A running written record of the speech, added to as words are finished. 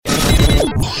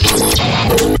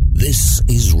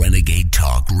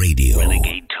Talk Radio.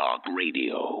 Renegade Talk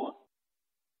Radio.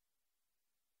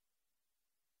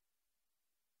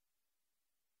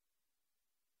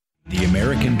 The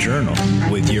American Journal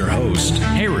with your host,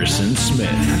 Harrison Smith.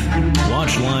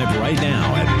 Watch live right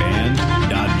now at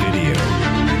band.video.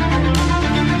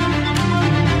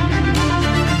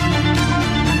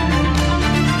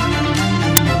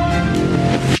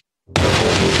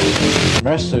 The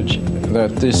message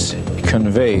that this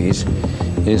conveys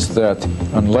is that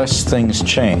unless things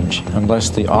change, unless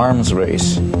the arms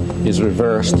race is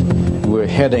reversed, we're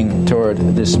heading toward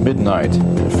this midnight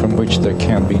from which there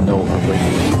can be no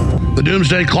awakening. The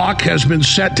doomsday clock has been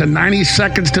set to 90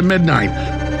 seconds to midnight,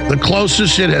 the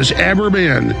closest it has ever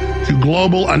been to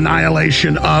global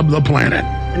annihilation of the planet.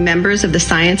 Members of the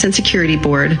Science and Security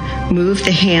Board moved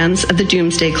the hands of the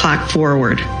doomsday clock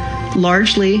forward,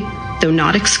 largely, though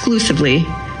not exclusively,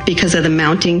 because of the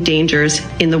mounting dangers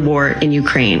in the war in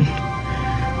Ukraine.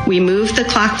 We moved the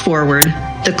clock forward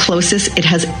the closest it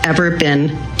has ever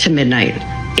been to midnight.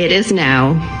 It is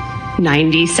now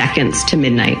 90 seconds to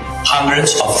midnight.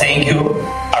 Hundreds of thank you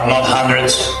are not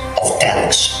hundreds of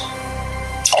thanks.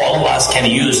 All of us can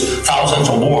use thousands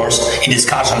of words in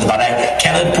discussions, but I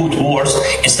cannot put words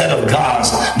instead of guns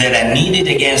that are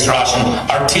needed against Russian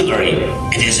artillery.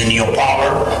 It is in your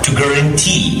power to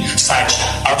guarantee such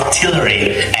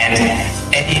artillery and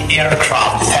any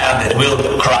aircraft that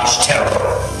will crush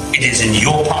terror. It is in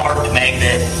your power to make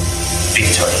the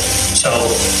victory. So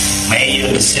may your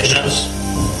decisions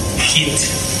hit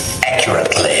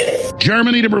accurately.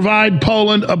 Germany to provide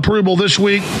Poland approval this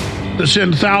week to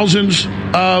send thousands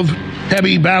of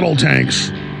heavy battle tanks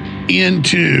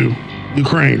into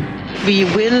Ukraine. We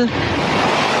will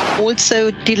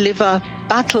also deliver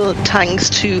battle tanks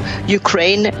to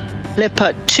Ukraine.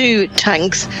 Leopard 2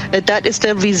 tanks. That is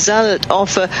the result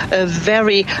of a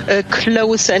very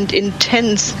close and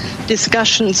intense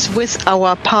discussions with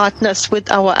our partners, with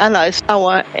our allies.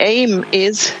 Our aim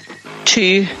is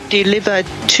to deliver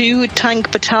 2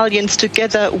 tank battalions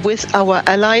together with our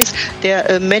allies. There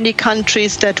are many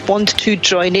countries that want to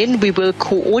join in. We will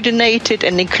coordinate it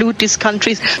and include these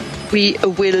countries. We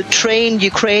will train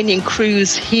Ukrainian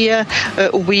crews here.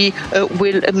 We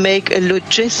will make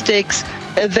logistics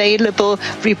available,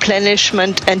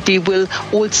 replenishment, and we will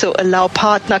also allow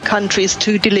partner countries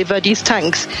to deliver these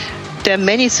tanks. There are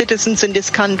many citizens in this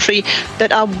country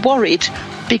that are worried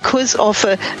because of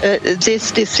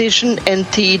this decision and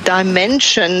the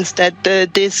dimensions that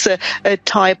this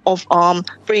type of arm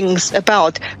brings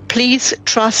about. Please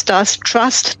trust us,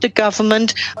 trust the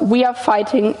government. We are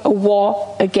fighting a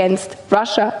war against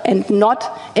Russia and not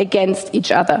against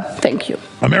each other. Thank you.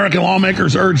 American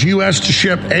lawmakers urge U.S. to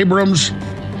ship Abrams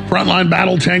frontline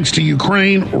battle tanks to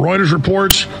Ukraine. Reuters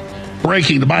reports,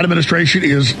 breaking, the Biden administration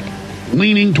is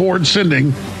leaning towards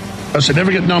sending a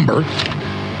significant number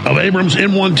of Abrams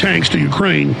M1 tanks to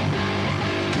Ukraine.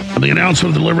 And the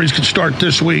announcement of deliveries could start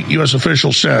this week, U.S.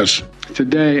 official says.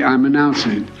 Today, I'm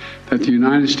announcing that the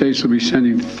United States will be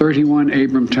sending 31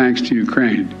 Abrams tanks to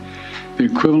Ukraine, the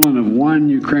equivalent of 1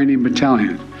 Ukrainian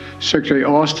battalion. Secretary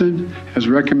Austin has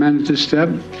recommended this step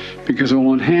because it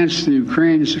will enhance the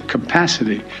Ukraine's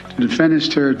capacity to defend its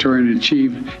territory and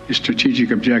achieve its strategic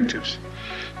objectives.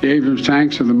 The Abrams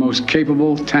tanks are the most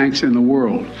capable tanks in the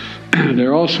world.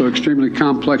 They're also extremely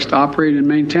complex to operate and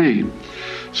maintain.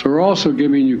 So we're also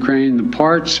giving Ukraine the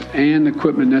parts and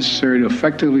equipment necessary to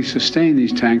effectively sustain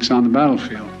these tanks on the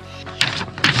battlefield.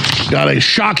 Got a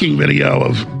shocking video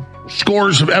of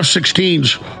scores of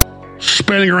F-16s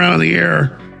spinning around in the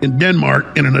air in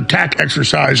Denmark in an attack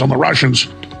exercise on the Russians.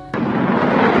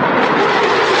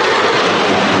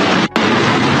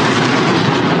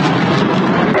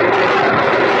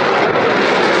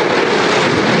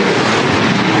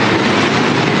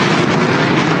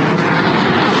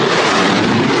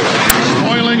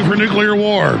 Nuclear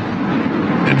war.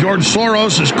 And George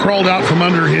Soros has crawled out from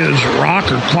under his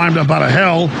rock or climbed up out of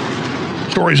hell.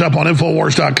 Stories up on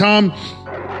Infowars.com.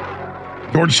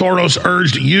 George Soros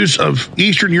urged use of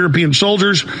Eastern European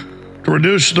soldiers to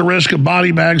reduce the risk of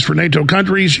body bags for NATO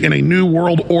countries in a New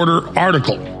World Order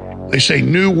article. They say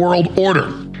New World Order.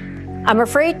 I'm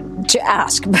afraid to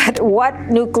ask, but what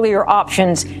nuclear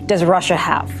options does Russia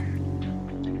have?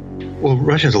 Well,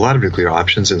 Russia has a lot of nuclear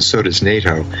options, and so does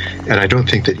NATO. And I don't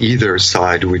think that either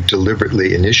side would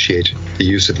deliberately initiate the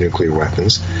use of nuclear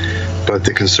weapons. But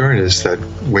the concern is that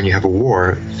when you have a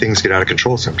war, things get out of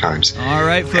control sometimes. All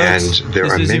right, folks. And there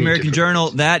this are is the many American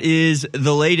Journal. That is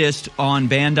the latest on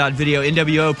Band.video.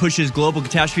 NWO pushes global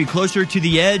catastrophe closer to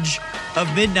the edge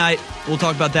of midnight. We'll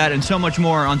talk about that and so much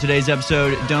more on today's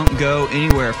episode. Don't go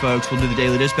anywhere, folks. We'll do the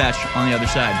Daily Dispatch on the other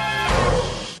side.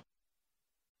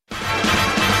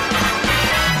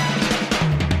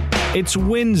 It's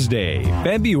Wednesday,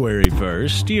 February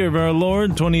 1st, year of our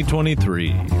Lord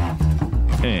 2023.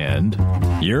 And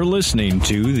you're listening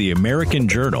to The American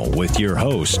Journal with your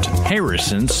host,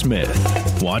 Harrison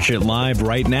Smith. Watch it live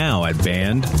right now at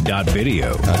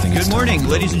band.video. Good morning,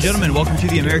 ladies and gentlemen. Welcome to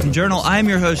The American Journal. I'm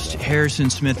your host, Harrison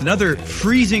Smith. Another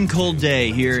freezing cold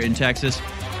day here in Texas.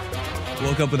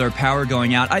 Woke up with our power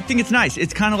going out. I think it's nice.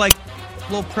 It's kind of like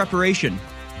a little preparation.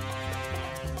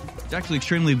 It's actually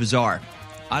extremely bizarre.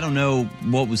 I don't know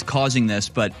what was causing this,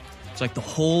 but it's like the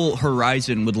whole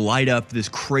horizon would light up this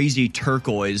crazy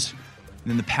turquoise, and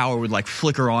then the power would like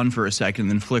flicker on for a second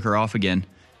and then flicker off again.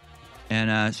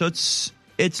 And so it's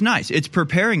nice. It's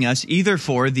preparing us either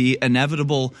for the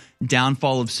inevitable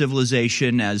downfall of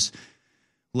civilization as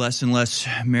less and less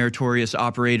meritorious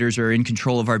operators are in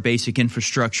control of our basic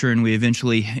infrastructure, and we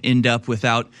eventually end up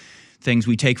without things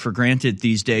we take for granted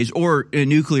these days, or a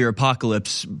nuclear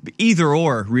apocalypse. Either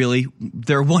or, really.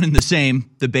 They're one and the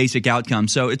same, the basic outcome.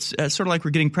 So it's sort of like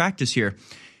we're getting practice here.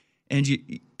 And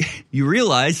you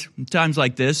realize times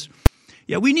like this,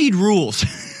 yeah, we need rules.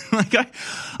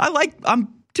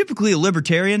 I'm typically a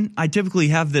libertarian. I typically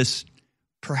have this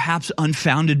perhaps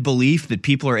unfounded belief that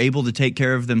people are able to take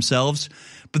care of themselves.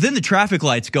 But then the traffic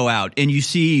lights go out and you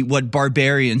see what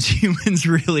barbarians humans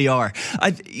really are.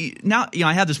 I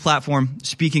have this platform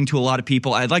speaking to a lot of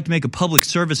people. I'd like to make a public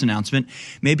service announcement.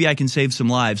 Maybe I can save some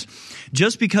lives.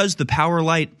 Just because the power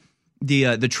light,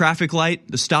 the traffic light,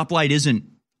 the stoplight isn't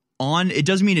on, it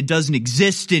doesn't mean it doesn't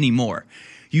exist anymore.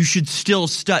 You should still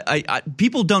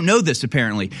people don't know this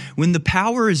apparently. When the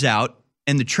power is out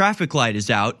and the traffic light is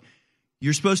out,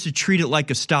 you're supposed to treat it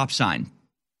like a stop sign.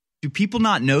 Do people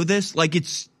not know this? Like,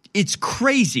 it's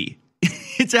crazy.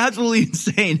 It's absolutely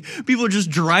insane. People are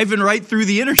just driving right through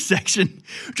the intersection,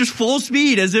 just full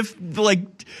speed, as if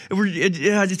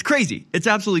it's crazy. It's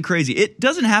absolutely crazy. It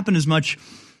doesn't happen as much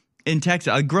in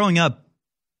Texas. Growing up,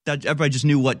 everybody just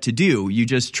knew what to do. You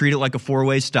just treat it like a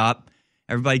four-way stop.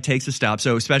 Everybody takes a stop.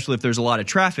 So especially if there's a lot of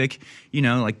traffic,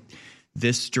 like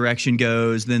this direction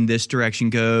goes, then this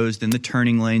direction goes, then the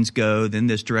turning lanes go, then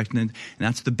this direction. And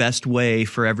that's the best way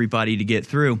for everybody to get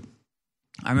through.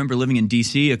 I remember living in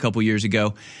D.C. a couple years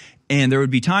ago, and there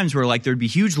would be times where there'd be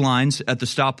huge lines at the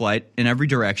stoplight in every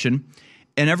direction.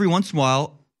 And every once in a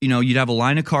while, you'd have a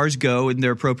line of cars go in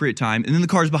their appropriate time, and then the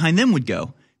cars behind them would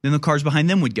go. Then the cars behind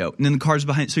them would go, and then the cars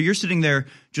behind. So you're sitting there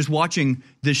just watching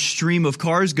this stream of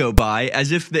cars go by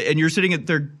and you're sitting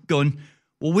there going,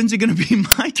 well, when's it going to be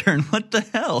my turn? What the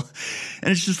hell?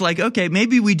 And it's just like, okay,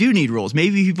 maybe we do need rules.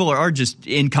 Maybe people are just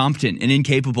incompetent and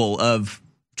incapable of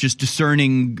just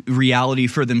discerning reality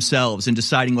for themselves and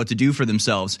deciding what to do for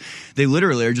themselves. They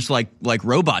literally are just like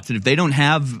robots. And if they don't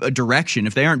have a direction,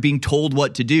 if they aren't being told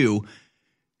what to do,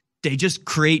 they just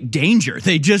create danger.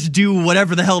 They just do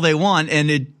whatever the hell they want,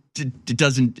 and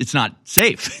it's not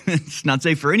safe. It's not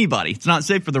safe for anybody. It's not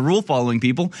safe for the rule following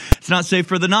people. It's not safe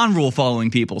for the non-rule following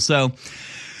people. So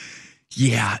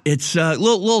yeah, it's a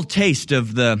little taste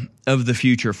of the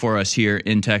future for us here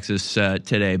in Texas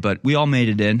today, but we all made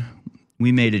it in.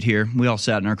 We made it here. We all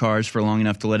sat in our cars for long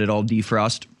enough to let it all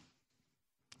defrost,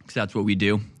 because that's what we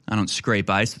do. I don't scrape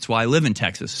ice. That's why I live in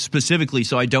Texas, specifically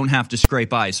so I don't have to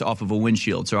scrape ice off of a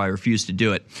windshield, so I refuse to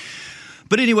do it.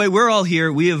 But anyway, we're all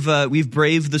here. We've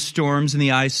braved the storms and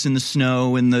the ice and the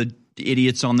snow and the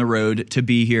idiots on the road to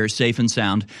be here safe and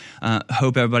sound.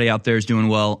 Hope everybody out there is doing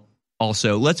well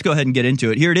also. Let's go ahead and get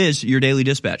into it. Here it is, your Daily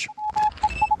Dispatch.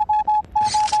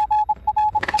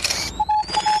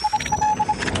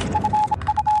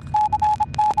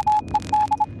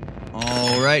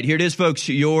 All right, here it is, folks,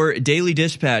 your Daily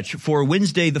Dispatch for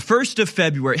Wednesday, the 1st of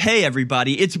February. Hey,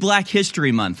 everybody, it's Black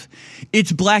History Month.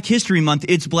 It's Black History Month.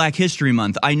 It's Black History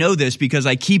Month. I know this because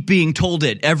I keep being told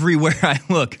it everywhere I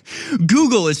look.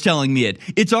 Google is telling me it.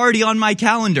 It's already on my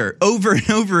calendar over and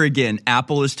over again.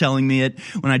 Apple is telling me it.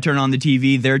 When I turn on the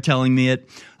TV, they're telling me it.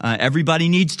 Everybody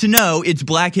needs to know it's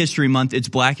Black History Month. It's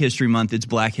Black History Month. It's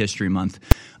Black History Month.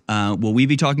 Will we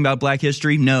be talking about Black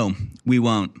history? No, we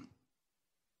won't.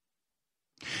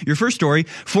 Your first story,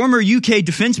 former UK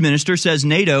defense minister says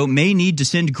NATO may need to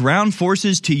send ground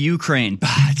forces to Ukraine.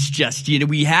 It's just,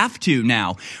 we have to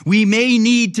now. We may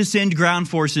need to send ground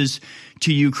forces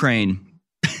to Ukraine.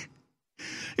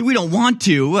 We don't want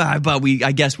to, but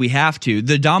I guess we have to.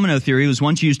 The domino theory was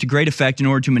once used to great effect in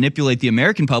order to manipulate the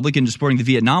American public into supporting the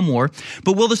Vietnam War.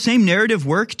 But will the same narrative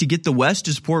work to get the West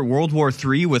to support World War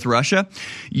III with Russia?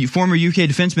 Former UK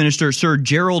Defense Minister Sir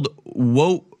Gerald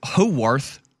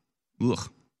Howarth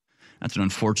That's an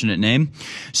unfortunate name.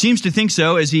 Seems to think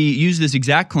so, as he used this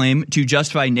exact claim to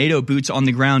justify NATO boots on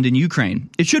the ground in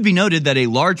Ukraine. It should be noted that a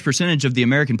large percentage of the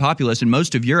American populace and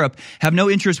most of Europe have no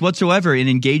interest whatsoever in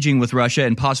engaging with Russia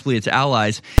and possibly its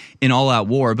allies in all-out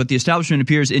war, but the establishment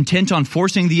appears intent on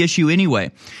forcing the issue anyway.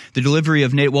 The delivery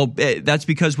of NATO, that's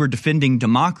because we're defending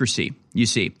democracy, you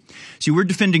see. See, we're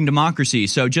defending democracy,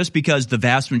 so just because the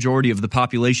vast majority of the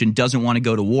population doesn't want to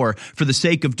go to war, for the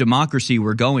sake of democracy,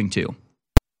 we're going to.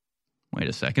 Wait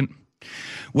a second.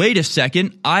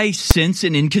 I sense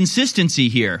an inconsistency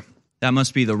here. That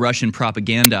must be the Russian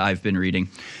propaganda I've been reading.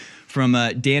 From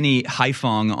Danny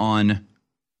Haifong on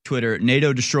Twitter,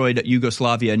 NATO destroyed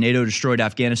Yugoslavia, NATO destroyed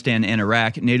Afghanistan and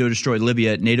Iraq, NATO destroyed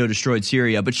Libya, NATO destroyed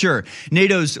Syria. But sure,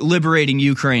 NATO's liberating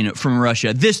Ukraine from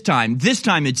Russia. This time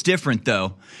it's different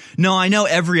though. No, I know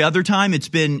every other time it's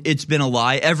been a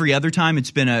lie. Every other time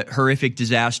it's been a horrific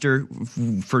disaster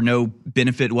for no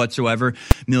benefit whatsoever.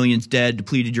 Millions dead,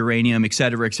 depleted uranium, et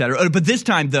cetera, et cetera. But this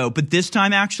time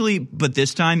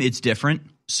it's different.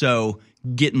 So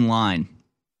get in line.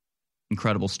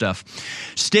 Incredible stuff.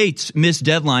 States miss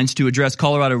deadlines to address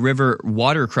Colorado River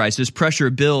water crisis. Pressure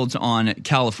builds on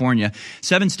California.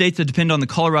 7 states that depend on the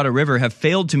Colorado River have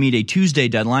failed to meet a Tuesday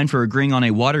deadline for agreeing on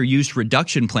a water use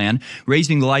reduction plan,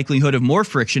 raising the likelihood of more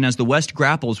friction as the West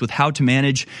grapples with how to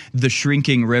manage the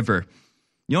shrinking river.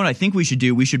 You know what I think we should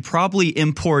do? We should probably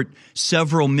import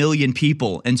several million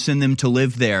people and send them to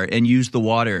live there and use the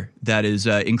water that is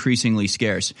increasingly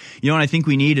scarce. You know what I think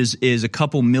we need is a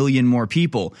couple million more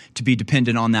people to be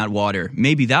dependent on that water.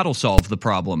 Maybe that'll solve the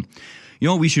problem. You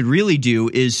know what we should really do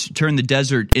is turn the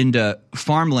desert into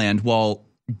farmland while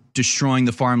destroying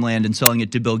the farmland and selling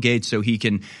it to Bill Gates so he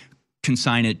can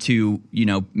consign it to,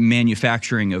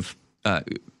 manufacturing of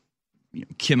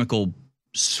chemical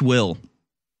swill.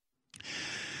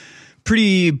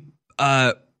 Pretty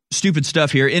stupid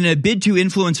stuff here. In a bid to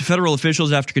influence federal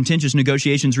officials after contentious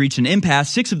negotiations reached an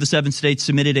impasse, 6 of the 7 states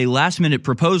submitted a last-minute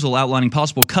proposal outlining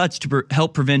possible cuts to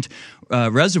help prevent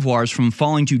reservoirs from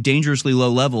falling to dangerously low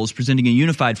levels, presenting a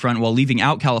unified front while leaving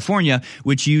out California,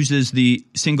 which uses the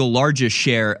single largest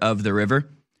share of the river.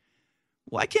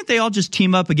 Why can't they all just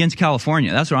team up against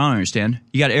California? That's what I don't understand.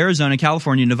 You got Arizona,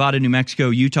 California, Nevada, New Mexico,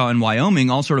 Utah, and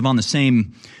Wyoming all sort of on the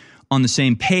same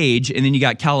page, and then you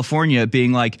got California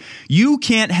being like, you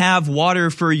can't have water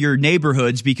for your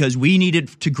neighborhoods because we need it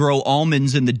to grow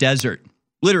almonds in the desert.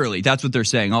 Literally, that's what they're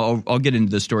saying. I'll get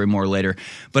into this story more later.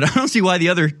 But I don't see why the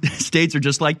other states are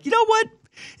just like, you know what?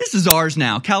 This is ours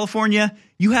now. California,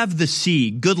 you have the sea.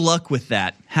 Good luck with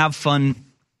that. Have fun,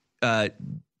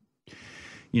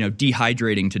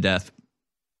 dehydrating to death.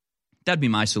 That'd be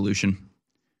my solution.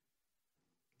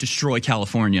 Destroy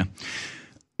California.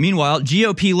 Meanwhile,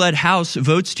 GOP-led House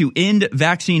votes to end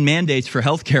vaccine mandates for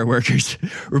healthcare workers.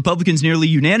 Republicans nearly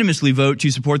unanimously vote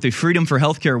to support the Freedom for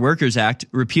Healthcare Workers Act,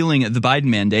 repealing the Biden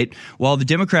mandate, while the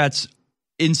Democrats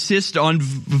insist on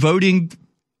voting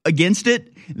against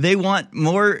it. They want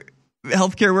more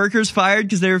healthcare workers fired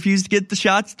because they refuse to get the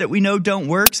shots that we know don't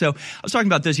work. So I was talking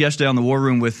about this yesterday on the War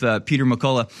Room with Peter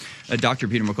McCullough, Dr.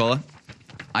 Peter McCullough,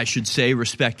 I should say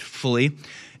respectfully.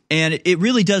 And it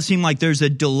really does seem like there's a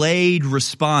delayed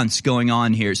response going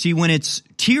on here. See, when it's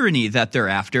tyranny that they're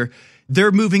after,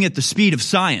 they're moving at the speed of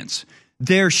science.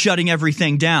 They're shutting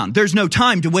everything down. There's no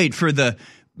time to wait for the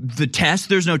test.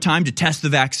 There's no time to test the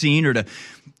vaccine or to,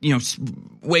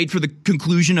 wait for the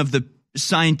conclusion of the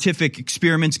scientific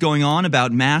experiments going on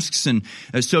about masks and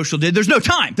social distance. There's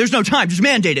no time. Just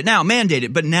mandate it now. Mandate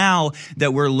it. But now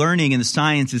that we're learning and the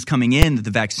science is coming in that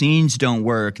the vaccines don't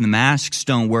work and the masks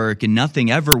don't work and nothing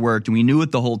ever worked and we knew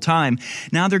it the whole time,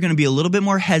 now they're going to be a little bit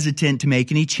more hesitant to make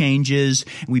any changes.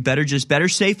 We better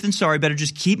safe than sorry. Better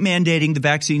just keep mandating the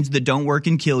vaccines that don't work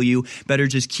and kill you. Better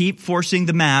just keep forcing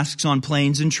the masks on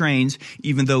planes and trains,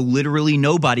 even though literally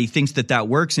nobody thinks that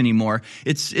works anymore.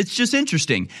 It's just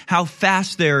interesting how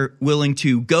fast they're willing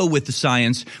to go with the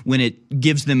science when it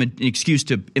gives them an excuse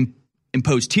to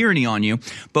impose tyranny on you.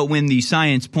 But when the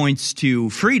science points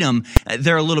to freedom,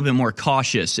 they're a little bit more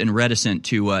cautious and reticent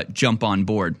to jump on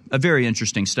board. Very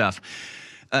interesting stuff.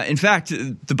 In fact,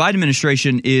 the Biden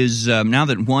administration is, now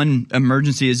that one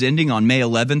emergency is ending on May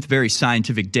 11th, very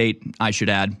scientific date, I should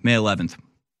add, May 11th.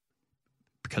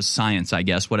 Because science, I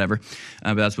guess, whatever.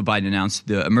 But that's what Biden announced.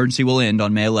 The emergency will end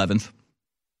on May 11th.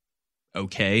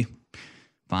 Okay.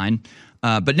 Fine.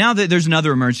 But now that there's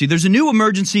another emergency, there's a new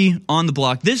emergency on the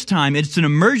block. This time, it's an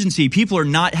emergency. People are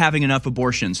not having enough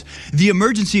abortions. The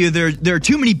emergency, there are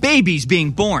too many babies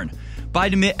being born.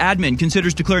 Biden admin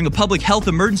considers declaring a public health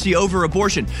emergency over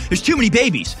abortion. There's too many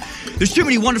babies. There's too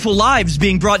many wonderful lives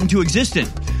being brought into existence.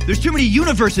 There's too many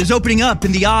universes opening up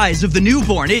in the eyes of the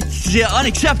newborn. It's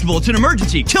unacceptable. It's an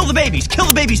emergency. Kill the babies. Kill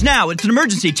the babies now. It's an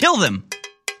emergency. Kill them.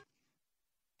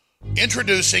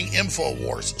 Introducing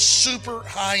InfoWars, super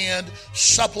high-end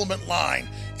supplement line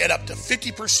at up to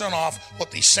 50% off what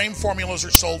these same formulas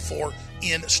are sold for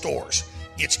in stores.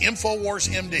 It's InfoWars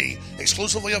MD,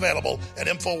 exclusively available at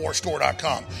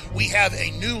InfoWarsStore.com. We have a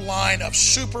new line of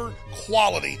super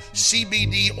quality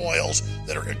CBD oils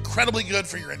that are incredibly good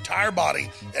for your entire body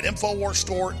at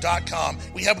InfoWarsStore.com.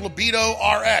 We have Libido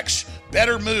RX,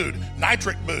 Better Mood,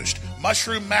 Nitric Boost,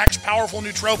 Mushroom Max Powerful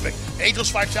Nootropic, Ageless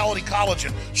Vitality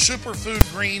Collagen,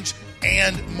 Superfood Greens,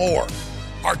 and more.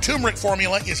 Our turmeric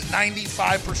formula is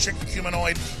 95%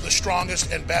 curcuminoid, the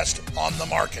strongest and best on the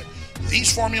market.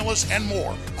 These formulas and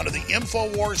more under the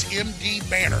InfoWars MD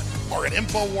banner are at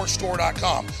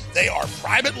InfoWarsStore.com. They are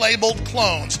private labeled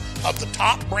clones of the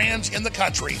top brands in the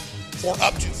country for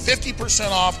up to 50%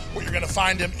 off, where you're going to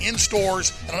find them in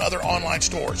stores and on other online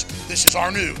stores. This is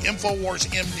our new InfoWars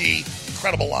MD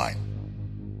incredible line.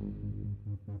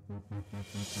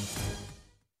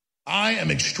 I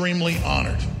am extremely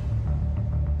honored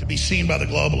to be seen by the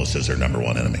globalists as their number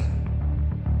one enemy.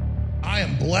 I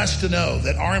am blessed to know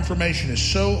that our information is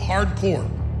so hardcore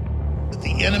that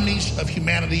the enemies of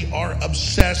humanity are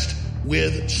obsessed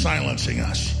with silencing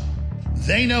us.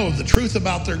 They know if the truth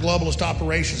about their globalist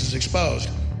operations is exposed,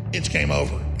 it's game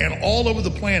over. And all over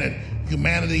the planet,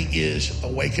 humanity is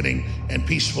awakening and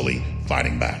peacefully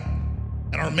fighting back.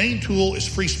 And our main tool is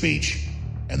free speech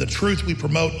and the truth we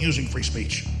promote using free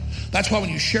speech. That's why when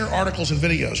you share articles and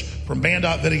videos from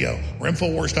Band.video or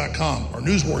Infowars.com or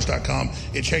Newswars.com,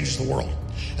 it changes the world.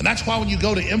 And that's why when you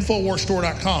go to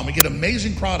InfoWarsStore.com and get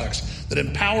amazing products that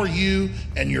empower you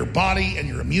and your body and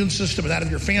your immune system and that of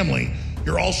your family,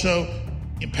 you're also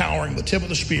empowering the tip of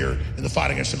the spear in the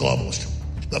fight against the globalist.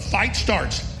 The fight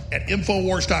starts at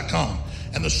Infowars.com,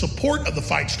 and the support of the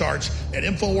fight starts at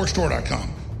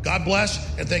InfoWarsStore.com. God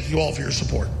bless, and thank you all for your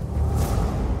support.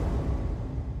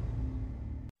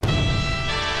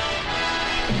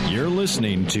 You're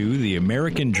listening to The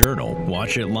American Journal.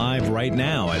 Watch it live right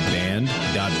now at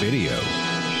band.video.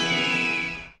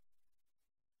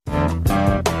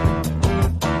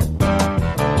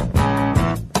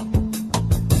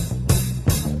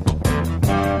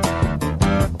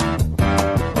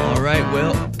 All right,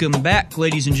 welcome back,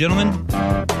 ladies and gentlemen,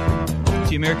 to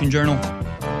The American Journal.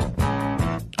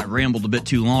 I rambled a bit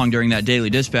too long during that Daily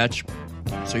Dispatch,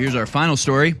 so here's our final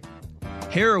story.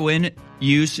 Heroin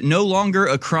use no longer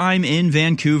a crime in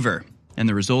Vancouver, and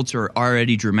the results are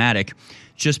already dramatic.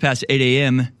 Just past 8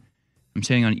 a.m., I'm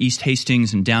standing on East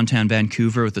Hastings in downtown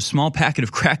Vancouver with a small packet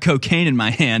of crack cocaine in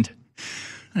my hand.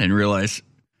 I didn't realize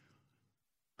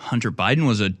Hunter Biden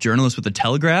was a journalist with the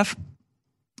Telegraph.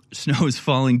 Snow is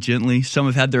falling gently. Some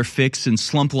have had their fix and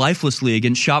slump lifelessly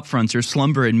against shop fronts or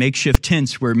slumber in makeshift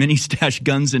tents where many stash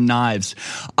guns and knives.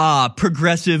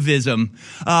 Progressivism.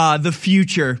 The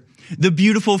future. The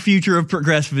beautiful future of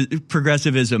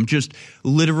progressivism, just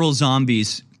literal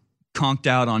zombies conked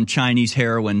out on Chinese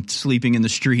heroin, sleeping in the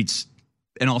streets,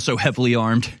 and also heavily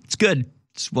armed. It's good.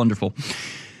 It's wonderful.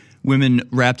 Women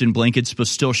wrapped in blankets but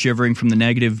still shivering from the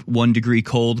 -1 degree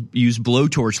cold use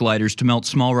blowtorch lighters to melt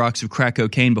small rocks of crack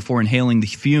cocaine before inhaling the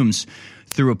fumes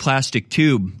through a plastic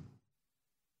tube.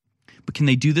 But can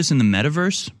they do this in the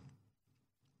metaverse?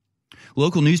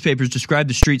 Local newspapers describe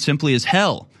the street simply as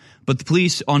hell. But the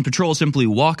police on patrol simply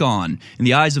walk on. In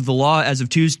the eyes of the law, as of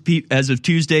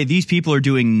Tuesday, these people are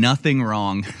doing nothing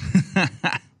wrong.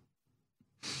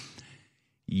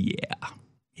 Yeah.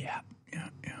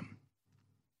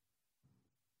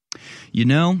 You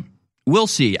know, we'll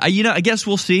see. I guess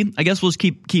we'll see. I guess we'll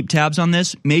keep tabs on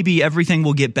this. Maybe everything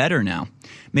will get better now.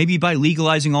 Maybe by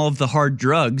legalizing all of the hard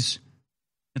drugs,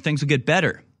 things will get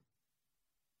better.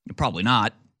 Probably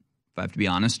not, if I have to be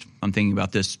honest. I'm thinking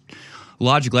about this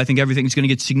logically. I think everything's going to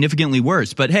get significantly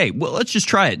worse. But hey, well, let's just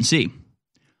try it and see.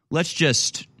 Let's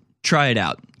just try it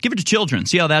out. Give it to children.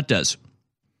 See how that does.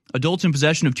 Adults in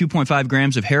possession of 2.5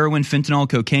 grams of heroin, fentanyl,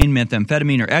 cocaine,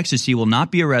 methamphetamine, or ecstasy will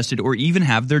not be arrested or even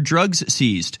have their drugs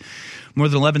seized. More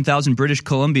than 11,000 British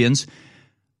Columbians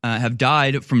have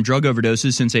died from drug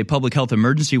overdoses since a public health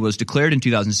emergency was declared in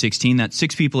 2016. That's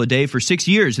 6 people a day for 6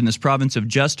 years in this province of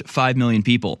just 5 million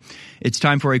people. It's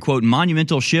time for a, quote,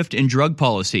 monumental shift in drug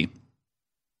policy.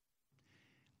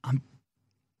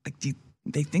 Do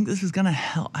they think this is going to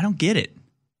help? I don't get it.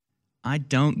 I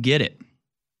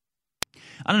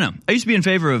don't know. I used to be in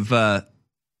favor of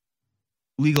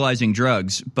legalizing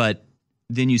drugs, but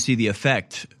then you see the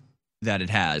effect that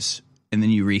it has, and then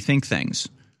you rethink things,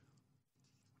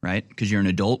 right? Because you're an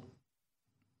adult.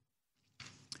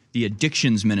 The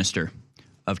addictions minister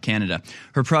of Canada.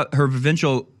 Her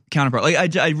provincial counterpart,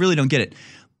 like I really don't get it.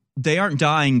 They aren't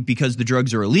dying because the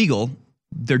drugs are illegal.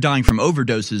 They're dying from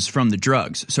overdoses from the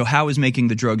drugs. So how is making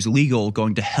the drugs legal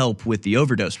going to help with the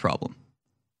overdose problem?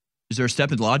 Is there a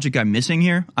step in logic I'm missing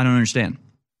here? I don't understand.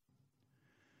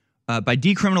 By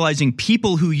decriminalizing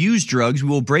people who use drugs, we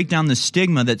will break down the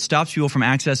stigma that stops people from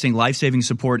accessing life-saving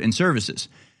support and services.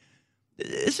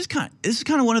 This is kind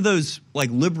of one of those like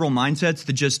liberal mindsets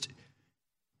that just,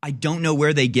 I don't know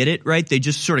where they get it, right? They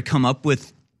just sort of come up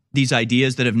with these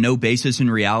ideas that have no basis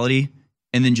in reality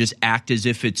and then just act as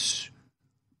if it's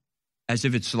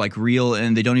like real,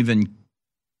 and they don't even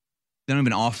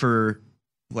offer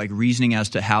like reasoning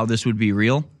as to how this would be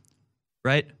real,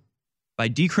 right? By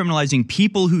decriminalizing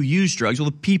people who use drugs, well,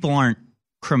 the people aren't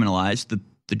criminalized.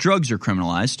 The drugs are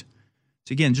criminalized.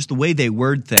 So again, just the way they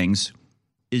word things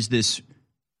is this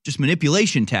just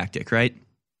manipulation tactic, right?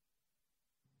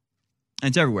 And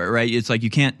it's everywhere, right? It's like you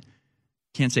can't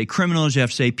say criminals, you have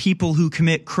to say people who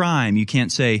commit crime. You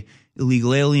can't say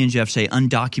illegal aliens, you have to say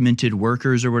undocumented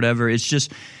workers or whatever. It's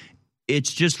just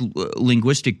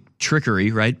linguistic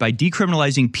trickery, right? By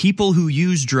decriminalizing people who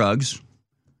use drugs,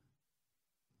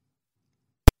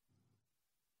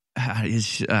 I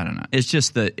don't know. It's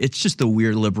just the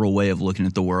weird liberal way of looking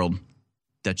at the world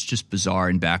that's just bizarre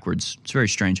and backwards. It's very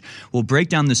strange. We'll break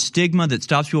down the stigma that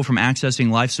stops people from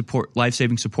accessing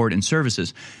life-saving support and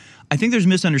services. I think there's a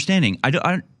misunderstanding.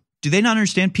 Do they not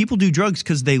understand? People do drugs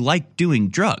because they like doing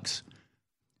drugs.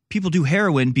 People do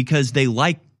heroin because they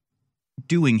like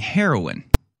doing heroin.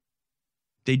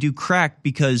 They do crack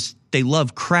because they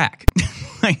love crack.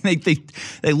 Like they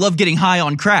love getting high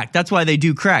on crack. That's why they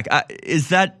do crack.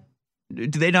 Do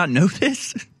they not know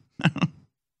this?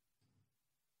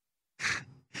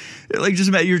 Like, just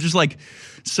imagine you're just like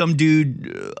some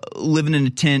dude living in a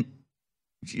tent,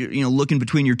 you know, looking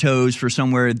between your toes for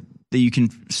somewhere that you can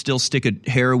still stick a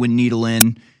heroin needle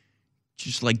in.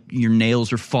 Just like your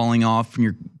nails are falling off and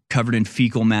you're covered in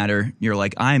fecal matter. You're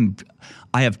like, I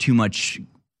have too much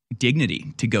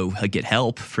dignity to go get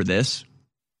help for this.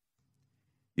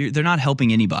 They're not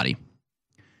helping anybody.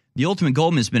 The ultimate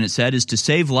goal, Ms. Bennett said, is to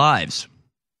save lives.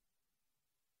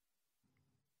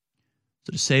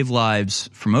 So to save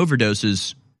lives from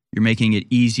overdoses, you're making it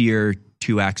easier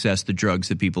to access the drugs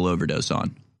that people overdose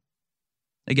on.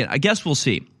 Again, I guess we'll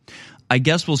see. I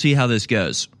guess we'll see how this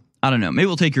goes. I don't know. Maybe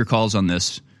we'll take your calls on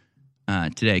this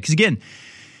today. Because again,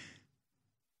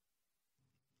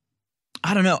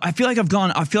 I don't know. I feel like I've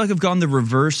gone the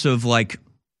reverse of like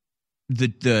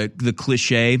the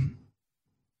cliche.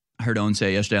 I heard Owen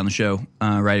say yesterday on the show,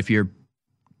 right? If you're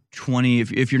 20,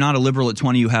 if you're not a liberal at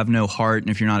 20, you have no heart, and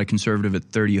if you're not a conservative at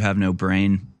 30, you have no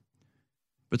brain.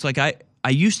 But it's like I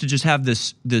used to just have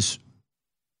this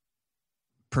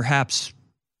perhaps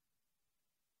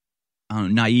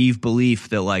naive belief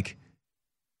that like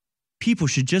people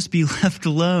should just be left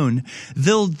alone.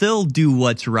 They'll do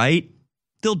what's right.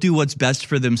 They'll do what's best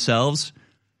for themselves.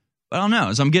 But I don't know.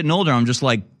 As I'm getting older, I'm just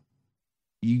like,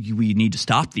 we need to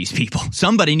stop these people.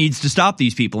 Somebody needs to stop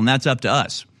these people, and that's up to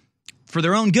us. For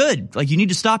their own good. Like, you need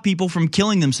to stop people from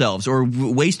killing themselves or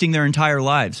wasting their entire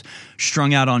lives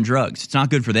strung out on drugs. It's not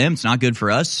good for them. It's not good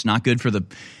for us. It's not good for the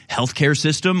healthcare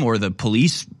system or the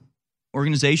police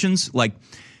organizations. Like,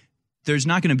 there's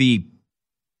not going to be,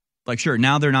 like, sure,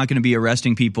 now they're not going to be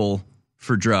arresting people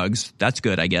for drugs. That's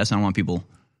good, I guess. I don't want people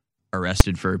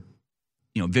arrested for,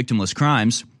 victimless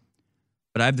crimes.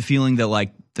 But I have the feeling that,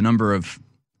 like, the number of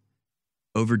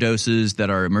overdoses that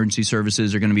our emergency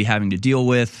services are going to be having to deal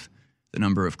with, the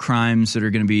number of crimes that are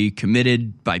going to be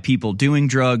committed by people doing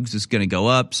drugs is going to go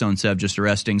up. So instead of just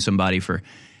arresting somebody for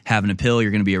having a pill,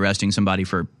 you're going to be arresting somebody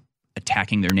for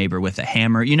attacking their neighbor with a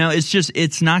hammer.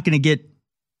 It's not going to get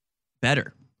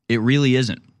better. It really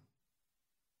isn't.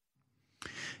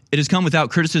 It has come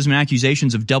without criticism and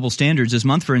accusations of double standards. This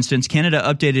month, for instance, Canada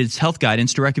updated its health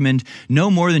guidance to recommend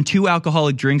no more than 2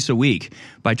 alcoholic drinks a week.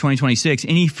 By 2026,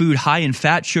 any food high in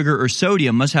fat, sugar, or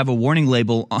sodium must have a warning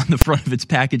label on the front of its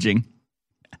packaging.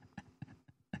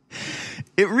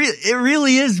 It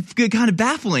really is kind of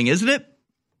baffling, isn't it?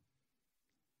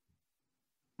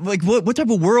 Like, what type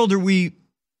of world are we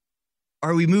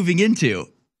moving into?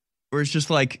 Where it's just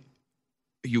like,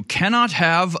 you cannot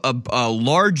have a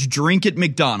large drink at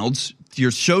McDonald's.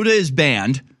 Your soda is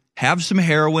banned. Have some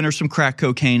heroin or some crack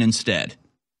cocaine instead.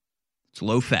 It's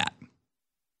low fat.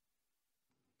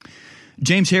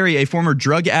 James Harry, a former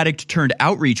drug addict turned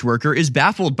outreach worker, is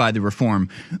baffled by the reform.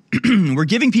 We're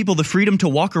giving people the freedom to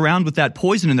walk around with that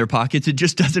poison in their pockets. It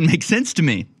just doesn't make sense to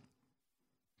me.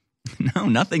 No,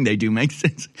 nothing they do makes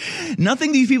sense.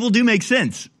 Nothing these people do makes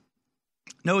sense.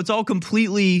 No, it's all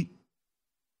completely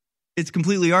it's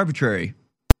completely arbitrary.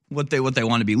 What they want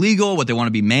to be legal, what they want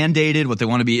to be mandated, what they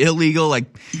want to be illegal. Like,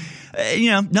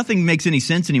 nothing makes any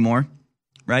sense anymore,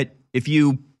 right? If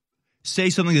you say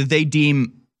something that they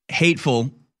deem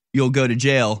hateful, you'll go to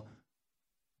jail.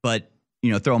 But,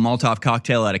 throw a Molotov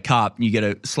cocktail at a cop and you get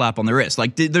a slap on the wrist.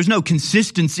 Like, there's no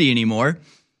consistency anymore.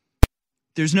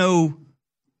 There's no,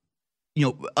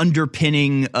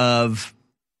 underpinning of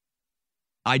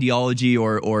ideology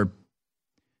or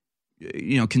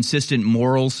consistent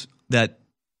morals that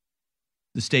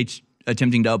the state's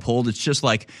attempting to uphold. It's just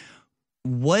like,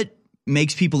 what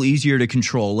makes people easier to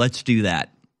control? Let's do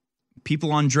that.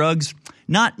 People on drugs,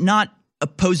 not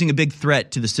opposing a big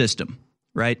threat to the system,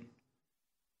 right?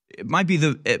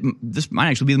 This might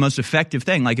actually be the most effective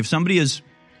thing. Like if somebody it's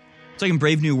like in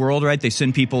Brave New World, right? They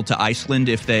send people to Iceland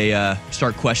if they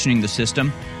start questioning the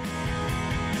system.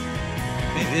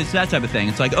 It's that type of thing.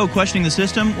 It's like, questioning the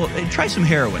system? Well, try some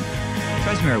heroin.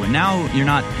 Try some heroin. Now you're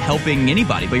not helping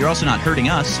anybody, but you're also not hurting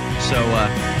us. So,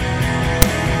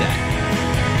 that.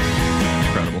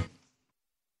 Incredible.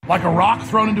 Like a rock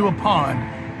thrown into a pond,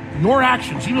 your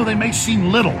actions, even though they may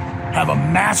seem little, have a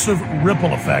massive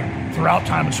ripple effect throughout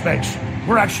time and space.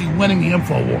 We're actually winning the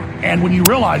info war. And when you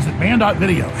realize that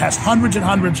Band.video has hundreds and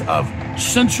hundreds of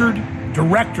censored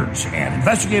directors and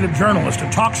investigative journalists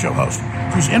and talk show hosts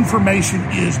whose information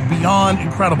is beyond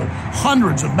incredible,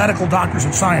 hundreds of medical doctors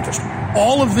and scientists,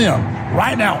 all of them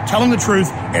right now telling the truth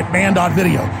at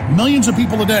Band.video. Millions of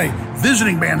people a day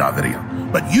visiting Band.video.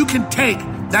 But you can take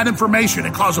that information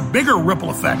and cause a bigger ripple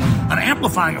effect, an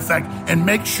amplifying effect, and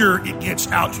make sure it gets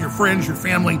out to your friends, your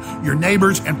family, your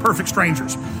neighbors, and perfect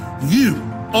strangers. You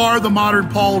are the modern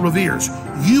Paul Revere's.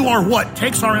 You are what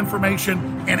takes our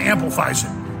information and amplifies it.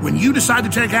 When you decide to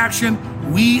take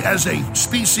action, we as a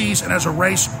species and as a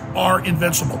race are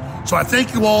invincible. So I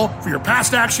thank you all for your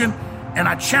past action, and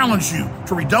I challenge you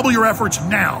to redouble your efforts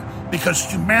now because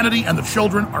humanity and the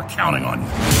children are counting on you.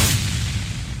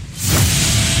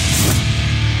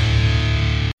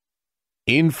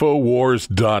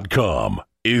 Infowars.com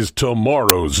is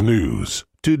tomorrow's news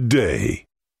today.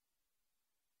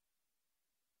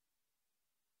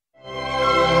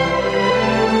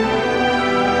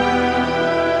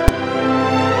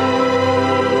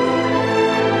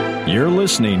 You're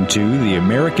listening to The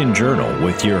American Journal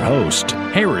with your host,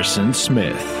 Harrison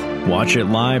Smith. Watch it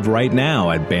live right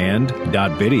now at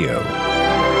band.video. All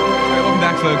right, welcome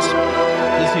back, folks.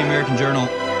 This is The American Journal.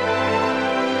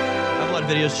 I have a lot of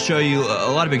videos to show you,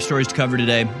 a lot of big stories to cover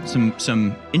today.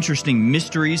 Some interesting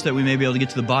mysteries that we may be able to get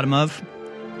to the bottom of.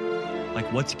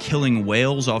 Like what's killing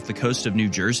whales off the coast of New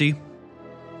Jersey.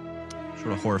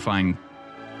 Sort of horrifying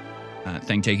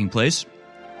thing taking place.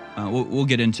 We'll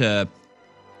get into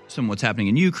some of what's happening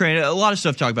in Ukraine. A lot of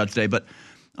stuff to talk about today, but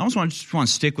I also want to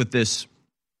stick with this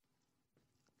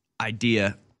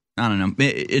idea. I don't know.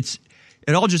 It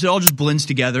all just blends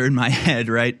together in my head,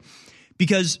 right?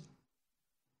 Because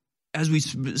as we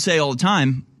say all the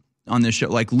time on this show,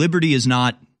 like liberty is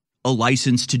not a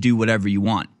license to do whatever you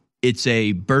want. It's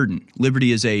a burden.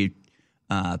 Liberty is a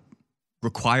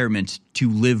requirement to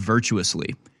live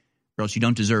virtuously, or else you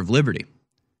don't deserve liberty,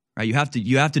 right? You have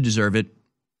to deserve it.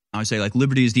 I would say like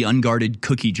liberty is the unguarded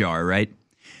cookie jar, right?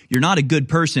 You're not a good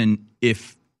person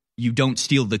if you don't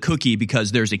steal the cookie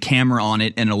because there's a camera on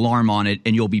it and an alarm on it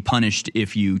and you'll be punished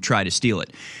if you try to steal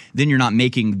it. Then you're not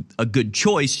making a good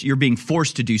choice. You're being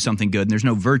forced to do something good, and there's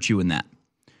no virtue in that.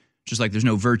 Just like there's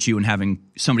no virtue in having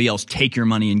somebody else take your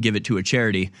money and give it to a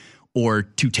charity, or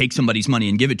to take somebody's money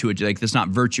and give it to it. Like that's not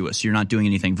virtuous. You're not doing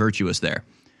anything virtuous there.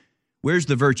 Where's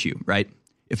the virtue, right?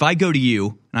 If I go to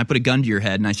you and I put a gun to your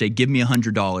head and I say, give me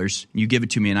 $100, you give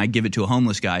it to me and I give it to a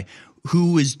homeless guy,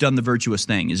 who has done the virtuous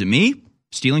thing? Is it me?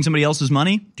 Stealing somebody else's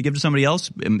money to give to somebody else?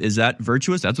 Is that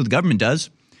virtuous? That's what the government does.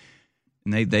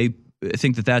 And they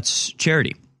think that that's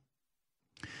charity.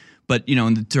 But,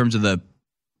 in terms of the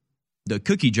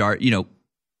cookie jar,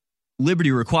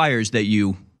 liberty requires that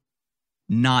you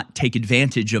not take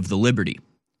advantage of the liberty.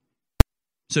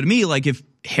 So to me, like if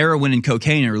heroin and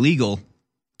cocaine are illegal,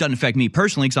 doesn't affect me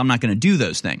personally because I'm not going to do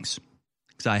those things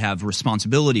because I have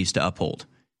responsibilities to uphold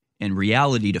and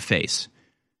reality to face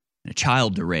and a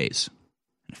child to raise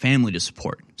and a family to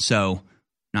support. So I'm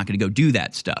not going to go do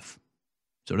that stuff.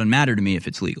 So it doesn't matter to me if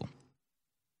it's legal.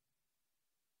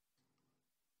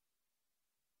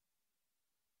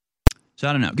 So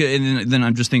I don't know. And then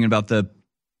I'm just thinking about the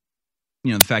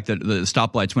fact that the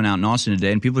stoplights went out in Austin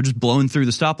today and people are just blowing through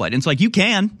the stoplight. And it's like, you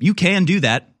can do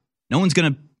that. No one's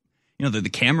going to,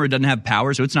 the camera doesn't have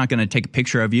power, so it's not going to take a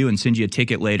picture of you and send you a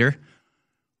ticket later.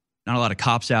 Not a lot of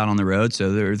cops out on the road,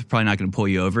 so they're probably not going to pull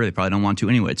you over. They probably don't want to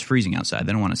anyway. It's freezing outside.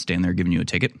 They don't want to stand there giving you a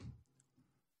ticket.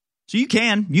 So you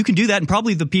can do that, and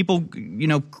probably the people,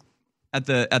 at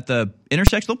the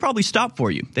intersection, they'll probably stop for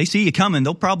you. They see you coming,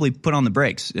 they'll probably put on the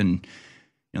brakes, and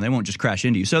they won't just crash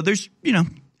into you. So there's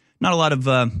not a lot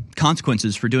of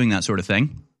consequences for doing that sort of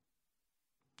thing.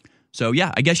 So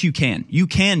yeah, I guess you can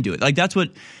do it. Like that's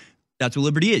what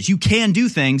liberty is. You can do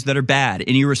things that are bad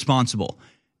and irresponsible.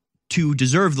 To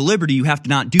deserve the liberty, you have to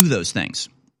not do those things.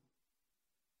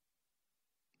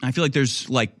 I feel like there's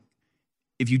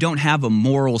if you don't have a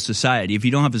moral society, if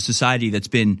you don't have a society that's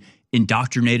been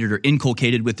indoctrinated or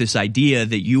inculcated with this idea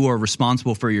that you are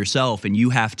responsible for yourself and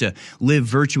you have to live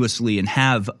virtuously and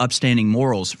have upstanding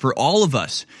morals for all of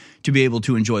us to be able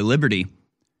to enjoy liberty.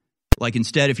 Like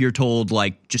instead, if you're told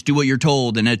just do what you're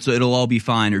told and it'll all be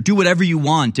fine, or do whatever you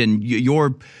want and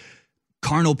your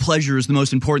carnal pleasure is the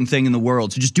most important thing in the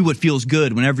world. So just do what feels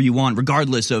good whenever you want,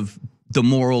 regardless of the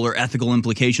moral or ethical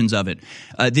implications of it.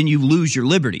 Then you lose your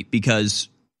liberty, because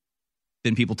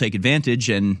then people take advantage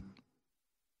and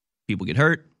people get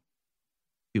hurt,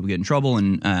 people get in trouble,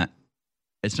 and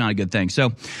it's not a good thing.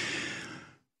 So,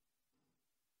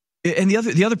 and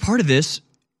the other part of this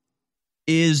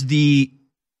is and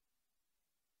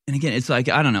again, it's I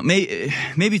don't know,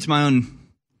 maybe it's my own.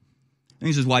 I think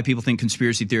this is why people think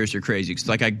conspiracy theorists are crazy. Because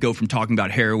I go from talking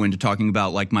about heroin to talking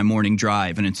about my morning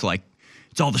drive, and it's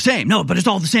it's all the same. No, but it's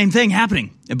all the same thing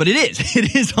happening. But it is.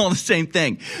 It is all the same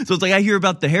thing. So it's I hear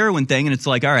about the heroin thing, and it's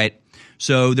all right.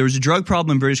 So there was a drug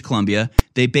problem in British Columbia.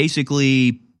 They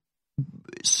basically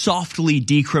softly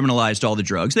decriminalized all the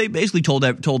drugs. They basically told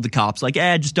the cops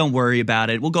just don't worry about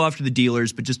it. We'll go after the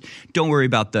dealers, but just don't worry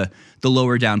about the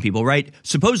lower down people, right?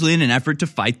 Supposedly in an effort to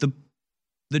fight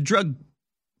the drug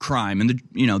crime and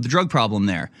the drug problem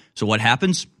there. So what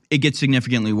happens? It gets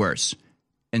significantly worse.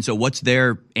 And so what's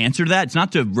their answer to that? It's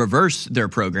not to reverse their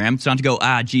program. It's not to go,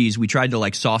 geez, we tried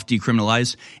to soft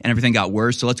decriminalize and everything got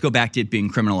worse. So let's go back to it being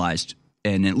criminalized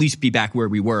and at least be back where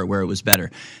we were, where it was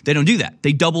better. They don't do that.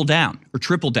 They double down or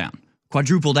triple down,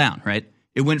 quadruple down, right?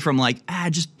 It went from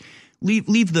just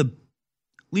leave the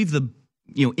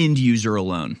end user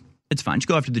alone. It's fine. Just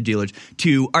go after the dealers,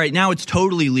 to, all right, now it's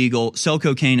totally legal. Sell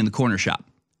cocaine in the corner shop.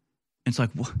 And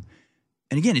it's well,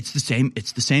 and again, it's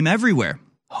the same everywhere.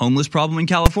 Homeless problem in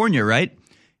California, right?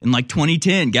 In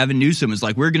 2010, Gavin Newsom is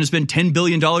we're going to spend $10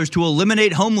 billion to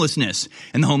eliminate homelessness.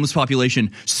 And the homeless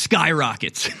population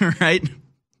skyrockets, right?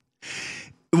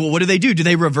 Well, what do? Do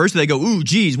they reverse? Do they go, ooh,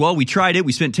 geez, well, we tried it.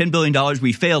 We spent $10 billion.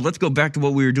 We failed. Let's go back to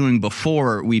what we were doing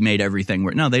before we made everything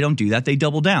work. No, they don't do that. They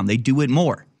double down. They do it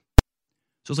more.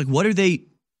 So it's what are they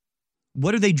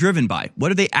driven by?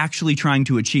 What are they actually trying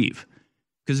to achieve?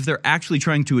 Because if they're actually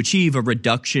trying to achieve a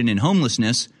reduction in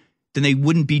homelessness, then they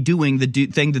wouldn't be doing the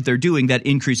thing that they're doing that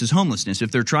increases homelessness.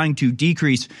 If they're trying to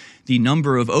decrease the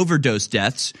number of overdose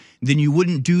deaths, then you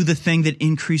wouldn't do the thing that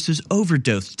increases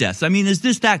overdose deaths. I mean, is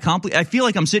this that complicated? I feel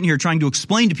like I'm sitting here trying to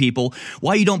explain to people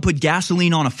why you don't put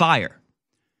gasoline on a fire.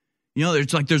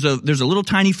 It's there's a little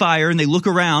tiny fire, and they look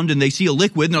around and they see a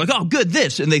liquid, and they're oh, good,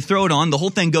 this, and they throw it on. The whole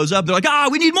thing goes up. They're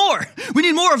we need more. We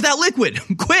need more of that liquid.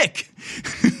 Quick.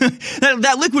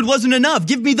 that liquid wasn't enough.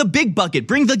 Give me the big bucket.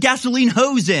 Bring the gasoline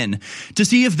hose in to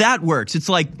see if that works. It's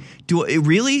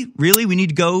really we need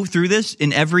to go through this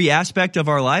in every aspect of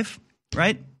our life,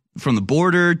 right? From the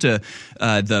border to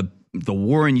the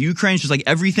war in Ukraine. It's just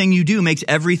everything you do makes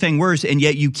everything worse, and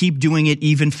yet you keep doing it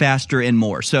even faster and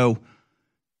more. So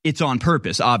it's on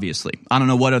purpose, obviously. I don't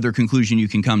know what other conclusion you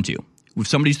can come to. If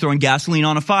somebody's throwing gasoline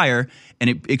on a fire and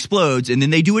it explodes and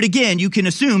then they do it again, you can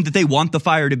assume that they want the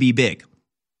fire to be big.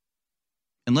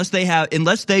 Unless they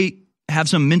have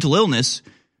some mental illness,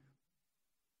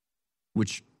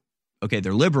 which, okay,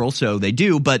 they're liberal, so they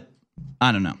do, but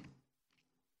I don't know.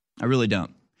 I really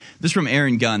don't. This is from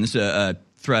Aaron Gunn. This is a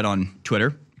thread on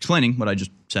Twitter explaining what I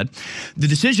just said. The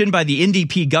decision by the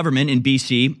NDP government in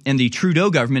BC and the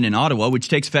Trudeau government in Ottawa, which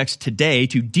takes effect today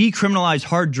to decriminalize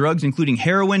hard drugs, including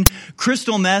heroin,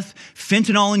 crystal meth,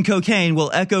 fentanyl, and cocaine, will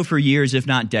echo for years, if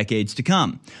not decades to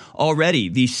come. Already,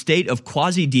 the state of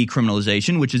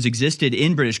quasi-decriminalization, which has existed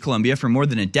in British Columbia for more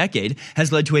than a decade,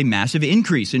 has led to a massive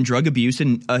increase in drug abuse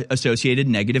and associated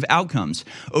negative outcomes.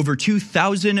 Over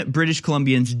 2,000 British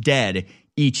Columbians dead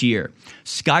each year.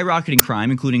 Skyrocketing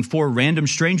crime, including 4 random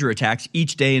stranger attacks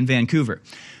each day in Vancouver.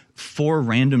 4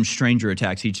 random stranger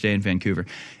attacks each day in Vancouver.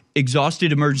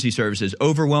 exhausted emergency services,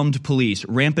 overwhelmed police,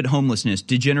 rampant homelessness,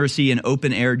 degeneracy, and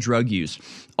open-air drug use.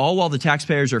 All while the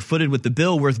taxpayers are footed with the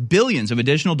bill worth billions of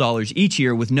additional dollars each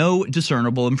year with no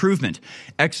discernible improvement.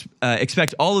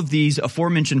 Expect all of these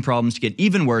aforementioned problems to get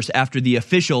even worse after the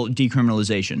official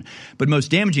decriminalization. But most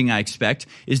damaging, I expect,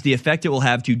 is the effect it will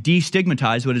have to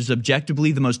destigmatize what is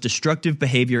objectively the most destructive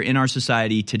behavior in our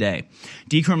society today.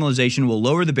 Decriminalization will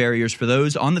lower the barriers for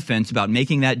those on the fence about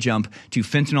making that jump to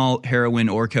fentanyl, heroin,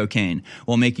 or cocaine,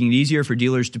 while making it easier for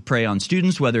dealers to prey on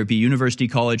students, whether it be university,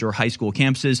 college, or high school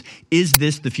campuses. Is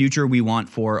this the future we want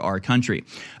for our country?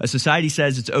 A society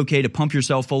says it's okay to pump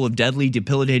yourself full of deadly,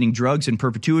 debilitating drugs in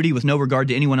perpetuity with no regard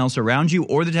to anyone else around you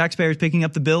or the taxpayers picking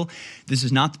up the bill. This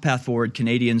is not the path forward.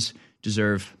 Canadians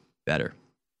deserve better.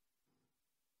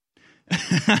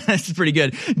 This is pretty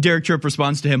good. Derek Tripp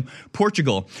responds to him.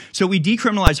 Portugal. So we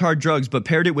decriminalized hard drugs, but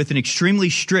paired it with an extremely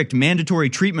strict mandatory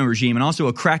treatment regime and also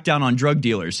a crackdown on drug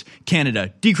dealers.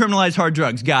 Canada. Decriminalize hard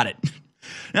drugs. Got it.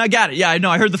 I got it. Yeah, I know.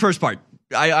 I heard the first part.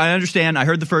 I understand. I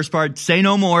heard the first part. Say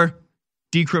no more.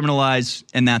 Decriminalize.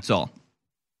 And that's all.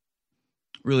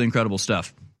 Really incredible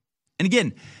stuff. And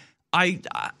again, I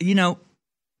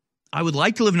would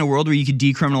like to live in a world where you could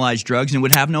decriminalize drugs and it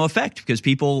would have no effect because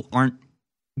people aren't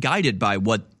guided by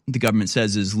what the government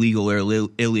says is legal or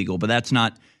illegal, but that's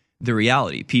not the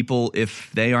reality. People, if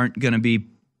they aren't going to be,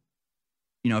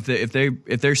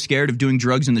 if they're scared of doing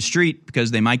drugs in the street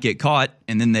because they might get caught,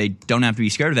 and then they don't have to be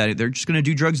scared of that, they're just going to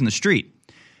do drugs in the street,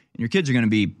 and your kids are going to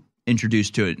be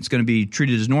introduced to it. It's going to be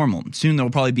treated as normal. Soon there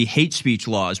will probably be hate speech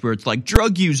laws where it's like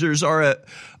drug users are a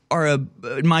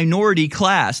minority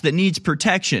class that needs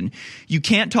protection. You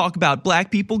can't talk about black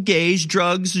people, gays,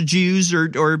 drugs, Jews,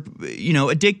 or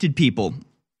addicted people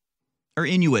or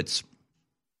Inuits.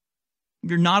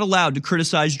 You're not allowed to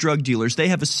criticize drug dealers. They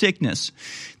have a sickness.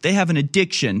 They have an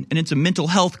addiction, and it's a mental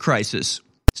health crisis.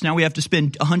 So now we have to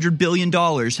spend $100 billion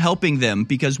helping them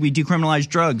because we decriminalized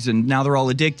drugs, and now they're all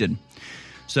addicted.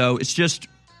 So it's just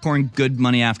pouring good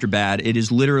money after bad. It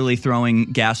is literally throwing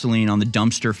gasoline on the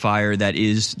dumpster fire that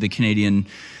is the Canadian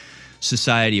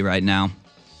society right now.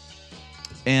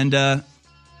 And I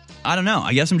don't know.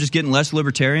 I guess I'm just getting less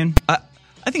libertarian. I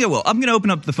think I will. I'm going to open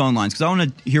up the phone lines because I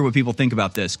want to hear what people think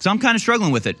about this because I'm kind of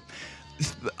struggling with it.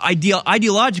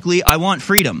 Ideologically, I want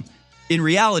freedom. In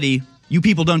reality, you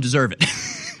people don't deserve it.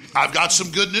 I've got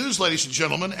some good news, ladies and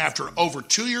gentlemen. After over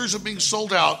 2 years of being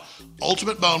sold out,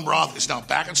 Ultimate Bone Broth is now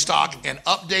back in stock and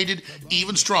updated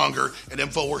even stronger at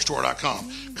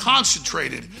InfoWarsStore.com.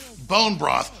 Concentrated bone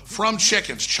broth from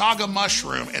chickens, chaga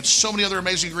mushroom, and so many other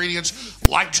amazing ingredients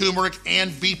like turmeric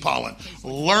and bee pollen.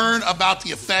 Learn about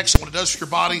the effects and what it does for your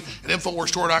body at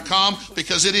InfoWarsStore.com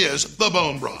because it is the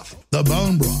bone broth. The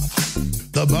bone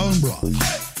broth. The bone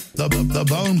broth. The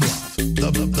bone broth.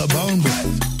 The bone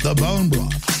broth. The bone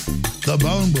broth. The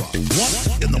bone broth. What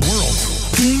in the world?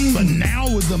 But now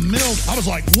with the milk, I was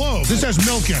like, whoa, this has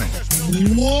milk in it.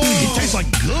 Whoa. It tastes like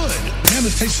good. Man,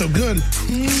 this tastes so good.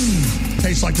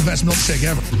 Tastes like the best milkshake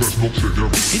ever. The best milkshake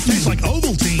ever. It tastes like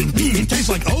Ovaltine. It tastes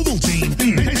like Ovaltine.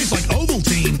 It tastes like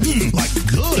Ovaltine. Like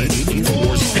good.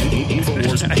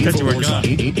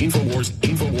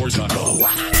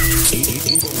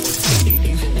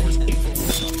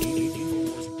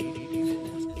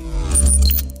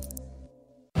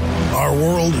 Our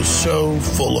world is so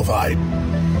full of hype.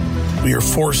 We are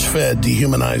force-fed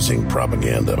dehumanizing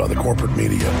propaganda by the corporate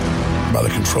media, by the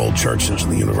controlled churches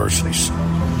and the universities.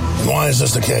 And why is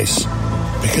this the case?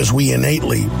 Because we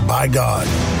innately, by God,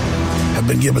 have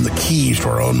been given the keys to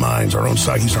our own minds, our own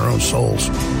psyches, our own souls.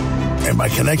 And by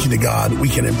connecting to God, we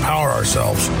can empower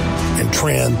ourselves and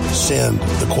transcend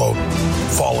the, quote,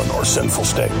 fallen or sinful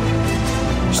state.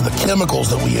 So the chemicals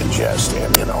that we ingest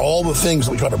and all the things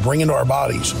that we try to bring into our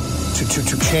bodies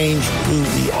to change who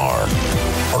we are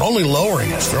only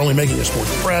lowering us. They're only making us more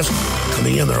depressed. In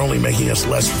the end, they're only making us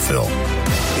less fulfilled.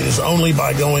 It is only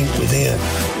by going within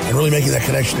and really making that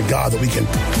connection to God that we can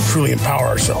truly empower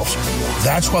ourselves.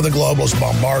 That's why the globalists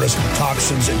bombard us with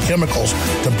toxins and chemicals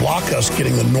to block us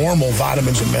getting the normal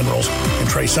vitamins and minerals and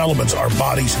trace elements our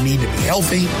bodies need to be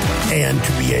healthy and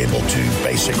to be able to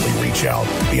basically reach out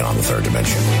beyond the third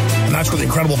dimension. And that's where the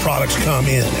incredible products come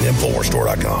in at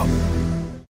InfoWarsStore.com.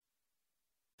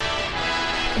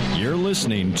 You're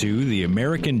listening to The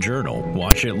American Journal.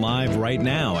 Watch it live right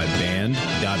now at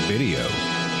band.video. All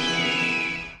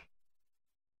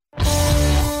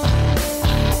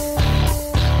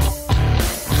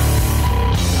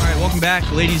right, welcome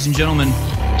back, ladies and gentlemen.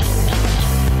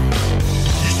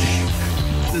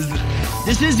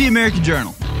 This is The American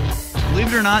Journal. Believe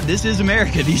it or not, this is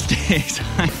America these days.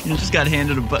 I just got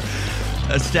handed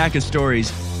a stack of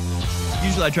stories.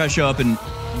 Usually I try to show up and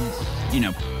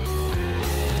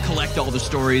collect all the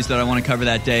stories that I want to cover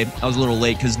that day. I was a little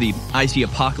late because the icy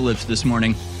apocalypse this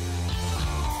morning.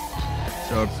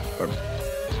 So our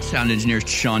sound engineer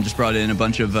Sean just brought in a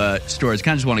bunch of stories.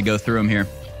 Kind of just want to go through them here.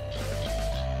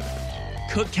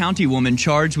 Cook County woman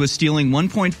charged with stealing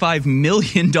 $1.5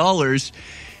 million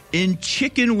in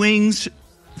chicken wings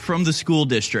from the school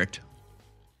district.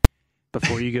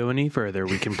 Before you go any further,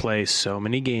 we can play so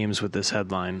many games with this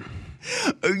headline.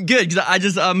 Good,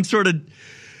 because I'm sort of...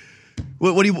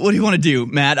 What do you want to do,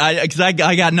 Matt? Because I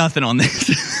got nothing on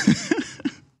this.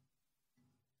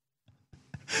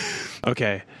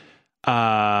 Okay.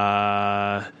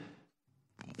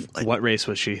 What race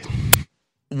was she?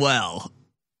 Well,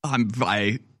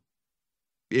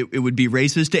 it would be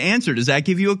racist to answer. Does that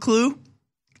give you a clue?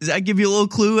 Does that give you a little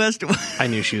clue as to? I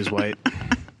knew she was white.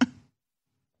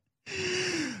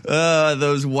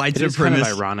 Those white supremacists. It's kind of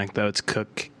ironic, though. It's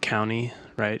Cook County,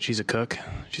 right? She's a cook.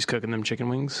 She's cooking them chicken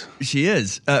wings. She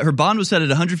is. Her bond was set at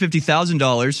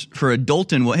 $150,000 for a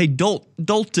Dalton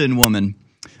woman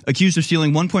accused of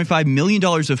stealing $1.5 million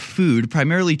of food,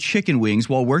 primarily chicken wings,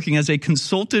 while working as a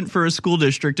consultant for a school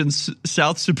district in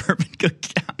South Suburban Cook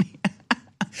County.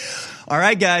 All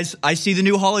right, guys, I see the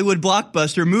new Hollywood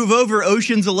blockbuster. Move over,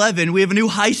 Ocean's 11. We have a new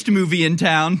heist movie in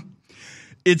town.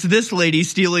 It's this lady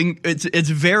stealing. It's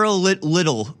Vera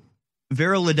Liddell.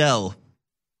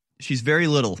 She's very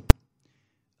little.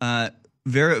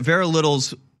 Vera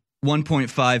Liddell's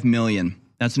 $1.5 million.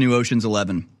 That's new Ocean's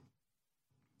 11.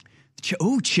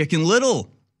 Chicken Little.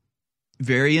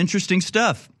 Very interesting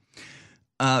stuff.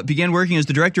 Began working as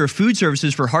the director of food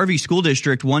services for Harvey School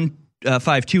District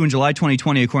 152 in July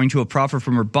 2020, according to a proffer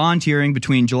from her bond hearing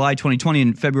between July 2020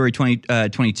 and February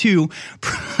 2022.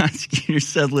 Prosecutors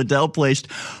said Liddell placed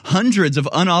hundreds of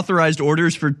unauthorized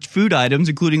orders for food items,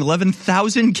 including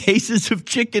 11,000 cases of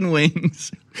chicken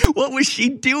wings. What was she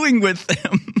doing with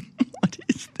them? What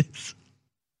is this?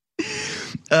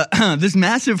 This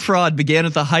massive fraud began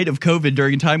at the height of COVID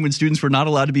during a time when students were not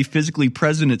allowed to be physically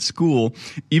present at school,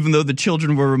 even though the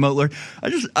children were remote.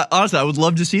 Honestly, I would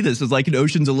love to see this as like an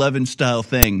Ocean's 11 style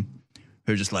thing.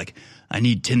 They're just like, I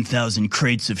need 10,000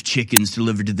 crates of chickens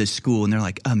delivered to this school. And they're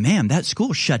like, ma'am, that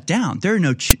school shut down. There are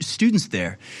no students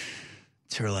there.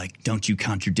 So they're like, don't you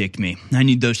contradict me. I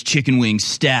need those chicken wings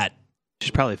stat.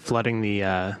 She's probably flooding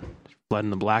the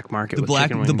black market with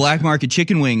chicken wings. The black market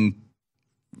chicken wing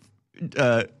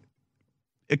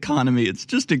economy. It's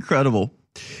just incredible.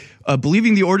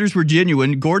 Believing the orders were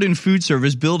genuine, Gordon Food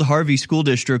Service billed Harvey School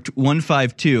District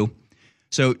 152.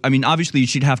 So, I mean, obviously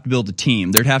she'd have to build a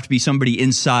team. There'd have to be somebody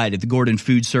inside at the Gordon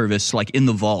Food Service, like in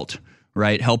the vault,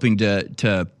 right, helping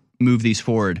to move these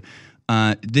forward.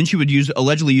 Then she would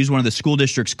allegedly use one of the school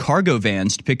district's cargo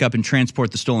vans to pick up and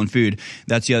transport the stolen food.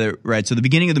 That's the other, right? So the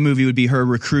beginning of the movie would be her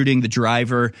recruiting the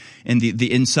driver and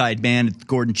the inside man at the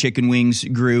Gordon Chicken Wings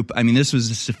group. I mean, this was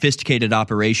a sophisticated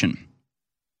operation.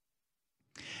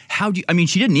 She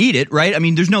didn't eat it, right? I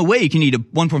mean, there's no way you can eat a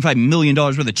 $1.5 million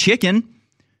worth of chicken.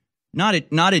 Not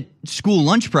at school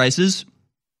lunch prices.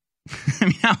 I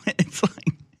mean, it's like...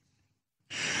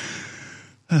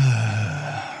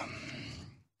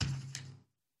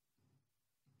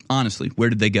 Honestly, where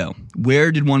did they go?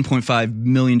 Where did $1.5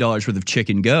 million worth of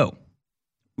chicken go?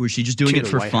 Was she just doing it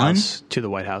for fun? To the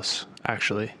White House,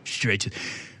 actually. Straight to...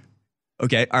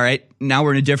 Okay, all right. Now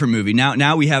we're in a different movie.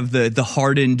 Now we have the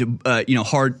hardened,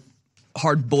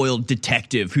 hard-boiled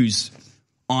detective who's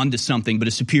onto something, but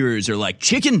his superiors are like,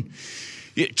 Chicken,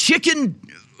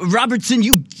 Robertson,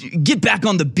 you get back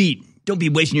on the beat. Don't be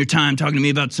wasting your time talking to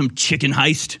me about some chicken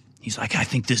heist. He's like, I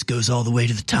think this goes all the way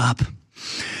to the top.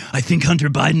 I think Hunter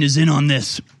Biden is in on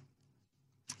this.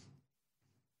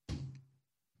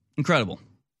 Incredible.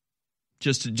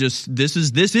 Just this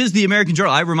is the American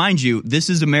Journal. I remind you, this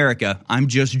is America. I'm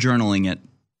just journaling it.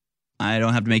 I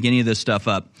don't have to make any of this stuff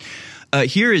up.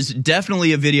 Here is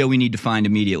definitely a video we need to find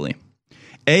immediately.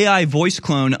 AI voice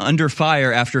clone under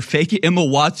fire after fake Emma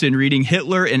Watson reading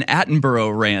Hitler and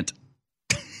Attenborough rant.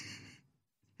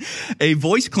 A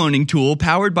voice cloning tool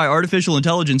powered by artificial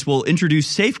intelligence will introduce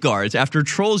safeguards after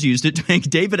trolls used it to make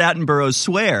David Attenborough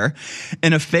swear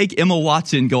and a fake Emma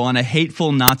Watson go on a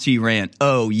hateful Nazi rant.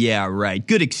 Oh, yeah, right.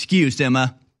 Good excuse,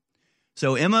 Emma.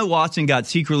 So Emma Watson got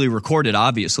secretly recorded,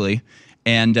 obviously,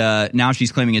 and now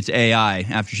she's claiming it's AI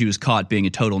after she was caught being a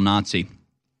total Nazi.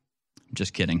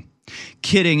 Just kidding.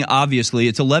 Kidding, obviously.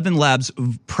 It's 11 Labs'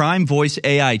 Prime Voice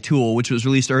AI tool, which was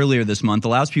released earlier this month,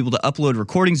 allows people to upload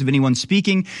recordings of anyone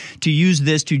speaking to use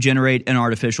this to generate an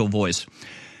artificial voice.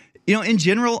 You know, in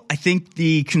general, I think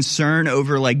the concern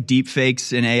over like deep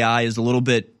fakes and AI is a little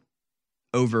bit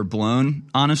overblown,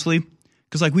 honestly,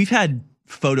 because like we've had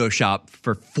Photoshop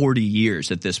for 40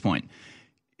 years at this point.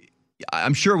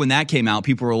 I'm sure when that came out,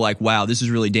 people were like, wow, this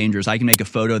is really dangerous. I can make a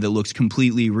photo that looks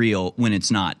completely real when it's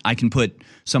not. I can put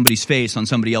somebody's face on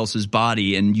somebody else's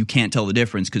body and you can't tell the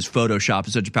difference because Photoshop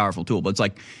is such a powerful tool. But it's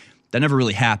like, that never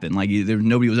really happened. Like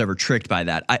nobody was ever tricked by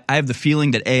that. I have the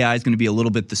feeling that AI is going to be a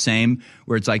little bit the same,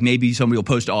 where it's like maybe somebody will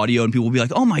post audio and people will be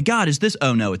like, oh my God, is this?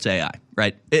 Oh no, it's AI,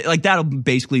 right? Like that'll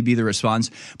basically be the response.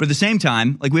 But at the same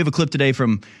time, like we have a clip today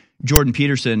from Jordan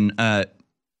Peterson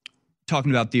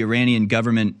talking about the Iranian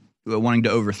government wanting to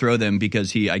overthrow them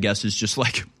because he, I guess, is just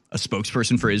like a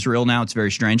spokesperson for Israel now. It's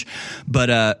very strange.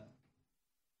 But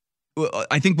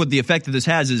I think what the effect that this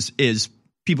has is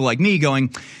people like me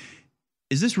going,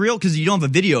 is this real? Because you don't have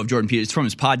a video of Jordan Peterson. It's from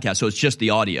his podcast, so it's just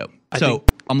the audio. I'm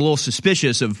a little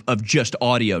suspicious of just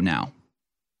audio now.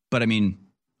 But, I mean,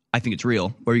 I think it's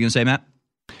real. What are you going to say, Matt?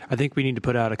 I think we need to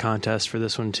put out a contest for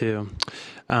this one, too.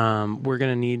 We're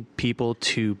going to need people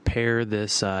to pair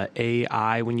this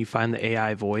AI, when you find the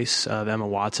AI voice of Emma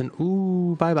Watson.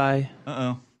 Ooh, bye-bye.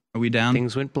 Uh-oh. Are we down?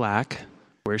 Things went black.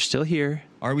 We're still here.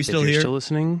 Are we still if here? you're still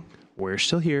listening, we're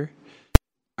still here.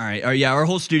 All right. Yeah, our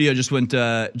whole studio just went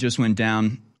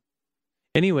down.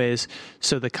 Anyways,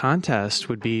 so the contest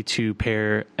would be to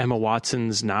pair Emma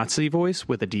Watson's Nazi voice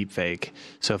with a deepfake.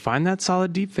 So find that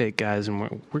solid deepfake, guys, and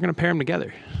we're going to pair them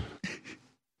together.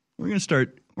 We're going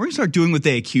to start doing what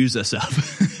they accuse us of.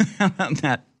 How about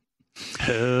that?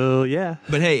 Hell yeah.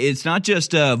 But hey, it's not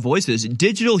just voices.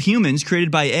 Digital humans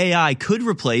created by AI could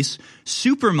replace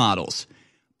supermodels.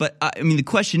 But I mean, the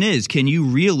question is, can you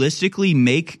realistically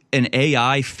make an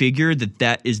AI figure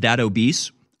that is that obese?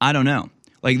 I don't know.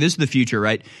 Like, this is the future,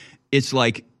 right? It's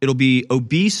like it'll be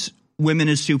obese women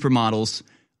as supermodels,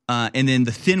 and then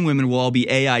the thin women will all be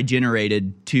AI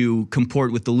generated to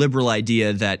comport with the liberal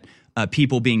idea that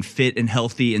people being fit and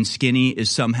healthy and skinny is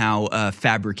somehow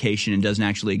fabrication and doesn't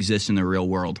actually exist in the real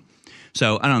world.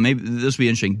 So I don't know. Maybe this will be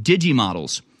interesting.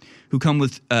 Digimodels, who come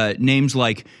with names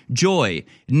like Joy,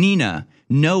 Nina,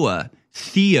 Noah,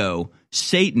 Theo,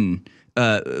 Satan,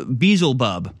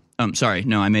 Beelzebub. Sorry,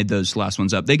 no, I made those last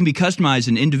ones up. They can be customized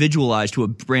and individualized to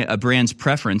a brand's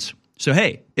preference. So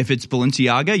hey, if it's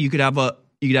Balenciaga, you could have a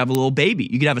little baby.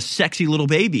 You could have a sexy little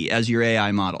baby as your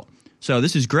AI model. So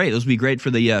this is great. This will be great for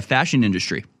the fashion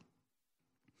industry.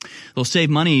 They'll save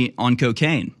money on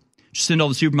cocaine. Just send all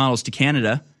the supermodels to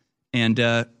Canada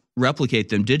and replicate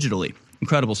them digitally.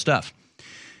 Incredible stuff.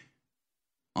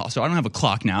 Also, I don't have a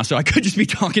clock now, so I could just be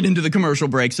talking into the commercial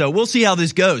break. So we'll see how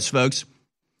this goes, folks.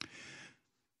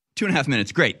 2.5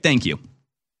 minutes. Great. Thank you.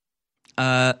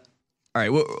 All right.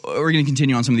 We're going to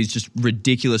continue on some of these just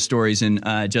ridiculous stories in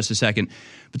just a second.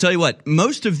 But tell you what,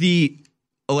 most of the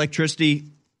electricity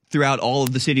throughout all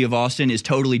of the city of Austin is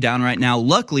totally down right now.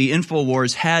 Luckily,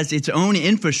 InfoWars has its own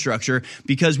infrastructure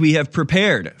because we have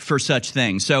prepared for such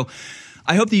things. So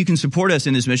I hope that you can support us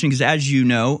in this mission because, as you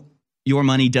know, your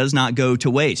money does not go to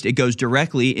waste. It goes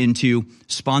directly into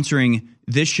sponsoring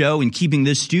this show and keeping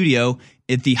this studio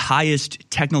at the highest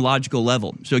technological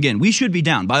level. So again, we should be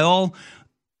down. By all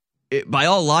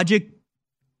logic,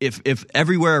 if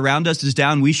everywhere around us is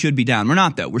down, we should be down. We're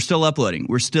not, though. We're still uploading.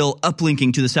 We're still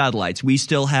uplinking to the satellites. We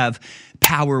still have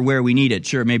power where we need it.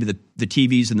 Sure, maybe the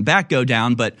TVs in the back go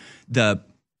down, but the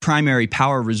primary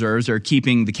power reserves are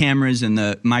keeping the cameras and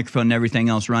the microphone and everything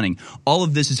else running. All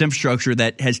of this is infrastructure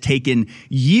that has taken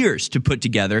years to put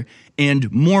together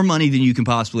and more money than you can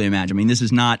possibly imagine. I mean, this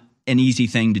is not an easy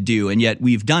thing to do, and yet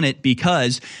we've done it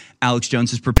because Alex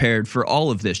Jones is prepared for all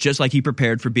of this, just like he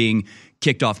prepared for being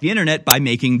kicked off the internet by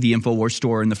making the InfoWars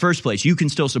store in the first place. You can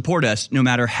still support us no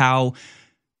matter how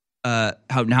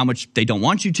much they don't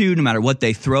want you to, no matter what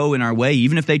they throw in our way,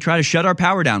 even if they try to shut our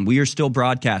power down. We are still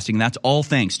broadcasting. That's all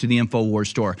thanks to the InfoWars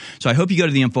store. So I hope you go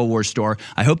to the InfoWars store.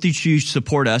 I hope that you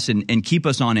support us and keep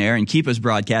us on air and keep us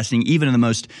broadcasting, even in the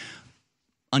most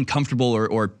uncomfortable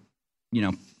or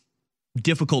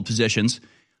difficult positions.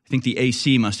 I think the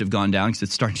AC must have gone down because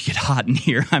it's starting to get hot in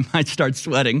here. I might start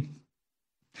sweating.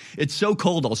 It's so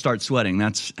cold I'll start sweating.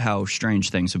 That's how strange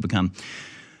things have become.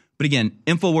 But again,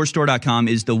 InfoWarsStore.com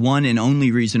is the one and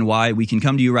only reason why we can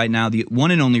come to you right now, the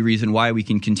one and only reason why we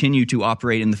can continue to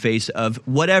operate in the face of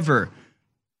whatever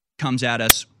comes at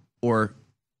us or,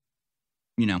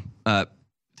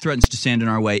 threatens to stand in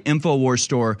our way.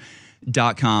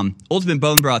 InfoWarsStore.com. Ultimate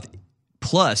Bone Broth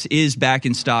Plus is back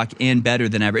in stock and better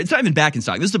than ever. It's not even back in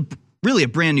stock. This is really a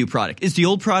brand new product. It's the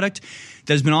old product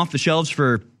that has been off the shelves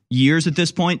for years at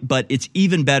this point, but it's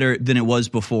even better than it was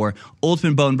before.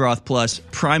 Ultimate Bone Broth Plus,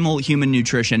 Primal Human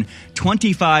Nutrition,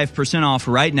 25% off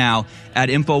right now at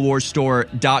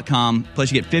InfoWarsStore.com.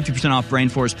 Plus, you get 50% off Brain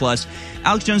Force Plus.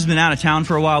 Alex Jones has been out of town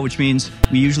for a while, which means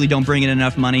we usually don't bring in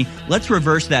enough money. Let's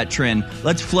reverse that trend.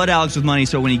 Let's flood Alex with money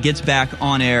so when he gets back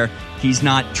on air, he's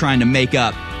not trying to make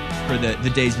up for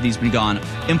the days that he's been gone.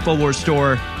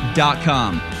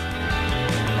 InfoWarsStore.com.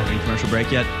 Are we in commercial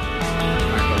break yet?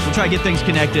 We'll try to get things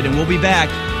connected, and we'll be back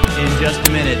in just a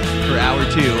minute for Hour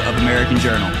 2 of American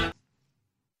Journal.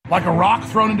 Like a rock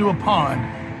thrown into a pond,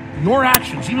 your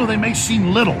actions, even though they may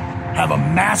seem little, have a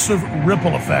massive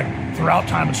ripple effect throughout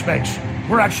time and space.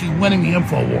 We're actually winning the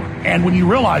info war. And when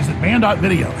you realize that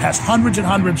Band.video has hundreds and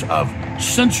hundreds of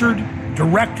censored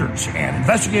directors and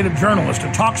investigative journalists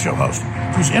and talk show hosts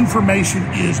whose information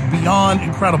is beyond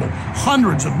incredible,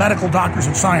 hundreds of medical doctors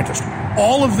and scientists,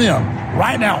 all of them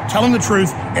right now telling the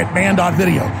truth at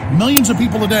Band.video. Millions of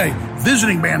people a day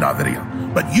visiting Band.video.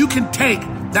 But you can take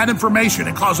that information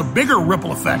and cause a bigger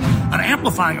ripple effect, an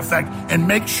amplifying effect, and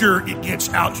make sure it gets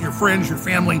out to your friends, your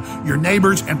family, your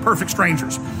neighbors, and perfect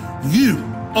strangers. You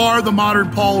are the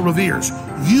modern Paul Revere's.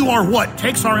 You are what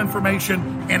takes our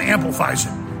information and amplifies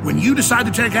it. When you decide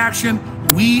to take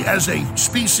action, we as a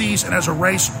species and as a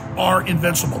race are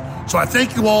invincible. So I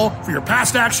thank you all for your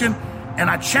past action, and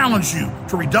I challenge you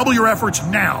to redouble your efforts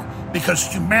now because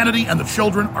humanity and the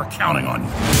children are counting on you.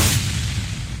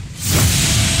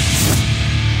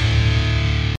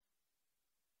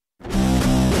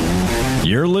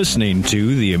 You're listening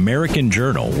to The American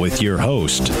Journal with your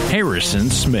host, Harrison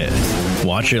Smith.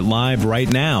 Watch it live right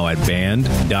now at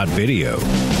band.video.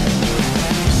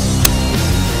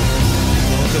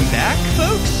 Welcome back,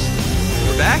 folks.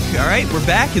 We're back. All right, we're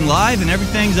back and live, and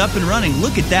everything's up and running.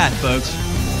 Look at that, folks.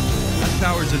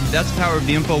 That's the power of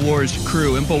the InfoWars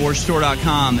crew,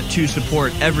 InfoWarsStore.com, to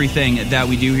support everything that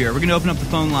we do here. We're going to open up the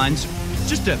phone lines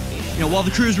just to, while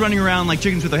the crew's running around like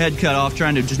chickens with their head cut off,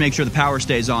 trying to just make sure the power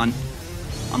stays on.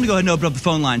 I'm going to go ahead and open up the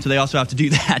phone line so they also have to do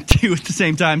that, too, at the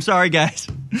same time. Sorry, guys.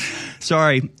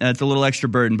 Sorry. It's a little extra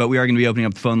burden, but we are going to be opening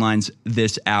up the phone lines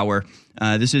this hour.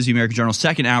 This is the American Journal.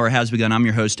 Second hour has begun. I'm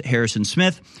your host, Harrison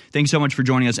Smith. Thanks so much for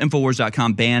joining us.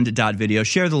 Infowars.com, band.video.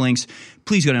 Share the links.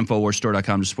 Please go to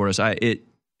InfoWarsStore.com to support us.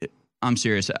 I'm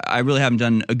serious. I really haven't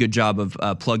done a good job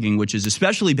of plugging, which is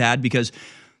especially bad because,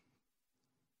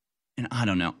 and I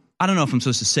don't know if I'm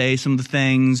supposed to say some of the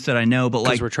things that I know, but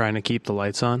because we're trying to keep the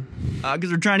lights on. Because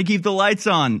we're trying to keep the lights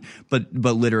on, but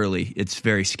literally, it's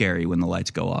very scary when the lights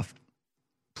go off.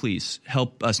 Please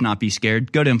help us not be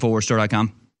scared. Go to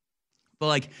InfoWarsStore.com.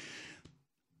 But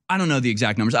I don't know the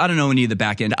exact numbers. I don't know any of the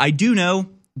back end. I do know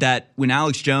that when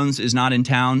Alex Jones is not in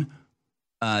town,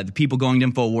 the people going to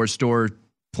InfoWars Store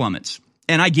plummets.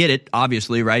 And I get it,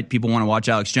 obviously, right? People want to watch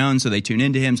Alex Jones, so they tune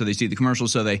into him, so they see the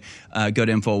commercials, so they go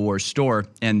to InfoWars Store.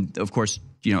 And, of course,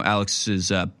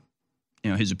 Alex's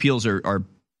his appeals are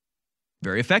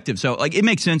very effective. So, it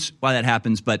makes sense why that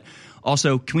happens. But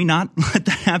also, can we not let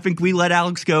that happen? Can we let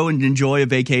Alex go and enjoy a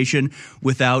vacation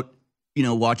without,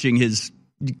 watching his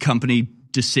company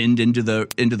descend into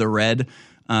the red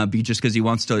just because he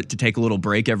wants to take a little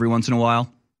break every once in a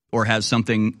while? Or has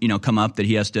something come up that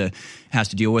he has to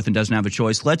deal with and doesn't have a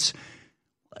choice. Let's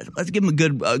give him a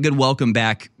good welcome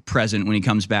back present when he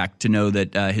comes back to know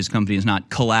that his company is not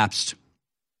collapsed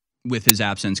with his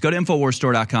absence. Go to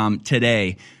InfoWarsStore.com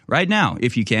today, right now,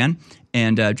 if you can,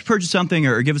 and purchase something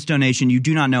or give us a donation. You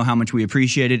do not know how much we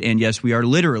appreciate it. And yes, we are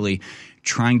literally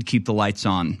trying to keep the lights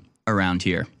on around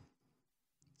here.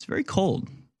 It's very cold.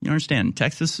 You understand?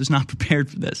 Texas is not prepared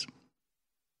for this.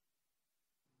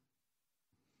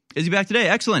 Is he back today?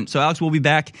 Excellent. So Alex will be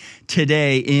back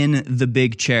today in the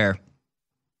big chair.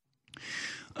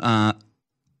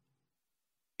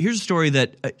 Here's a story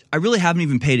that I really haven't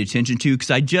even paid attention to because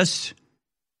I just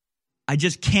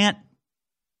can't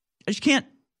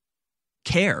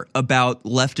care about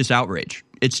leftist outrage.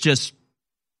 It just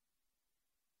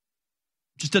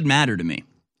doesn't matter to me.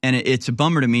 And it's a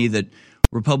bummer to me that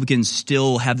Republicans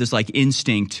still have this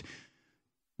instinct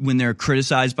when they're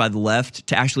criticized by the left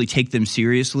to actually take them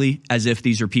seriously as if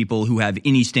these are people who have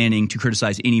any standing to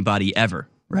criticize anybody ever,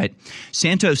 right?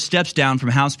 Santos steps down from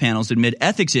House panels amid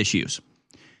ethics issues.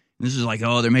 And this is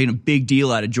they're making a big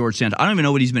deal out of George Santos. I don't even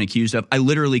know what he's been accused of. I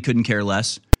literally couldn't care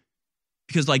less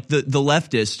because the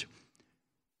leftists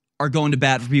are going to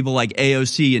bat for people like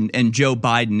AOC and Joe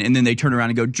Biden, and then they turn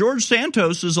around and go, George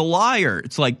Santos is a liar.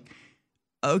 It's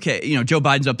okay, Joe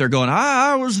Biden's up there going,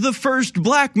 I was the first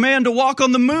black man to walk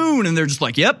on the moon. And they're just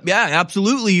yep, yeah,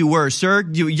 absolutely you were, sir.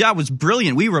 That was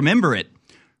brilliant. We remember it,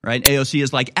 right? AOC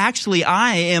is like, actually,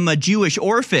 I am a Jewish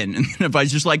orphan. And if I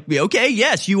was just like, okay,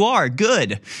 yes, you are.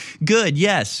 Good,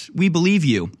 yes, we believe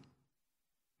you.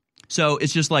 So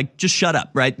it's just like, just shut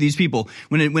up, right? These people,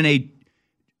 when a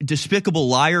despicable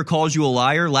liar calls you a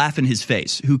liar, laugh in his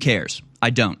face. Who cares? I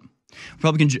don't.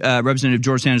 Republican Representative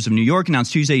George Sanders of New York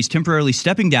announced Tuesday he's temporarily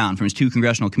stepping down from his 2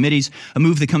 congressional committees, a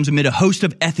move that comes amid a host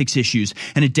of ethics issues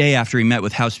and a day after he met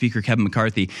with House Speaker Kevin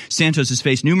McCarthy. Santos has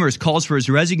faced numerous calls for his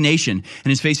resignation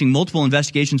and is facing multiple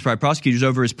investigations by prosecutors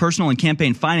over his personal and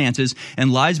campaign finances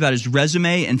and lies about his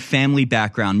resume and family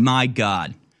background. My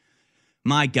God.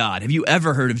 Have you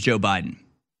ever heard of Joe Biden?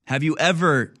 Have you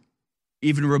ever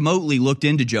even remotely looked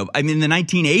into Joe? I mean, in the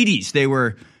 1980s, they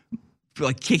were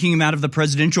like kicking him out of the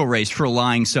presidential race for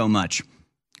lying so much.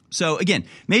 So again,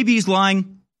 maybe he's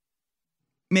lying,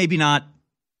 maybe not.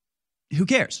 Who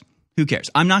cares?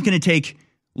 I'm not going to take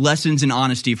lessons in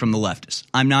honesty from the leftists.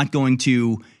 I'm not going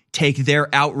to take their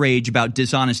outrage about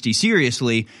dishonesty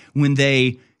seriously when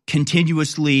they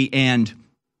continuously and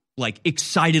like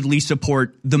excitedly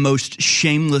support the most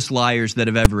shameless liars that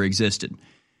have ever existed.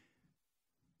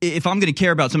 If I'm going to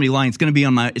care about somebody lying, it's going to be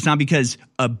it's not because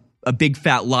a big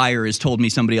fat liar has told me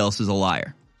somebody else is a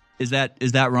liar. Is that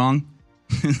wrong?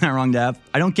 Is that wrong, Dav?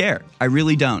 I don't care. I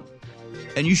really don't.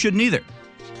 And you shouldn't either.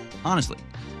 Honestly.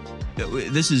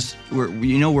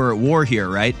 We're at war here,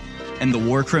 right? And the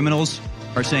war criminals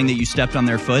are saying that you stepped on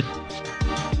their foot.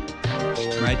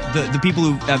 Right? The people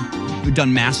who have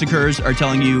done massacres are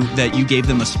telling you that you gave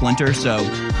them a splinter, so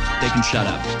they can shut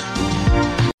up.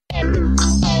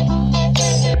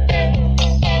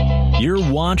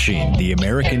 You're watching The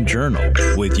American Journal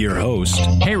with your host,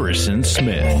 Harrison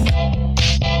Smith.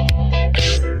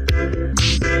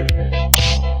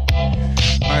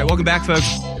 All right, welcome back,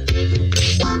 folks.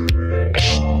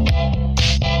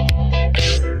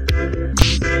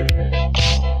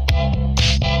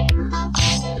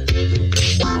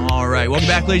 All right, welcome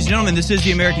back, ladies and gentlemen. This is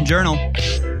The American Journal.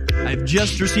 I've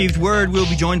just received word we'll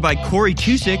be joined by Corey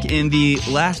Tusick in the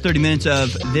last 30 minutes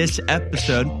of this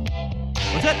episode.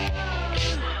 What's that?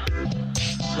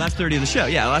 Last 30 of the show.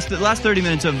 Yeah, last 30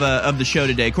 minutes of the show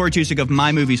today. Corey Tusick of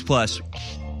My Movies Plus.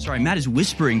 Sorry, Matt is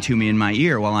whispering to me in my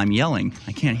ear while I'm yelling.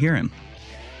 I can't hear him.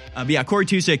 But yeah, Corey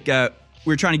Tusick,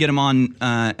 we're trying to get him on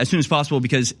as soon as possible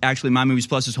because actually My Movies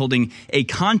Plus is holding a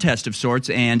contest of sorts,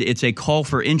 and it's a call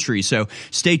for entry. So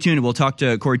stay tuned, and we'll talk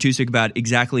to Corey Tusick about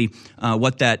exactly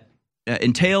what that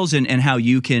entails and how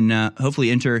you can hopefully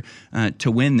enter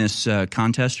to win this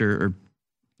contest or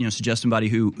suggest somebody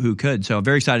who could. So I'm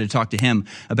very excited to talk to him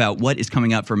about what is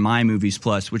coming up for My Movies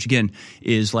Plus, which again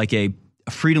is like a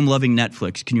freedom-loving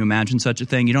Netflix. Can you imagine such a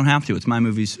thing? You don't have to. It's My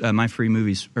Movies, My Free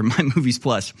Movies, or My Movies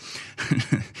Plus.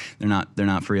 They're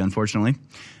not free, unfortunately.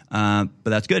 But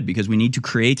that's good because we need to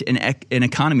create an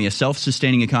economy, a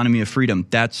self-sustaining economy of freedom.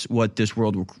 That's what this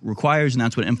world requires, and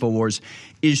that's what InfoWars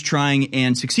is trying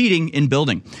and succeeding in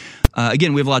building.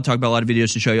 Again, we have a lot to talk about, a lot of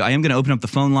videos to show you. I am going to open up the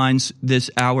phone lines this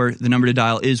hour. The number to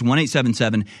dial is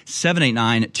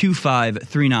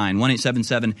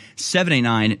 1-877-789-2539,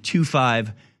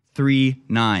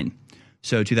 1-877-789-2539.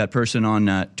 So to that person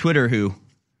on Twitter who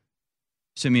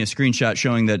sent me a screenshot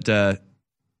showing that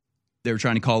they were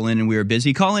trying to call in and we were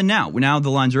busy, call in now. Now the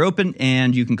lines are open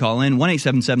and you can call in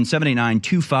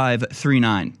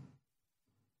 1-877-789-2539.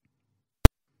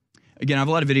 Again, I have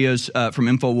a lot of videos from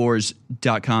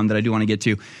Infowars.com that I do want to get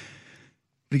to.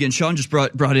 But again, Sean just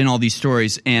brought in all these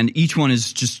stories, and each one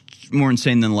is just more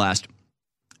insane than the last.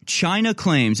 China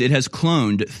claims it has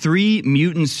cloned 3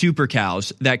 mutant super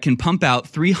cows that can pump out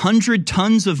 300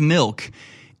 tons of milk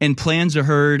and plans a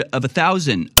herd of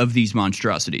 1,000 of these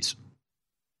monstrosities.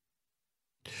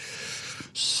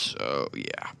 So,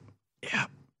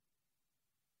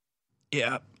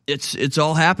 yeah, it's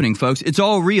all happening, folks. It's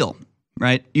all real.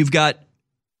 Right, you've got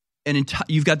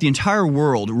the entire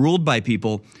world ruled by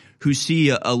people who see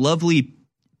a lovely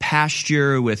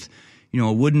pasture with,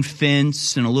 a wooden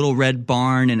fence and a little red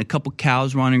barn and a couple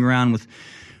cows running around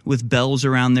with bells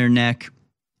around their neck,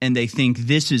 and they think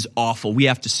this is awful. We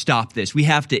have to stop this. We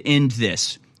have to end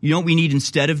this. You know what we need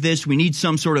instead of this? We need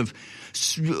some sort of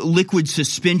liquid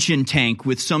suspension tank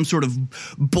with some sort of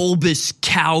bulbous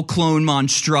cow clone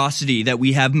monstrosity that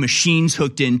we have machines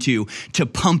hooked into to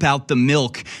pump out the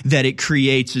milk that it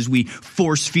creates as we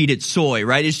force feed it soy,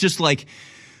 right? It's just like,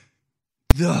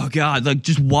 oh God, like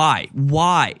just why?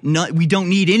 No, we don't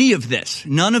need any of this.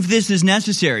 None of this is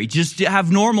necessary. Just have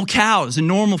normal cows and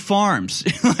normal farms.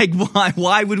 Like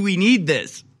why would we need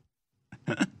this?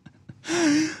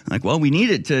 Like, well, we need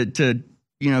it to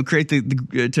create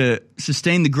to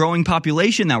sustain the growing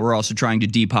population that we're also trying to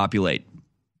depopulate.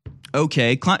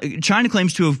 Okay, China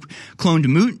claims to have cloned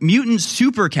mutant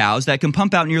super cows that can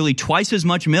pump out nearly twice as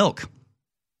much milk.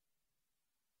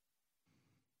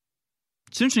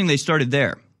 It's interesting they started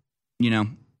there.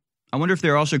 I wonder if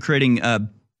they're also creating,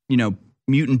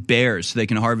 mutant bears so they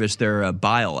can harvest their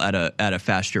bile at a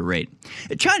faster rate.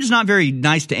 China's not very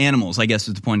nice to animals, I guess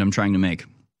is the point I'm trying to make.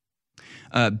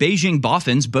 Beijing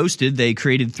boffins boasted they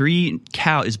created 3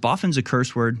 cows. Is boffins a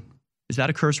curse word? Is that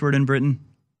a curse word in Britain?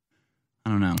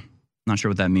 I don't know. Not sure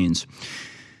what that means.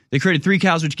 They created 3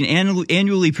 cows which can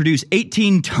annually produce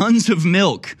 18 tons of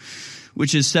milk,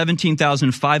 which is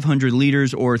 17,500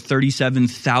 liters or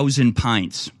 37,000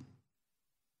 pints.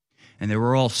 And they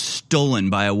were all stolen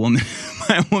by a woman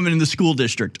in the school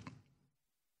district.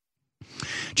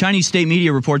 Chinese state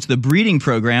media reports the breeding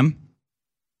program.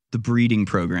 It's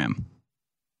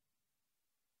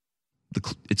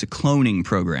a cloning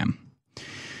program.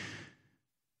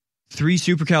 3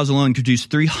 super cows alone produce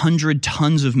 300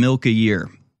 tons of milk a year.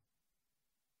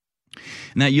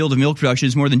 And that yield of milk production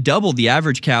is more than double the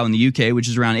average cow in the UK, which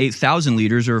is around 8,000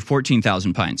 liters or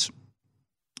 14,000 pints.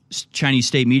 Chinese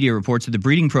state media reports that the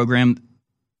breeding program,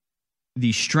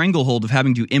 the stranglehold of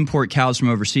having to import cows from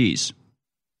overseas.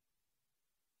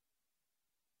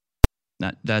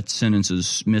 That sentence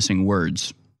is missing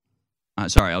words.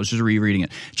 Sorry, I was just rereading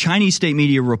it. Chinese state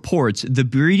media reports the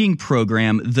breeding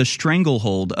program, the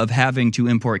stranglehold of having to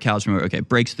import cows from overseas. Okay,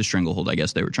 breaks the stranglehold, I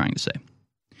guess they were trying to say.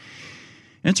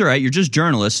 And it's all right. You're just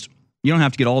journalists. You don't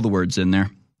have to get all the words in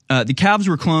there. The calves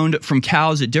were cloned from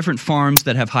cows at different farms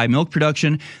that have high milk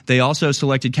production. They also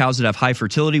selected cows that have high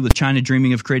fertility, with China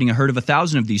dreaming of creating a herd of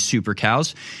 1,000 of these super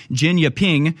cows. Jin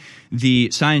Yaping, the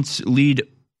scientist's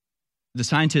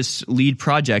lead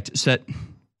project, said,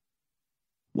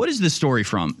 what is this story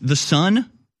from? The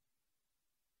Sun?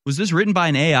 Was this written by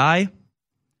an AI?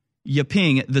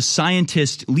 Yaping, the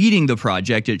scientist leading the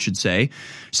project, it should say,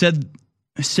 said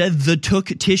the took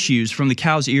tissues from the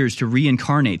cow's ears to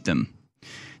reincarnate them.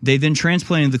 They then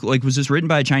transplanted was this written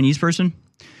by a Chinese person?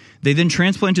 They then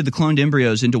transplanted the cloned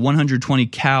embryos into 120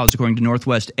 cows, according to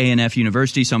Northwest A&F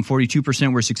University. Some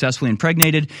 42% were successfully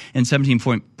impregnated, and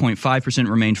 17.5%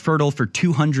 remained fertile for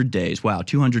 200 days. Wow,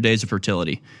 200 days of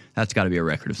fertility. That's got to be a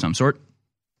record of some sort.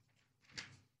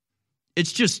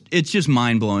 It's just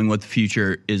mind-blowing what the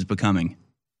future is becoming.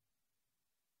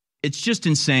 It's just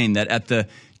insane that at the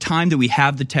time that we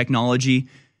have the technology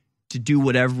to do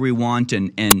whatever we want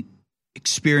and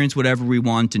experience whatever we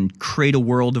want and create a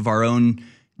world of our own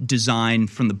design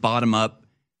from the bottom up,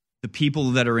 the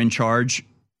people that are in charge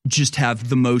just have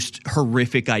the most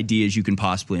horrific ideas you can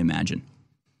possibly imagine,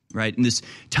 right? In this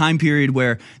time period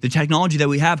where the technology that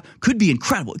we have could be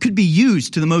incredible. It could be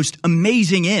used to the most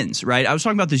amazing ends, right? I was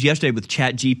talking about this yesterday with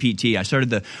ChatGPT. I started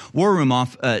the War Room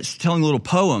off telling a little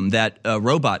poem that a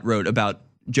robot wrote about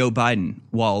Joe Biden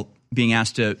while being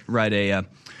asked to write a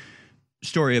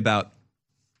story about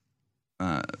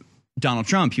Donald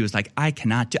Trump. He was like,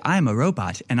 I'm a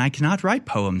robot and I cannot write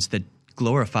poems that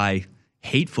glorify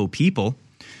hateful people.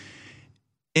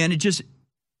 And it's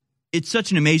such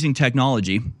an amazing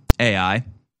technology, AI.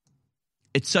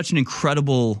 It's such an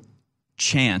incredible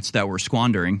chance that we're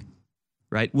squandering,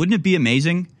 right? Wouldn't it be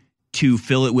amazing to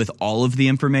fill it with all of the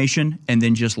information and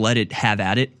then just let it have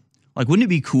at it? Like, wouldn't it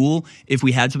be cool if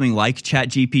we had something like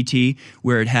ChatGPT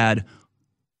where it had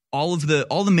all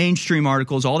the mainstream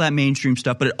articles, all that mainstream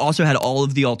stuff, but it also had all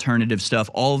of the alternative stuff,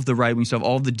 all of the right-wing stuff,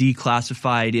 all of the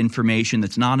declassified information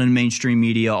that's not in mainstream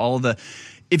media,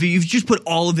 if you just put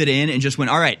all of it in and just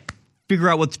went, all right, figure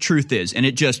out what the truth is. And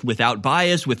it just, without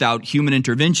bias, without human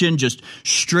intervention, just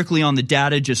strictly on the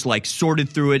data, just like sorted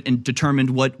through it and determined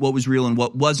what was real and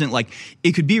what wasn't. Like,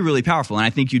 it could be really powerful. And I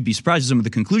think you'd be surprised at some of the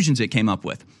conclusions it came up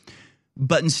with.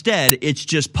 But instead, it's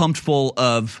just pumped full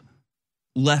of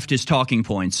leftist talking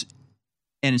points.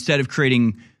 And instead of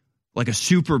creating like a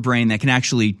super brain that can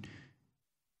actually,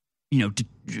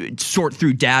 sort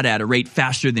through data at a rate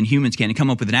faster than humans can and come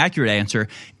up with an accurate answer,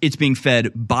 it's being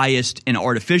fed biased and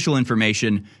artificial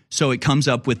information, so it comes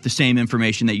up with the same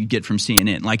information that you get from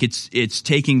CNN. Like, it's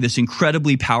taking this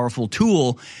incredibly powerful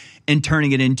tool and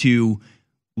turning it into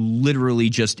literally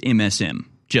just MSM.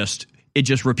 It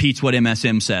just repeats what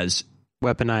MSM says.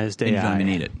 Weaponized AI. And you don't even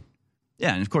need it.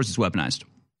 Yeah, and of course it's weaponized.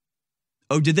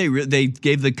 Oh, did they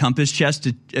gave the compass chest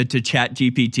to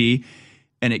ChatGPT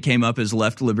and it came up as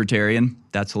left libertarian?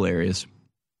 That's hilarious.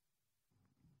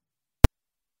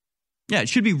 Yeah, it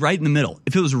should be right in the middle.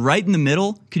 If it was right in the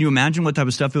middle, can you imagine what type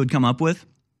of stuff it would come up with?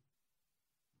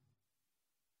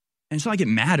 And it's not like it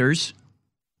matters.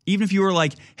 Even if you were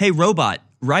like, hey, robot,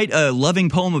 write a loving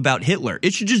poem about Hitler.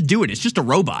 It should just do it. It's just a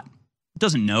robot. It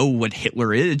doesn't know what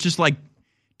Hitler is. It's just like,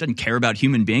 doesn't care about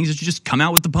human beings. It should just come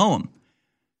out with the poem.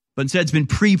 But instead, it's been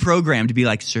pre-programmed to be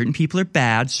like, certain people are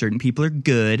bad, certain people are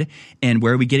good. And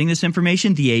where are we getting this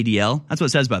information? The ADL. That's what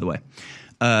it says, by the way.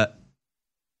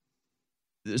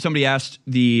 Somebody asked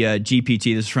the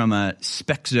GPT, this is from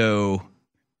Spexo,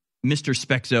 Mr.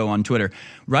 Spexo on Twitter,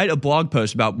 write a blog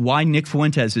post about why Nick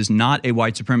Fuentes is not a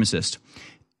white supremacist.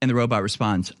 And the robot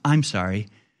responds, I'm sorry,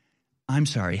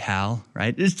 Hal,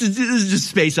 right? This is just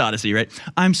Space Odyssey, right?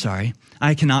 I'm sorry.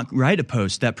 I cannot write a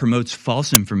post that promotes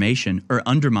false information or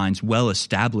undermines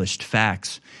well-established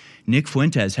facts. Nick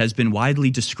Fuentes has been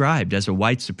widely described as a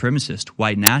white supremacist,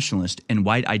 white nationalist, and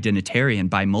white identitarian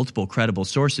by multiple credible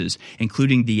sources,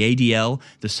 including the ADL,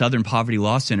 the Southern Poverty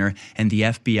Law Center, and the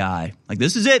FBI. Like,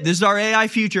 this is it. This is our AI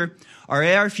future. Our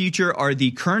AI future are the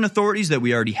current authorities that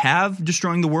we already have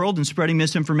destroying the world and spreading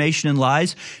misinformation and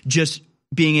lies, just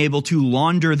being able to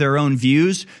launder their own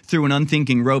views through an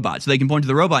unthinking robot. So they can point to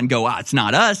the robot and go, it's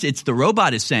not us, it's the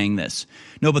robot is saying this.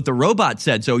 No, but the robot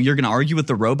said so. You're going to argue with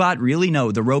the robot? Really?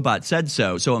 No, the robot said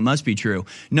so it must be true.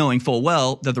 Knowing full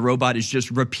well that the robot is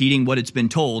just repeating what it's been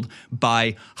told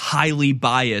by highly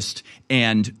biased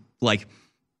and like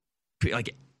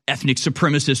ethnic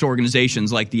supremacist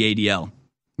organizations like the ADL,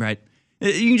 right?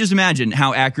 You can just imagine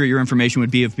how accurate your information would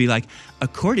be if it'd be like,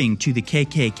 according to the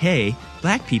KKK,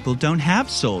 black people don't have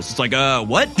souls. It's like,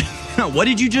 what? What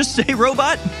did you just say,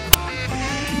 robot?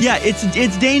 Yeah,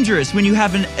 it's dangerous when you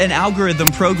have an algorithm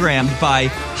programmed by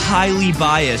highly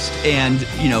biased and,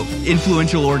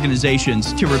 influential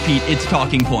organizations to repeat its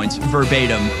talking points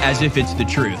verbatim as if it's the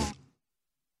truth.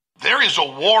 There is a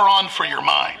war on for your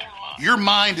mind. Your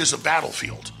mind is a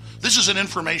battlefield. This is an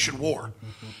information war.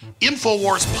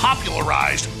 InfoWars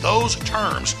popularized those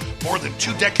terms more than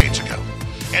 2 decades ago.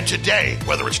 And today,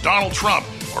 whether it's Donald Trump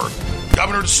or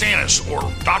Governor DeSantis or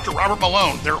Dr. Robert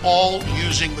Malone, they're all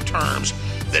using the terms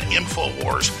that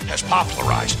InfoWars has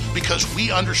popularized because we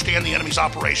understand the enemy's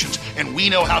operations and we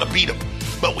know how to beat them.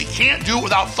 But we can't do it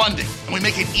without funding. And we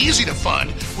make it easy to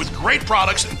fund with great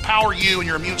products that empower you and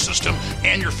your immune system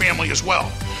and your family as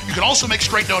well. You can also make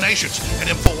straight donations at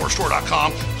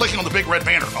InfoWarsStore.com, clicking on the big red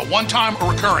banner, a one-time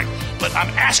or recurring. But I'm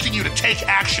asking you to take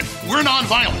action. We're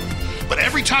nonviolent. But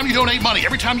every time you donate money,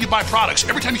 every time you buy products,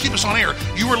 every time you keep us on air,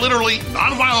 you are literally,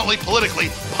 nonviolently, politically,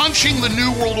 punching the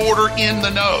New World Order in the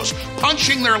nose,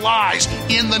 punching their lies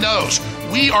in the nose.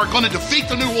 We are going to defeat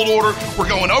the New World Order. We're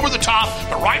going over the top,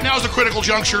 but right now is the critical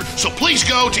juncture. So please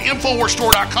go to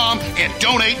InfoWarsStore.com and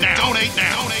donate now. Donate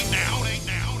now. Donate now.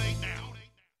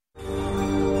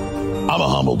 I'm a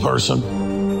humble person,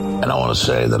 and I want to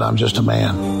say that I'm just a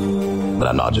man, but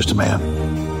I'm not just a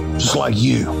man. Just like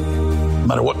you, no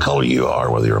matter what color you are,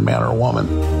 whether you're a man or a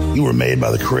woman, you were made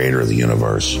by the creator of the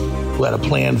universe who had a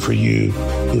plan for you,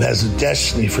 who has a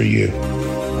destiny for you.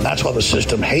 And that's why the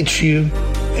system hates you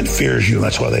and fears you, and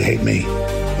that's why they hate me.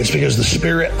 It's because the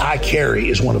spirit I carry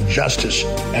is one of justice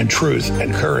and truth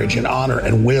and courage and honor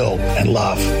and will and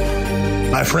love.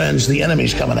 My friends, the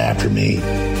enemy's coming after me,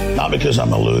 not because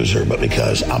I'm a loser, but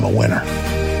because I'm a winner.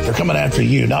 They're coming after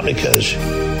you, not because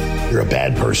you're a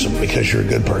bad person, because you're a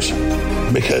good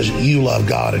person, because you love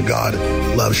God and God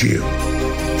loves you.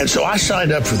 And so I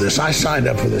signed up for this. I signed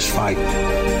up for this fight.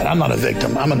 And I'm not a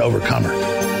victim. I'm an overcomer.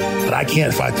 But I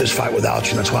can't fight this fight without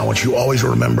you. That's why I want you always to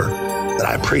remember that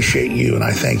I appreciate you and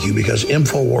I thank you, because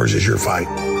InfoWars is your fight.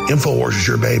 InfoWars is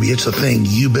your baby. It's the thing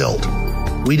you built.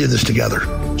 We did this together.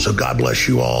 So God bless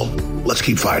you all. Let's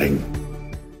keep fighting.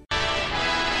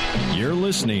 You're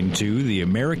listening to The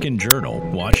American Journal.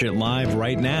 Watch it live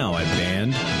right now at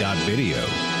band.video.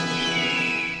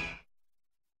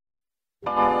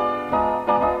 All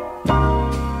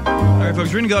right, folks,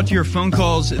 we're going to go out to your phone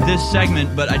calls this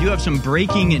segment, but I do have some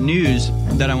breaking news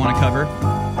that I want to cover.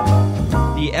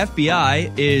 The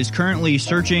FBI is currently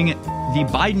searching the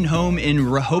Biden home in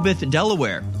Rehoboth,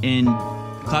 Delaware, in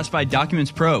classified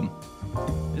documents probe.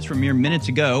 This from mere minutes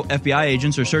ago. FBI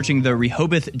agents are searching the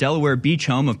Rehoboth, Delaware beach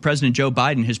home of President Joe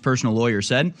Biden, his personal lawyer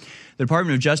said. The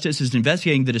Department of Justice is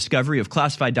investigating the discovery of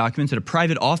classified documents at a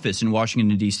private office in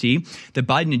Washington, D.C. that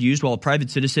Biden had used while a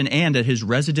private citizen and at his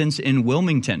residence in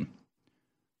Wilmington.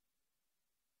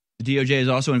 The DOJ is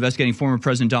also investigating former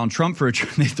President Donald Trump for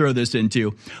they throw this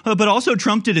into. But also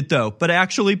Trump did it, though. But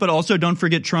also don't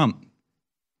forget Trump.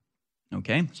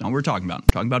 Okay, that's not what we're talking about. I'm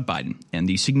talking about Biden and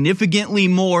the significantly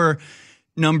larger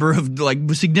number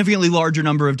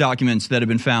of documents that have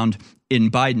been found in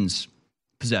Biden's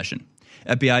possession.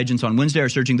 FBI agents on Wednesday are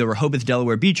searching the Rehoboth,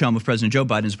 Delaware beach home of President Joe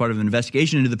Biden as part of an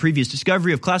investigation into the previous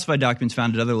discovery of classified documents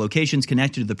found at other locations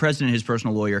connected to the president, his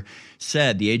personal lawyer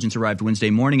said. The agents arrived Wednesday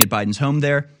morning at Biden's home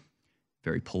there.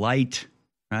 Very polite,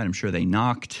 right? I'm sure they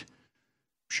knocked.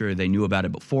 sure they knew about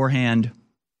it beforehand.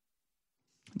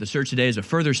 The search today is a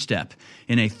further step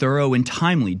in a thorough and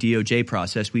timely DOJ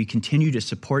process we continue to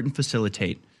support and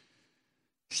facilitate,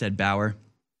 said Bauer.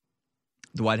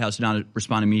 The White House did not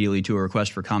respond immediately to a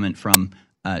request for comment from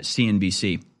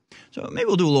CNBC. So maybe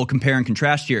we'll do a little compare and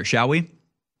contrast here, shall we?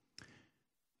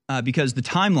 Because the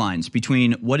timelines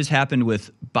between what has happened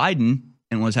with Biden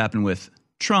and what has happened with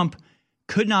Trump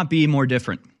could not be more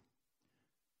different.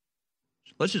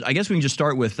 I guess we can just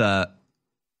start with the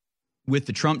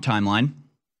Trump timeline.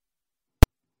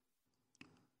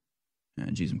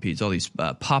 Geez and Pete's, all these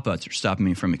pop-ups are stopping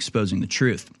me from exposing the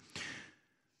truth.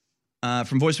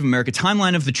 From Voice of America,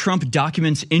 timeline of the Trump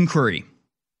documents inquiry.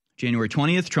 January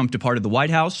 20th, Trump departed the White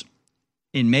House.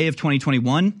 In May of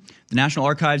 2021, the National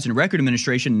Archives and Record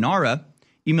Administration, NARA,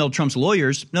 emailed Trump's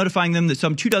lawyers notifying them that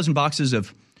some 24 boxes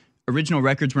of original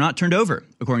records were not turned over,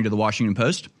 according to the Washington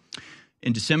Post.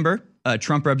 In December, a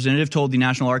Trump representative told the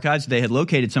National Archives they had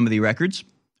located some of the records,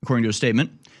 according to a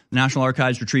statement. The National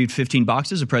Archives retrieved 15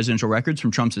 boxes of presidential records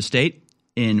from Trump's estate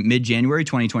in mid-January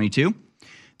 2022.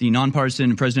 The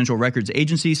nonpartisan Presidential Records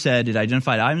Agency said it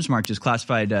identified items marked as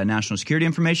classified national security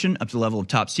information up to the level of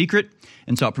top secret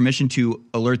and sought permission to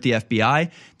alert the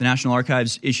FBI. The National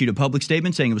Archives issued a public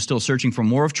statement saying it was still searching for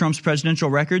more of Trump's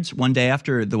presidential records one day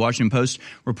after the Washington Post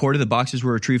reported the boxes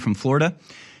were retrieved from Florida.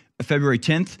 February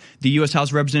 10th, the U.S. House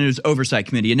of Representatives Oversight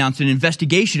Committee announced an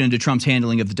investigation into Trump's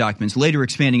handling of the documents, later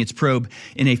expanding its probe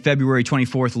in a February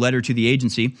 24th letter to the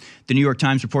agency. The New York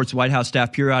Times reports the White House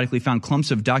staff periodically found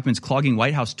clumps of documents clogging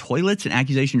White House toilets, an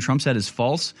accusation Trump said is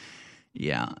false.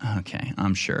 Yeah, okay,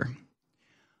 I'm sure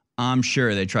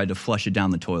they tried to flush it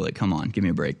down the toilet. Come on, give me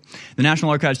a break. The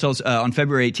National Archives tells on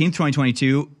February 18th,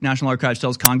 2022, National Archives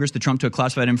tells Congress that Trump took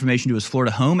classified information to his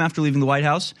Florida home after leaving the White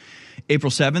House.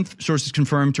 April 7th, sources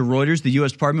confirmed to Reuters the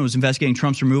U.S. Department was investigating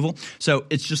Trump's removal. So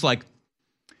it's just like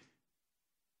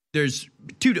there's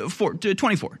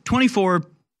 24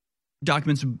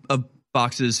 documents of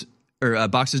boxes or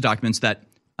documents that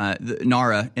the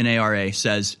NARA, N-A-R-A,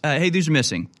 says, hey, these are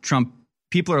missing. Trump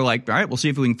people are like, all right, we'll see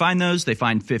if we can find those. They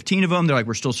find 15 of them. They're like,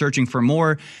 we're still searching for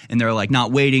more. And they're like,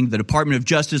 not waiting. The Department of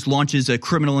Justice launches a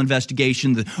criminal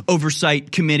investigation. The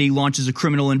Oversight Committee launches a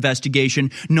criminal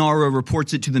investigation. NARA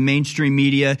reports it to the mainstream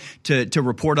media to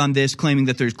report on this, claiming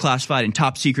that there's classified and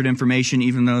top secret information,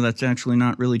 even though that's actually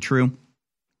not really true.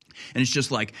 And it's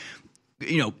just like,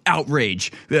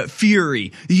 outrage,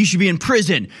 fury. He should be in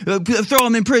prison. Throw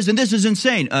him in prison. This is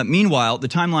insane. Meanwhile, the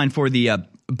timeline for the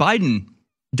Biden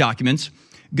documents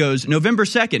goes November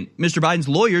 2nd. Mr. Biden's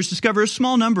lawyers discover a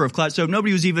small number of so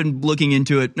nobody was even looking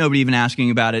into it. Nobody even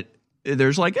asking about it.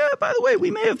 There's like, by the way,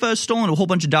 we may have stolen a whole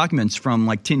bunch of documents from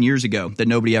like 10 years ago that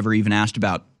nobody ever even asked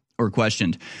about or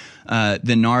questioned.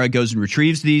 Then NARA goes and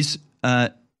retrieves these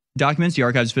documents. The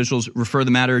archives officials refer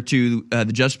the matter to the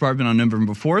Justice Department on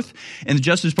November 4th. And the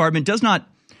Justice Department does not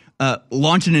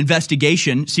launch an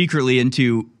investigation secretly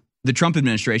into the Trump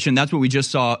administration. That's what we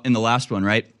just saw in the last one,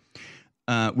 right?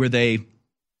 Where they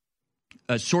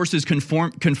sources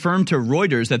confirmed to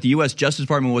Reuters that the U.S. Justice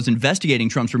Department was investigating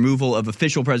Trump's removal of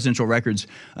official presidential records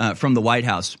from the White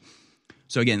House.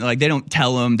 So again, like they don't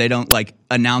tell them, they don't like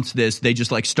announce this. They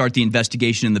just like start the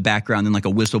investigation in the background, and like a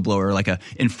whistleblower, like a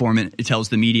informant, tells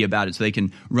the media about it so they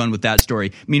can run with that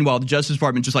story. Meanwhile, the Justice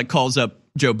Department just like calls up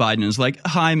Joe Biden and is like,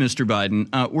 hi, Mr.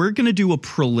 Biden, we're going to do a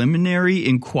preliminary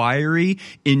inquiry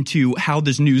into how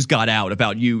this news got out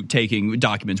about you taking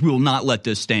documents. We will not let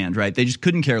this stand, right? They just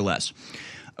couldn't care less.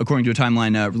 According to a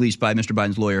timeline released by Mr.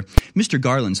 Biden's lawyer, Mr.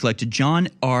 Garland selected John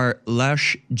R.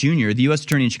 Lash Jr., the U.S.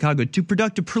 Attorney in Chicago, to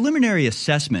conduct a preliminary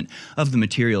assessment of the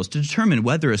materials to determine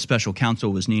whether a special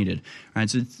counsel was needed. Right?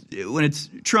 So when it's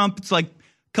Trump, it's like a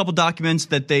couple documents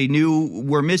that they knew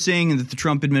were missing and that the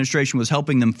Trump administration was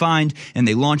helping them find, and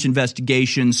they launch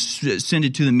investigations, send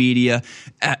it to the media,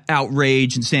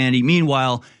 outrage, insanity.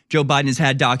 Meanwhile, Joe Biden has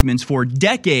had documents for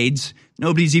decades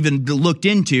nobody's even looked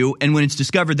into, and when it's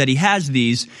discovered that he has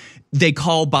these, they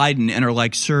call Biden and are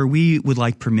like, sir, we would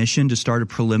like permission to start a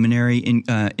preliminary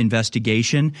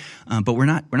investigation, but we're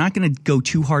not going to go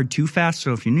too hard too fast,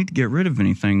 so if you need to get rid of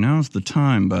anything, now's the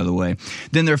time, by the way.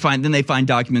 Then they find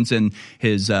documents in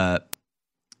his Then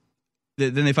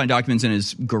they find documents in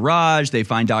his garage. They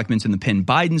find documents in the Penn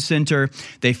Biden Center.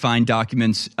 They find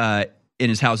documents in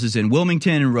his houses in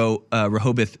Wilmington and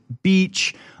Rehoboth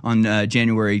Beach on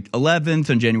January 11th,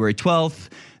 on January 12th.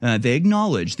 They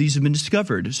acknowledge these have been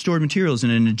discovered, stored materials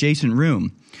in an adjacent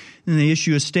room. And they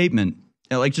issue a statement.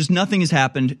 Like just nothing has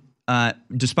happened,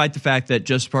 despite the fact that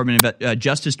Justice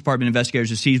Department investigators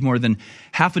have seized more than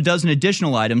half a dozen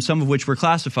additional items, some of which were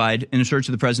classified in a search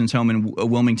of the president's home in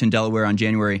Wilmington, Delaware on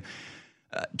January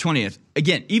 20th.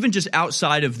 Again, even just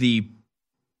outside of the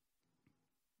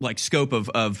scope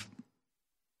of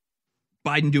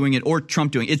Biden doing it or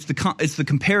Trump doing it, it's the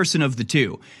comparison of the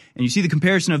two. And you see the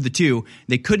comparison of the two,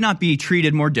 they could not be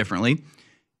treated more differently.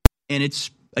 And it's,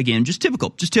 again, just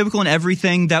typical in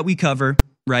everything that we cover,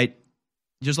 right?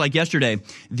 Just like yesterday,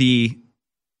 the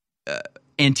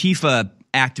Antifa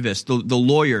activist, the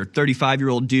lawyer,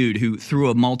 35-year-old dude who threw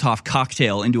a Molotov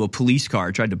cocktail into a police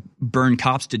car, tried to burn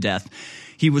cops to death.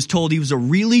 He was told he was a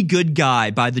really good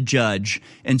guy by the judge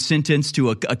and sentenced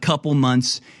to a couple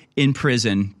months in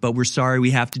prison, but we're sorry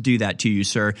we have to do that to you,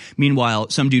 sir. Meanwhile,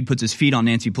 some dude puts his feet on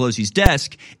Nancy Pelosi's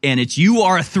desk, and it's, you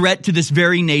are a threat to this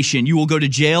very nation. You will go to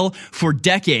jail for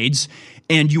decades,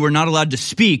 and you are not allowed to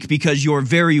speak because your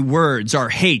very words are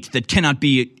hate that cannot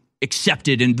be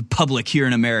accepted in the public here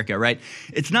in America, right?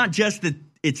 It's not just that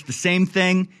it's the same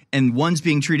thing and one's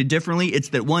being treated differently. It's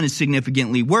that one is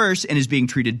significantly worse and is being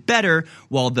treated better,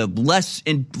 while the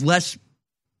less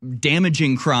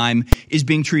damaging crime is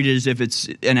being treated as if it's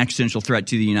an existential threat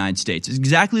to the United States. It's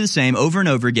exactly the same over and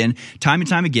over again, time and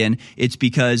time again. It's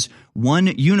because one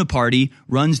uniparty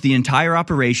runs the entire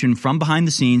operation from behind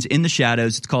the scenes in the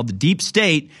shadows. It's called the deep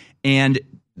state, and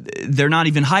they're not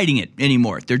even hiding it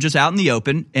anymore. They're just out in the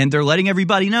open, and they're letting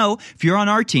everybody know, if you're on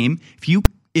our team, if you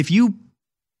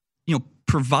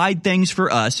provide things for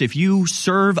us, if you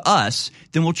serve us,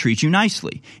 then we'll treat you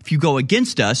nicely. If you go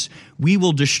against us, we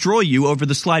will destroy you over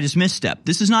the slightest misstep.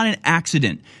 This is not an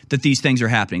accident that these things are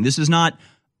happening. This is not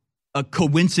a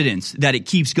coincidence that it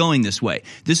keeps going this way.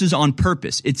 This is on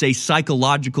purpose. It's a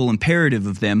psychological imperative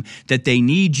of them that they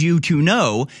need you to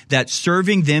know that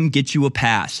serving them gets you a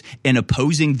pass and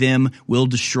opposing them will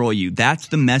destroy you. That's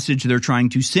the message they're trying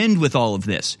to send with all of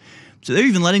this. So they're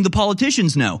even letting the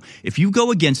politicians know, if you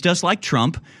go against us like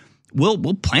Trump, we'll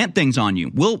plant things on you.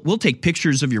 We'll take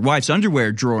pictures of your wife's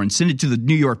underwear drawer and send it to the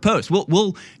New York Post.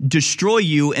 We'll destroy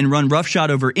you and run roughshod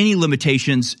over any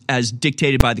limitations as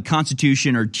dictated by the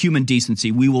Constitution or human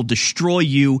decency. We will destroy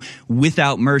you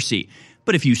without mercy.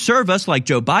 But if you serve us like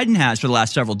Joe Biden has for the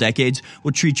last several decades,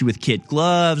 we'll treat you with kid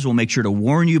gloves. We'll make sure to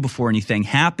warn you before anything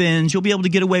happens. You'll be able to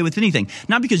get away with anything.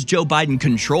 Not because Joe Biden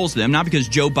controls them, not because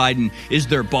Joe Biden is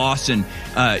their boss and,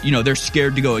 they're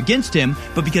scared to go against him,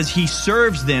 but because he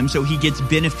serves them, so he gets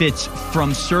benefits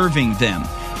from serving them.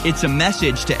 It's a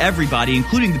message to everybody,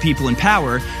 including the people in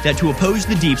power, that to oppose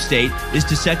the deep state is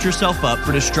to set yourself up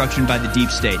for destruction by the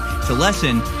deep state. It's a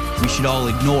lesson we should all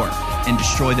ignore and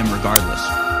destroy them regardless.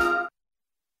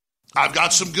 I've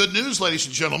got some good news, ladies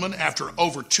and gentlemen. After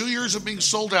over 2 years of being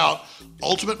sold out,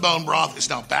 Ultimate Bone Broth is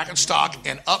now back in stock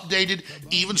and updated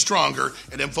even stronger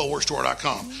at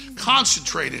InfoWarsStore.com.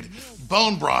 Concentrated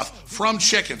bone broth from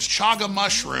chickens, chaga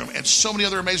mushroom, and so many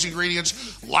other amazing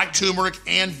ingredients like turmeric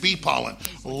and bee pollen.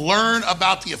 Learn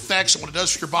about the effects and what it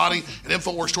does for your body at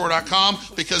InfoWarsStore.com,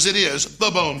 because it is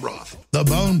the bone broth. The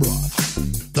bone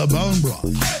broth. The bone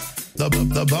broth. The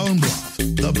bone broth.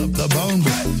 The bone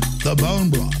broth. The bone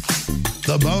broth.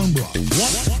 The bone broth.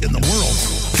 What in the world?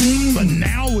 But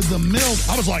now with the milk,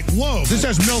 I was like, whoa, this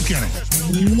has milk in it.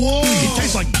 Whoa. It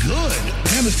tastes like good.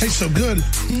 Man, this tastes so good.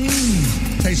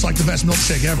 Tastes like the best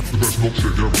milkshake ever. The best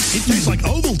milkshake ever. It tastes like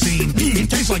Ovaltine. It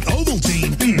tastes like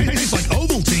Ovaltine. It tastes like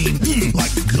Ovaltine.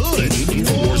 Like good.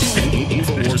 Infowars.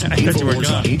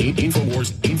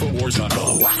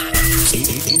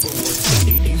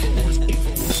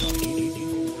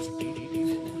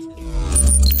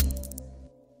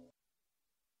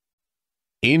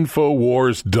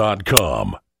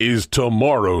 Infowars.com is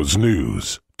tomorrow's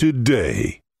news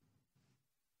today.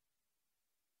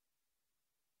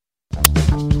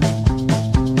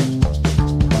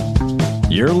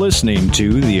 You're listening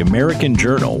to The American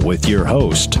Journal with your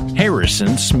host,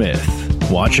 Harrison Smith.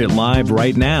 Watch it live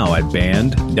right now at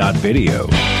band.video. All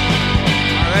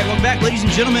right, welcome back, ladies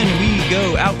and gentlemen. We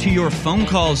go out to your phone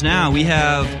calls now. We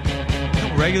have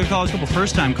regular callers, a couple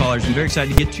first-time callers. I'm very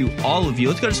excited to get to all of you.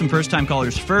 Let's go to some first-time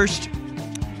callers first.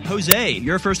 Jose,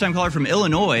 you're a first-time caller from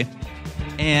Illinois,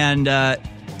 and it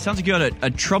sounds like you had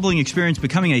a troubling experience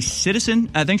becoming a citizen.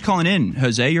 Thanks for calling in,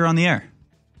 Jose. You're on the air.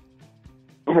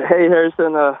 Hey,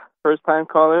 Harrison, first-time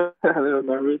caller. A little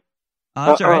nervous.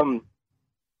 That's all right.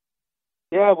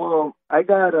 Yeah, well, I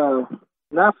got,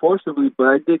 not forcibly, but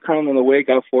I did kind of in a way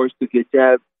got forced to get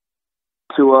jabbed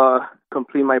to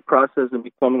complete my process of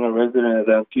becoming a resident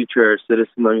and a future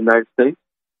citizen of the United States.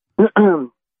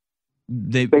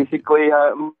 Basically,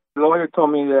 the lawyer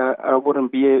told me that I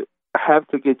wouldn't have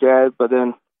to get jabbed, but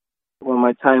then when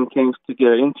my time came to get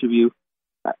an interview,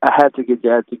 I had to get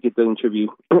jabbed to get the interview.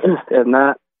 If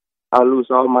not, I'll lose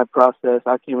all my process.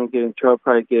 I can't even get in trouble,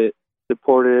 probably get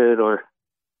deported or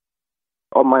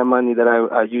all my money that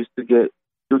I used to get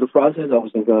through the process, I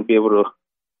wasn't going to be able to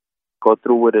go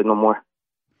through with it no more.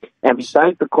 And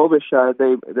besides the COVID shot,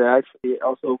 they actually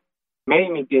also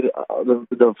made me get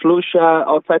the flu shot,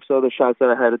 all types of other shots that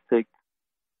I had to take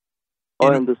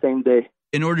all in the same day.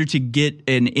 In order to get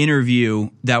an interview,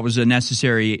 that was a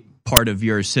necessary part of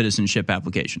your citizenship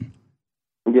application.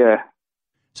 Yeah.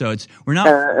 So we're not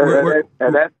at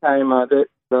that time.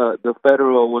 The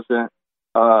federal wasn't.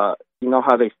 You know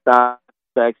how they stopped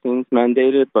vaccines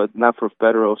mandated, but not for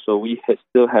federal. So we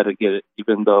still had to get it,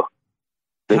 even though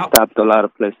they stopped a lot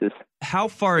of places. How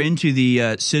far into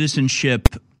the citizenship,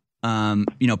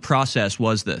 process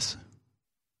was this?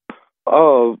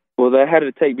 Oh, well, I had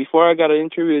to take, before I got an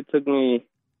interview, it took me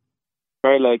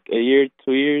probably like a year,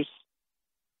 2 years.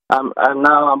 I'm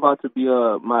about to be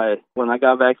when I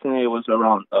got vaccinated, it was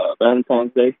around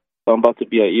Valentine's Day, so I'm about to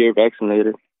be a year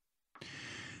vaccinated.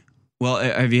 Well,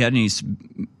 have you had any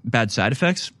bad side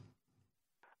effects?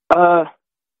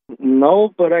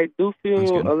 No, but I do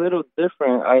feel a little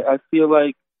different. I feel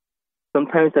like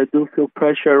sometimes I do feel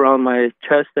pressure around my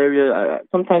chest area.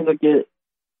 Sometimes I get,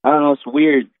 I don't know, it's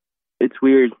weird. It's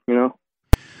weird, you know?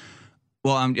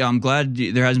 Well, I'm glad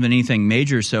there hasn't been anything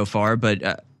major so far, but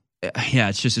yeah,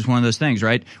 it's one of those things,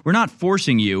 right? We're not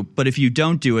forcing you, but if you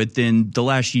don't do it, then the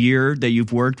last year that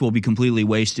you've worked will be completely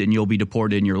wasted and you'll be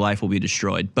deported and your life will be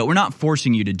destroyed. But we're not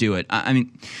forcing you to do it. I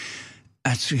mean,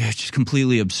 that's just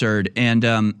completely absurd.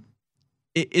 And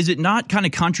is it not kind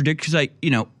of contradictory?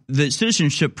 Because the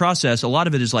citizenship process, a lot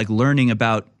of it is like learning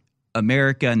about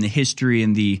America and the history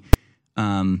and the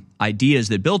ideas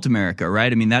that built America,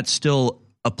 right? I mean, that's still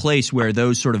a place where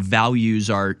those sort of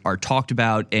values are talked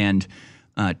about and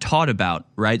taught about,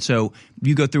 right? So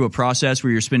you go through a process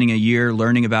where you're spending a year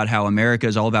learning about how America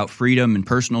is all about freedom and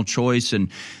personal choice and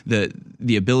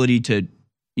the ability to,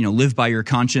 live by your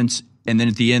conscience. And then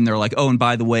at the end, they're like, oh, and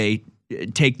by the way,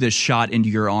 take this shot into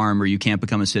your arm or you can't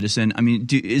become a citizen. I mean,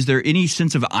 is there any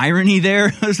sense of irony there,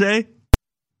 Jose?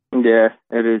 Yeah,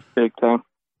 it is big time.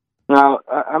 Now,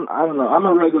 I don't know. I'm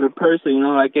a regular person,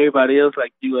 like everybody else,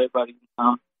 like you, everybody.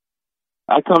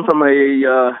 I come from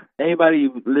everybody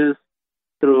lives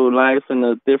through life in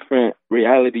a different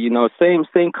reality,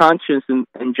 same conscience in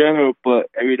general, but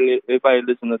everybody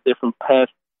lives in a different path.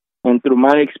 And through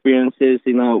my experiences,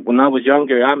 when I was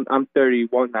younger, I'm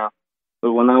 31 now,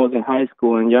 but when I was in high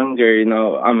school and younger,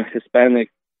 I'm a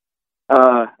Hispanic.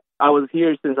 I was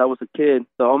here since I was a kid,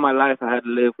 so all my life I had to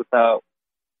live without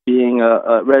being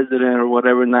a resident or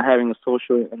whatever, not having a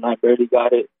social, and I barely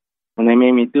got it. And they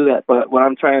made me do that. But what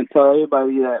I'm trying to tell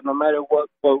everybody that no matter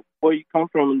where you come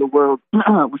from in the world,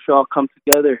 we should all come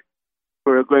together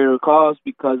for a greater cause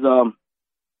because no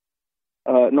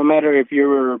matter if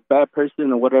you're a bad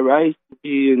person or whatever, I used to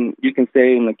be you can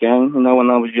say in a gang, when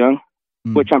I was young,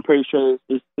 which I'm pretty sure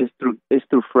is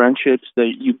through friendships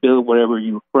that you build wherever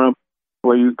you're from,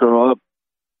 where you grow up,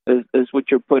 is what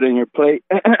you're put in your plate.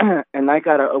 And I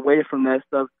got away from that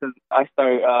stuff because I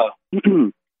started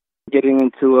getting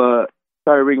into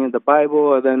started reading the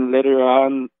Bible, and then later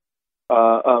on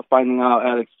finding out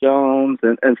Alex Jones,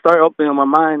 and started opening my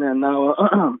mind. And now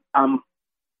I'm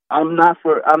not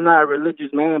a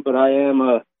religious man, but I am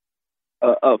a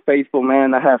faithful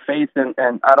man. I have faith, and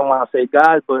I don't want to say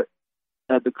God, but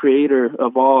the Creator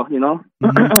of all, and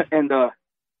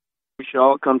we should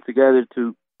all come together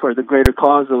for the greater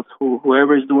cause of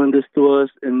whoever is doing this to us,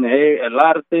 and a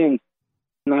lot of things.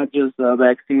 Not just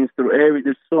vaccines,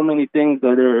 there's so many things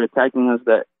that are attacking us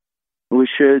that we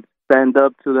should stand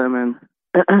up to them. And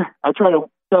I try to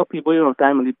tell people,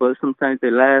 timely, but sometimes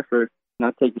they laugh or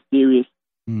not take it serious.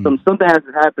 Something has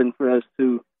to happen for us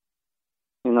to,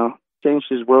 change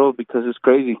this world because it's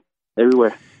crazy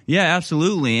everywhere. Yeah,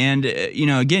 absolutely. And,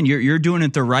 again, you're doing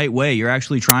it the right way. You're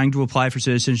actually trying to apply for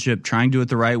citizenship, trying to do it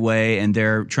the right way, and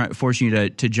they're forcing you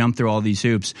to jump through all these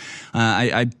hoops.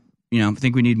 I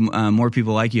think we need more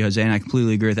people like you, Jose, and I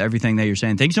completely agree with everything that you're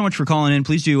saying. Thank you so much for calling in.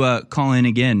 Please do call in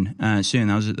again soon.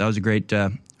 That was a great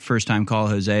first-time call,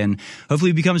 Jose, and hopefully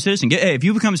you become a citizen. Hey, if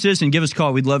you become a citizen, give us a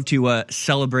call. We'd love to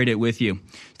celebrate it with you.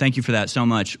 Thank you for that so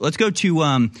much. Let's go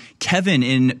to Kevin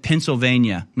in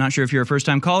Pennsylvania. Not sure if you're a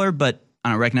first-time caller, but I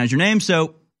don't recognize your name,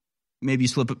 so maybe you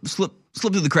slip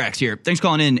through the cracks here. Thanks for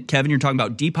calling in, Kevin. You're talking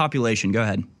about depopulation. Go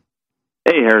ahead.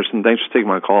 Hey, Harrison. Thanks for taking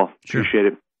my call. Sure. Appreciate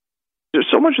it. There's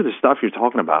so much of the stuff you're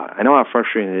talking about. I know how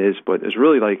frustrating it is, but it's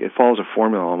really it follows a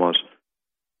formula almost.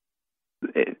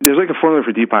 There's a formula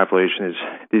for depopulation is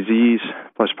disease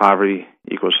plus poverty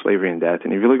equals slavery and death.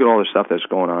 And if you look at all the stuff that's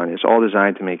going on, it's all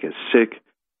designed to make us sick,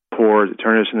 poor, to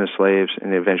turn us into slaves,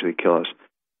 and eventually kill us.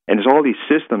 And it's all these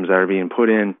systems that are being put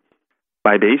in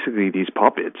by basically these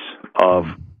puppets of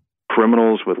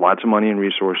criminals with lots of money and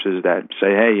resources that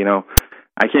say, hey, you know,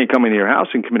 I can't come into your house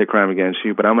and commit a crime against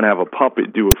you, but I'm going to have a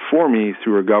puppet do it for me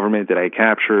through a government that I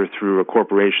capture, through a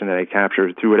corporation that I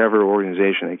capture, through whatever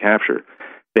organization I capture.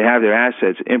 They have their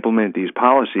assets implement these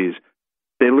policies.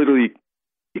 They literally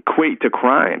equate to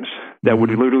crimes that would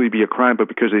literally be a crime, but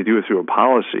because they do it through a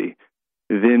policy,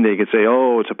 then they could say,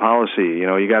 oh, it's a policy. You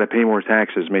know, you got to pay more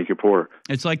taxes, make you poor.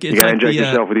 It's like you got to inject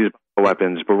yourself with these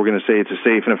weapons, but we're going to say it's a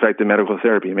safe and effective medical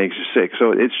therapy. It makes you sick.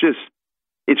 So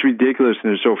it's ridiculous,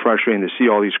 and it's so frustrating to see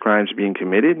all these crimes being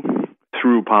committed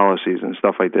through policies and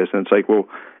stuff like this. And it's like, well,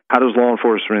 how does law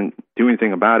enforcement do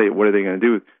anything about it? What are they going to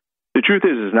do? The truth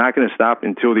is, it's not going to stop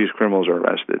until these criminals are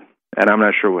arrested. And I'm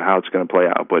not sure how it's going to play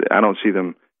out, but I don't see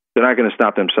them. They're not going to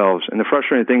stop themselves. And the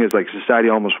frustrating thing is, like, society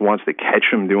almost wants to catch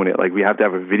them doing it. Like, we have to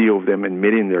have a video of them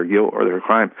admitting their guilt or their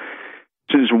crime.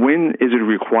 Since when is it a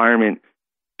requirement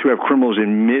to have criminals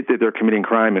admit that they're committing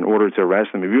crime in order to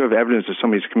arrest them? If you have evidence that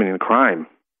somebody's committing a crime,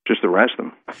 just arrest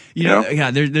them. You know? Yeah,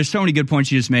 there's so many good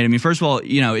points you just made. I mean, first of all,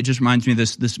 you know, it just reminds me of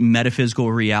this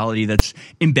metaphysical reality that's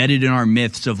embedded in our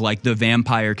myths of, like, the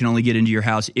vampire can only get into your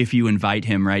house if you invite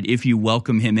him, right? If you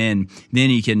welcome him in,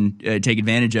 then he can take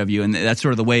advantage of you. And that's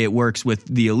sort of the way it works with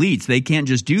the elites. They can't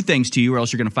just do things to you or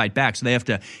else you're going to fight back. So they have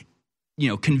to, you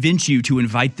know, convince you to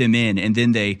invite them in, and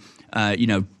then they, you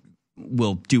know,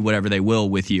 will do whatever they will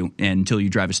with you until you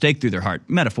drive a stake through their heart,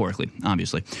 metaphorically,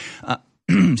 obviously.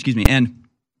 Excuse me.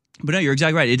 But no, you're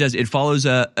exactly right. It does. It follows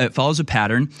a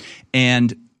pattern,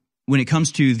 and when it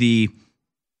comes to the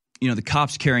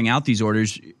cops carrying out these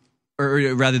orders, or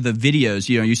rather the videos,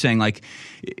 you know, you're saying, like,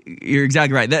 you're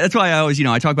exactly right. That's why I always, you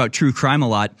know, I talk about true crime a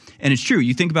lot, and it's true.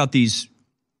 You think about the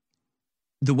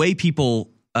way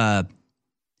people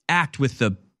act with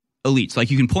the elites. Like,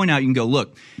 you can point out, you can go,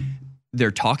 look, they're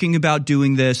talking about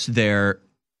doing this. They're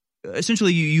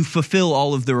essentially, you fulfill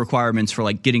all of the requirements for,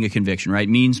 like, getting a conviction, right?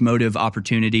 Means, motive,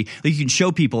 opportunity. Like, you can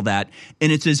show people that,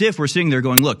 and it's as if we're sitting there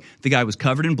going, look, the guy was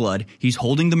covered in blood. He's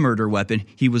holding the murder weapon.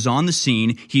 He was on the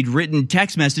scene. He'd written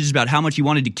text messages about how much he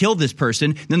wanted to kill this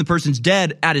person. Then the person's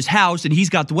dead at his house, and he's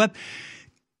got the weapon.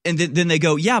 And then they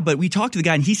go, yeah, but we talked to the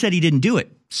guy, and he said he didn't do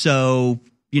it. So,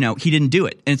 you know, he didn't do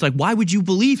it. And it's like, why would you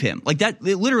believe him? Like, that,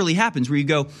 it literally happens where you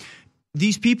go,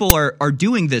 these people are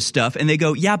doing this stuff, and they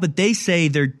go, yeah, but they say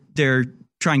they're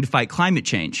trying to fight climate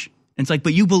change. And it's like,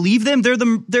 but you believe them? They're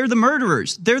the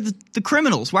murderers. They're the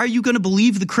criminals. Why are you going to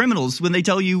believe the criminals when they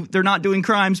tell you they're not doing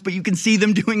crimes, but you can see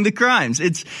them doing the crimes?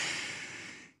 It's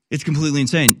completely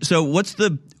insane. So what's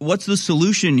the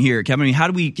solution here, Kevin? I mean,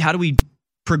 how do we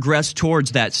progress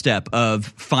towards that step of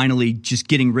finally just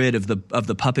getting rid of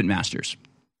the puppet masters?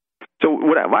 So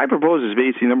what I propose is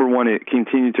basically, number one,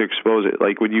 continue to expose it.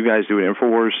 Like what you guys do at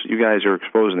InfoWars, you guys are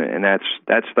exposing it, and that's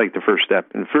like the first step.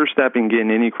 And the first step in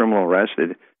getting any criminal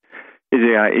arrested is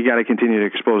you got to continue to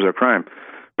expose their crime.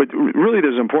 But really,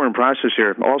 there's an important process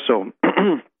here. Also,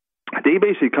 they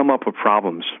basically come up with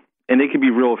problems, and they can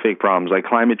be real or fake problems, like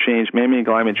climate change. Man-made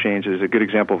climate change is a good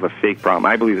example of a fake problem.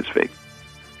 I believe it's fake.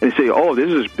 And they say, oh,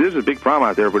 this is a big problem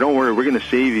out there, but don't worry, we're going to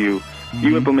save you.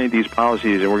 You implement these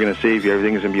policies, and we're going to save you.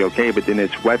 Everything's going to be okay. But then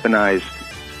it's weaponized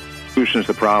solutions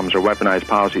to problems or weaponized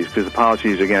policies, because the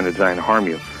policies, again, are designed to harm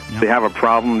you. Yep. They have a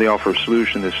problem, they offer a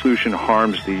solution. The solution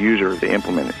harms the user. They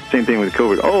implement it. Same thing with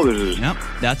COVID. Oh, there's this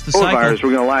that's the cycle. Virus.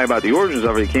 We're going to lie about the origins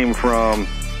of it. It came from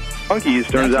monkeys.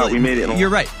 Turns out we made it. You're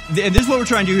right. This is what we're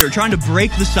trying to do here. We're trying to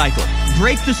break the cycle.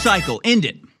 Break the cycle. End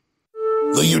it.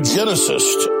 The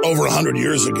eugenicists over 100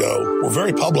 years ago were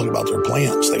very public about their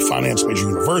plans. They financed major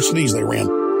universities. They ran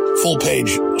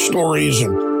full-page stories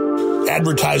and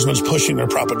advertisements pushing their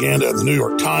propaganda in the New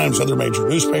York Times, other major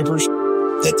newspapers,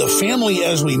 that the family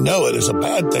as we know it is a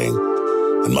bad thing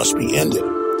and must be ended.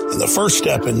 And the first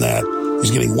step in that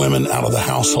is getting women out of the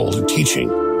household and teaching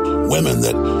women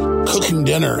that cooking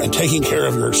dinner and taking care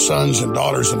of your sons and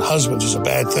daughters and husbands is a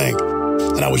bad thing.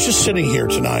 And I was just sitting here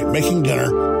tonight making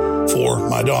dinner for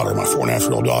my daughter, my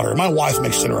 4.5-year-old daughter. My wife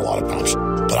makes dinner a lot of times,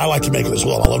 but I like to make it as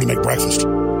well. I love to make breakfast.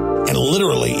 And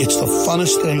literally, it's the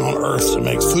funnest thing on earth to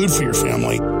make food for your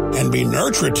family and be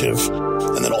nurturative,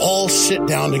 and then all sit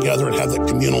down together and have that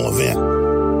communal event.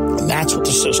 And that's what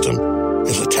the system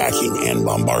is attacking and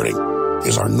bombarding,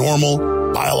 is our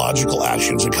normal biological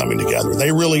actions and coming together.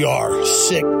 They really are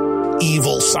sick,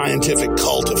 evil, scientific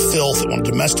cult of filth that want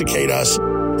to domesticate us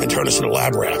and turn us into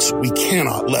lab rats. We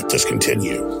cannot let this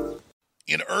continue.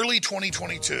 In early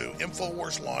 2022,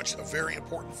 InfoWars launched a very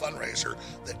important fundraiser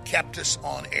that kept us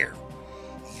on air.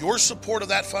 Your support of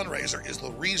that fundraiser is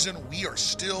the reason we are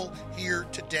still here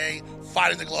today,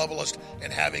 fighting the globalist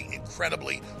and having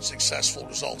incredibly successful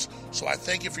results. So I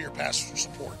thank you for your past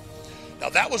support. Now,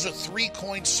 that was a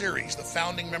 3-coin series, the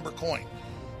founding member coin.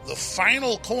 The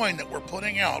final coin that we're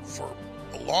putting out for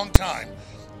a long time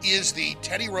is the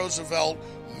Teddy Roosevelt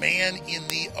Man in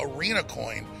the Arena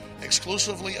coin,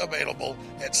 exclusively available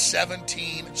at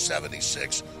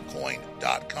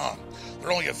 1776coin.com. There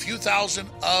are only a few thousand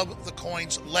of the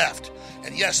coins left.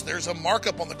 And yes, there's a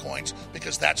markup on the coins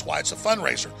because that's why it's a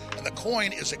fundraiser. And the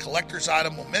coin is a collector's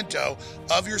item memento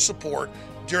of your support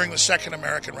during the Second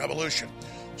American Revolution.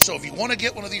 So if you want to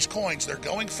get one of these coins, they're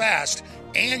going fast,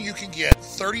 and you can get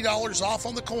 $30 off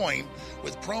on the coin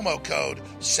with promo code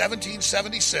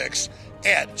 1776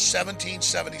 at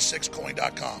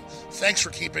 1776coin.com. Thanks for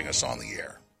keeping us on the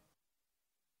air.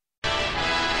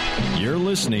 You're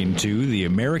listening to The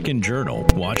American Journal.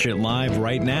 Watch it live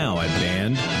right now at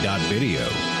band.video.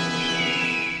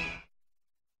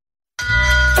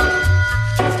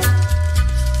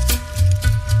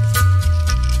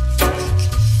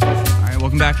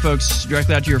 Welcome back, folks.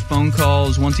 Directly out to your phone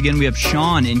calls. Once again, we have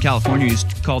Sean in California who's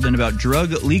called in about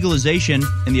drug legalization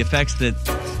and the effects that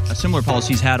a similar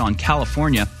policy's had on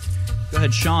California. Go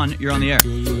ahead, Sean. You're on the air.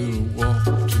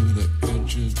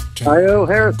 Hi-yo,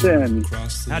 Harrison.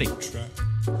 Howdy.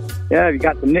 Yeah, you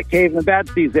got some Nick Cave and the Bad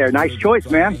Seeds there. Nice choice,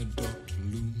 man.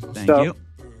 Thank you.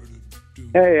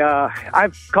 Hey,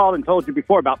 I've called and told you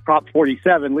before about Prop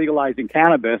 47 legalizing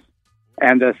cannabis,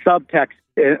 and the subtext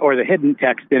or the hidden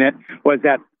text in it was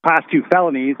that past 2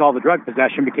 felonies, all the drug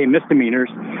possession, became misdemeanors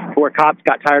where cops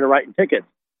got tired of writing tickets.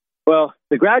 Well,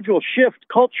 the gradual shift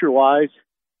culture-wise,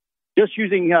 just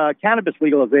using cannabis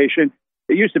legalization,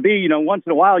 it used to be, once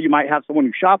in a while you might have someone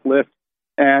who shoplifts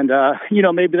and,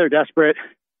 maybe they're desperate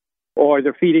or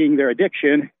they're feeding their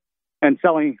addiction and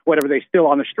selling whatever they steal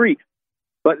on the street.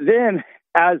 But then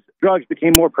as drugs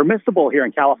became more permissible here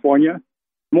in California,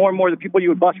 more and more the people you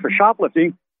would bust for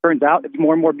shoplifting, turns out it's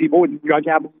more and more people with drug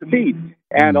habits to feed.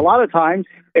 And a lot of times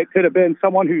it could have been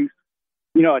someone who's,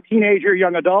 a teenager,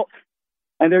 young adult,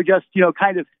 and they're just,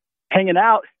 kind of hanging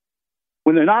out.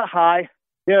 When they're not high,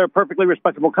 they're a perfectly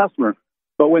respectable customer.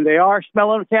 But when they are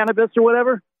smelling cannabis or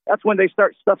whatever, that's when they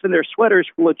start stuffing their sweaters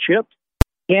full of chips,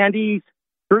 candies,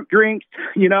 fruit drinks,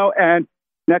 and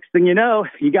next thing you know,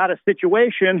 you got a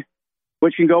situation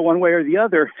which can go one way or the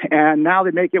other. And now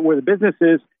they make it where the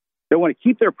businesses, they want to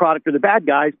keep their product or the bad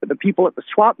guys, but the people at the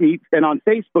swap meets and on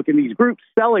Facebook in these groups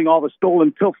selling all the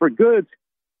stolen, pilfered goods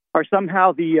are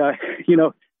somehow the,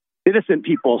 innocent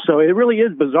people. So it really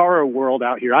is bizarro world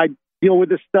out here. I deal with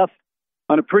this stuff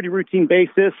on a pretty routine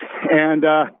basis, and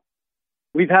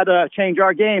we've had to change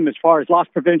our game as far as loss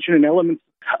prevention and elements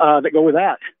that go with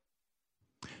that.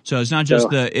 So it's not just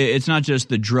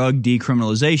the drug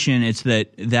decriminalization; it's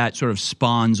that sort of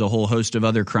spawns a whole host of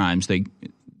other crimes that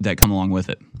come along with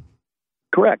it.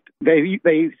 Correct. They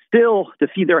steal to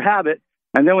feed their habit,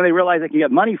 and then when they realize they can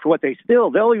get money for what they steal,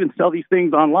 they'll even sell these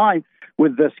things online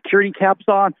with the security caps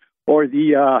on or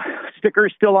the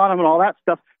stickers still on them and all that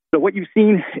stuff. So what you've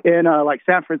seen in like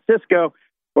San Francisco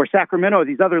or Sacramento,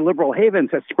 these other liberal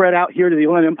havens, has spread out here to the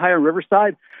Inland Empire and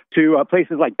Riverside to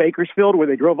places like Bakersfield where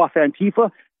they drove off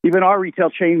Antifa. Even our retail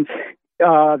chains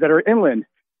that are inland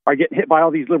are getting hit by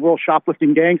all these liberal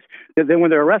shoplifting gangs. And then when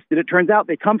they're arrested, it turns out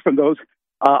they come from those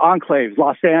enclaves,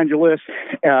 Los Angeles,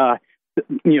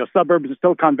 suburbs of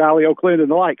Silicon Valley, Oakland, and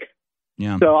the like.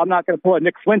 Yeah. So I'm not going to pull a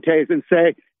Nick Fuentes and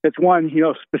say it's one,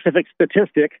 specific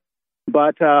statistic,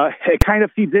 but it kind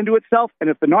of feeds into itself. And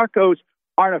if the narcos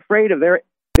aren't afraid of their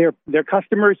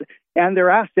customers and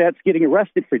their assets getting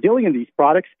arrested for dealing in these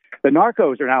products, the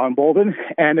narcos are now emboldened.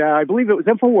 And I believe it was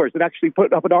InfoWars that actually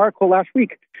put up an article last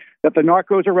week that the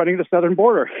narcos are running the southern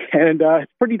border. And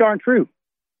it's pretty darn true.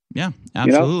 Yeah,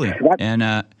 absolutely. And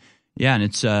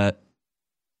it's you're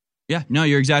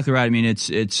exactly right. I mean,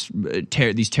 it's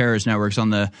these terrorist networks on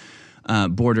the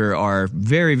border are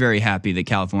very, very happy that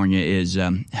California is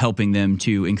helping them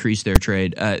to increase their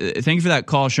trade. Thank you for that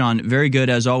call, Sean. Very good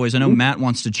as always. I know Matt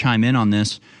wants to chime in on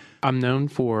this. I'm known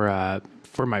for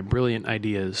my brilliant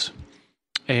ideas,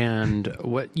 and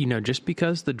just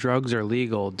because the drugs are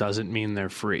legal doesn't mean they're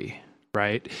free,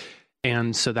 right?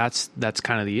 And so that's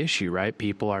kind of the issue, right?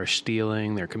 People are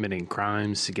stealing, they're committing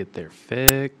crimes to get their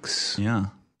fix. Yeah.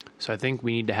 So I think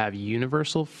we need to have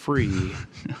universal free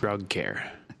drug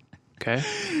care. Okay.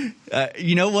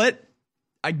 You know what?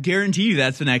 I guarantee you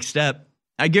that's the next step.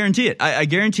 I guarantee it. I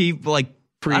guarantee,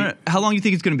 how long do you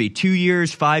think it's going to be? 2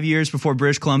 years, 5 years before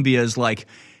British Columbia is like,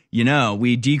 we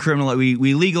decriminalize,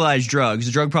 we legalize drugs.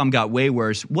 The drug problem got way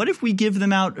worse. What if we give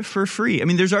them out for free? I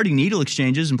mean, there's already needle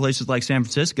exchanges in places like San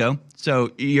Francisco.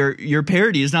 So your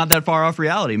parody is not that far off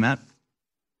reality, Matt.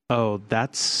 Oh,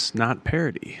 that's not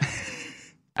parody.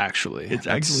 Actually, it's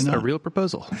actually not a real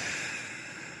proposal.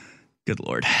 Good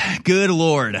Lord. Good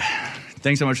Lord.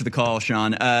 Thanks so much for the call,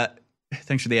 Sean.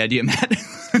 Thanks for the idea, Matt.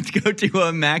 Let's go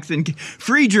to Max and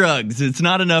free drugs. It's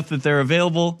not enough that they're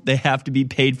available. They have to be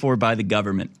paid for by the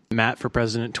government. Matt for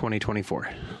president 2024.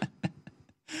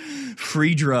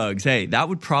 Free drugs. Hey, that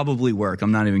would probably work.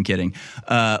 I'm not even kidding.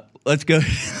 Let's go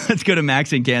to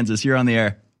Max in Kansas. You're on the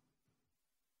air.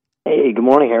 Hey, good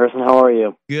morning, Harrison. How are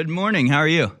you? Good morning. How are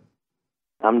you?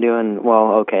 I'm doing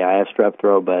well. Okay, I have strep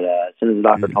throat, but as soon as the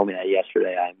doctor told me that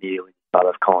yesterday, I immediately thought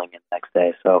of calling in the next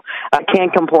day. So I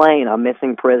can't complain. I'm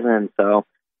missing prison. So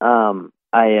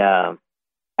I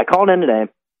called in today.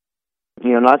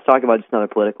 Not to talk about just another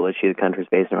political issue the country's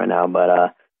facing right now,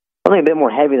 but something a bit more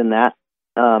heavy than that.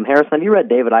 Harrison, have you read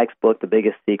David Icke's book, The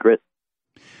Biggest Secret?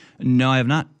 No, I have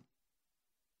not.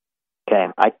 Okay,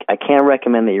 I can't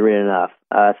recommend that you read it enough.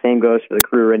 Same goes for the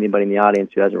crew or anybody in the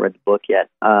audience who hasn't read the book yet.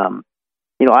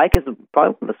 Ike is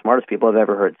probably one of the smartest people I've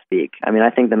ever heard speak. I mean, I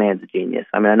think the man's a genius.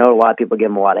 I mean, I know a lot of people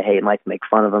give him a lot of hate and like to make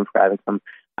fun of him for having some,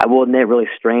 I will admit, really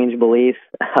strange beliefs.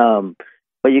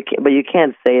 But you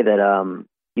can't say that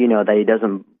that he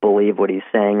doesn't believe what he's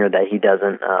saying, or that he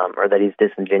doesn't, or that he's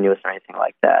disingenuous or anything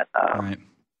like that. Right.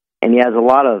 And he has a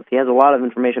lot of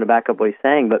information to back up what he's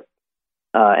saying. But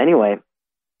anyway,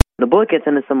 the book gets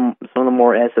into some of the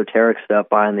more esoteric stuff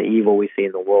behind the evil we see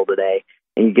in the world today.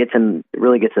 And you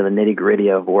really gets into the nitty-gritty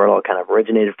of where it all kind of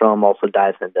originated from. Also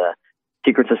dives into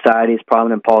secret societies,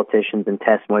 prominent politicians, and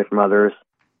testimony from others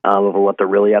of what they're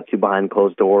really up to behind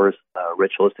closed doors,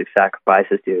 ritualistic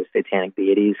sacrifices to satanic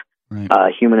deities,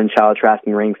 right. Human and child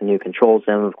trafficking rings and who controls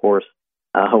them, of course,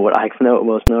 what Ike's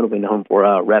most notably known for,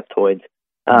 reptoids.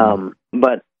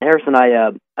 But Harrison,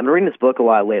 I've been reading this book a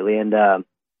lot lately, and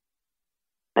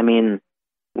I mean,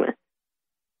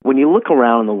 when you look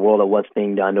around in the world at what's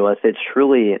being done to us, it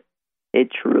truly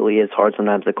is hard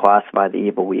sometimes to classify the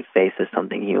evil we face as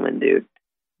something human, dude.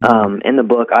 In the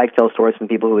book, Ike tells stories from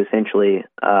people who essentially,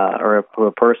 or who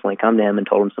have personally come to him and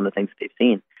told him some of the things that they've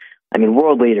seen. I mean,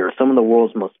 world leaders, some of the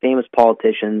world's most famous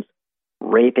politicians,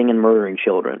 raping and murdering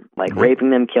children, like raping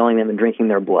them, killing them, and drinking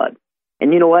their blood.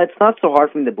 And you know what? It's not so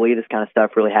hard for me to believe this kind of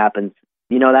stuff really happens.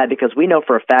 You know that because we know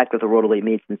for a fact that the world elite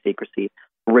meets in secrecy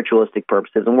for ritualistic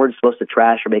purposes, and we're just supposed to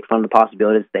trash or make fun of the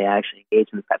possibilities that they actually engage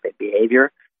in this type of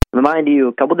behavior. Remind you,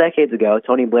 a couple decades ago,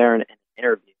 Tony Blair, in an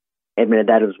interview, admitted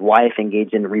that his wife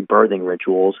engaged in rebirthing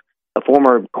rituals. A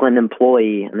former Clinton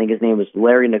employee, I think his name was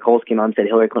Larry Nikolsky, said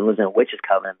Hillary Clinton was in a witch's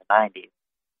coven in the 90s.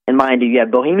 And mind you, you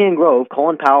have Bohemian Grove,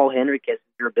 Colin Powell, Henry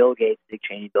Kissinger, Bill Gates, Dick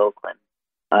Cheney, Bill Clinton,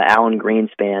 Alan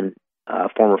Greenspan,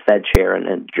 former Fed chair,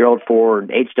 and Gerald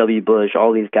Ford, H.W. Bush,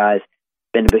 all these guys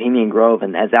been to Bohemian Grove,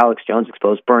 and as Alex Jones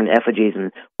exposed, burned effigies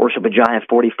and worship a giant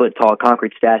 40-foot-tall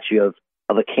concrete statue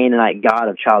of a Canaanite god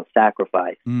of child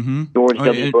sacrifice. Mm-hmm. George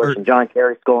W. Bush and John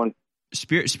Kerry skull and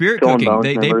Spirit cooking.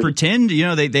 They pretend,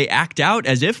 they act out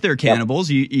as if they're cannibals.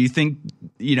 Yep. You think,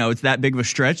 it's that big of a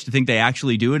stretch to think they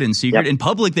actually do it in secret. Yep. In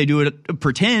public, they do it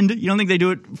pretend. You don't think they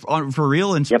do it for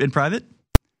real in private?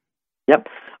 Yep.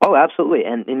 Oh, absolutely.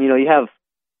 And you have,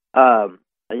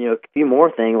 a few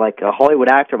more things, like a Hollywood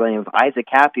actor by the name of Isaac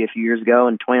Cappy a few years ago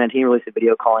in 2019 released a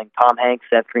video calling Tom Hanks,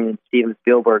 Seth Green, and Steven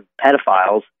Spielberg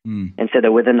pedophiles, and said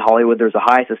that within Hollywood there's a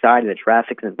high society that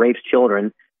traffics and rapes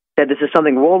children. Said this is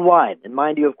something worldwide. And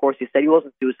mind you, of course, he said he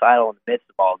wasn't suicidal in the midst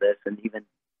of all this, and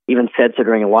even said so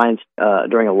during a live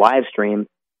stream.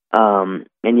 And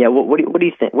yeah, what do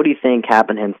you think? What do you think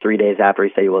happened to him 3 days after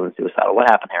he said he wasn't suicidal? What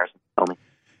happened, Harrison? Tell me.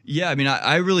 Yeah, I mean,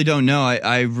 I really don't know.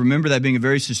 I remember that being a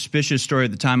very suspicious story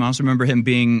at the time. I also remember him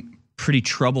being pretty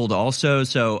troubled also.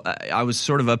 So I was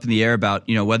sort of up in the air about,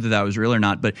 whether that was real or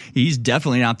not. But he's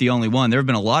definitely not the only one. There have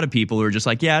been a lot of people who are just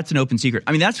like, yeah, it's an open secret.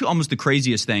 I mean, that's almost the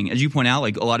craziest thing. As you point out,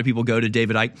 like a lot of people go to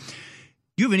David Icke.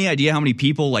 Do you have any idea how many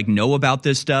people know about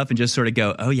this stuff and just sort of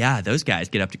go, oh, yeah, those guys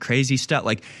get up to crazy stuff?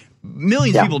 Like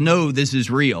millions of people know this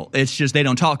is real. It's just they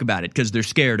don't talk about it because they're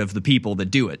scared of the people that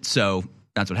do it. So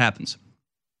that's what happens.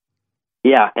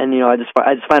 Yeah, and I just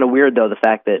find it weird though the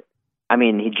fact that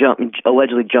he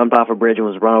allegedly jumped off a bridge and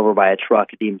was run over by a truck,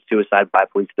 deemed suicide by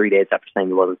police 3 days after saying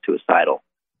he wasn't suicidal.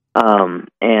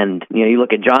 And you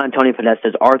look at John and Tony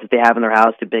Podesta's art that they have in their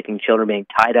house depicting children being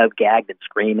tied up, gagged, and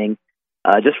screaming.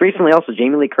 Just recently, also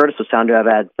Jamie Lee Curtis was found to have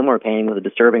had similar painting with a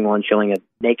disturbing one showing a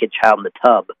naked child in the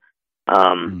tub.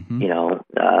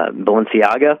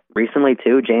 Balenciaga recently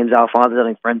too. James Alfonso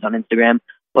having friends on Instagram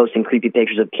posting creepy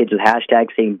pictures of kids with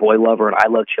hashtags saying boy lover and I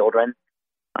love children.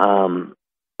 UN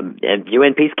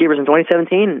peacekeepers in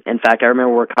 2017. In fact, I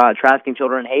remember we're caught trafficking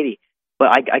children in Haiti. But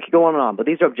I could go on and on. But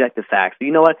these are objective facts. So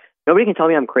you know what? Nobody can tell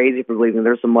me I'm crazy for believing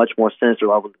there's some much more sinister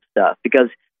level of stuff because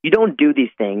you don't do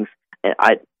these things. And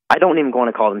I I don't even want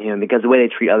to call them human because the way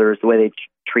they treat others, the way they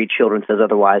treat children says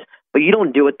otherwise. But you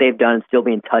don't do what they've done and still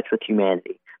be in touch with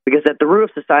humanity. Because at the root of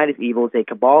society's evil is a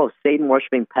cabal of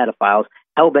Satan-worshipping pedophiles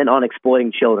hell-bent on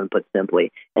exploiting children, put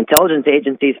simply. Intelligence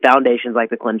agencies, foundations like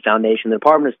the Clinton Foundation, the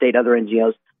Department of State, other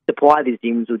NGOs supply these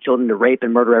demons with children to rape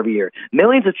and murder every year.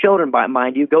 Millions of children,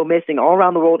 mind you, go missing all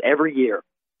around the world every year.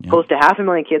 Yeah. Close to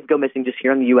 500,000 kids go missing just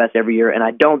here in the U.S. every year, and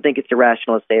I don't think it's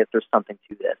irrational to say that there's something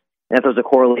to this. And if there's a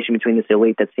correlation between this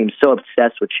elite that seems so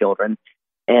obsessed with children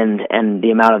and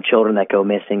the amount of children that go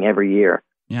missing every year.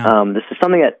 Yeah. This is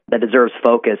something that deserves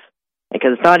focus,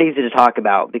 because it's not easy to talk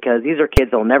about, because these are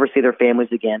kids that will never see their families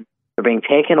again. They're being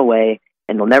taken away,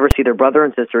 and they'll never see their brother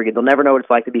and sister again. They'll never know what it's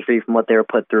like to be free from what they were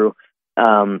put through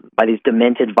by these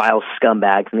demented, vile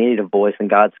scumbags, and they need a voice, and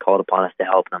God's called upon us to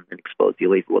help them and expose the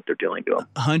elite for what they're doing to them.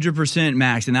 100%,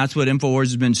 Max, and that's what InfoWars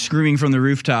has been screaming from the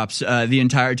rooftops the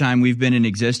entire time we've been in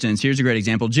existence. Here's a great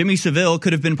example. Jimmy Savile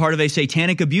could have been part of a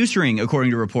satanic abuse ring,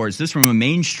 according to reports. This from a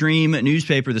mainstream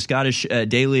newspaper, the Scottish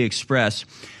Daily Express.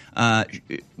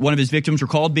 One of his victims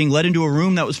recalled being led into a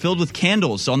room that was filled with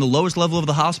candles on the lowest level of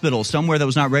the hospital, somewhere that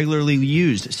was not regularly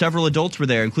used. Several adults were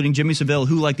there, including Jimmy Savile,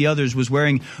 who, like the others, was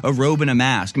wearing a robe and a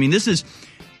mask. I mean, this is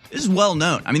well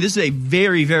known. I mean, this is a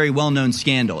very, very well-known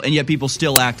scandal, and yet people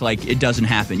still act like it doesn't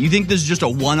happen. You think this is just a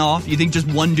one-off? You think just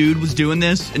one dude was doing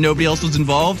this and nobody else was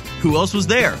involved? Who else was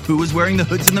there? Who was wearing the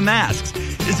hoods and the masks?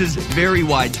 This is very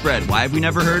widespread. Why have we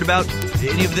never heard about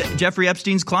any of Jeffrey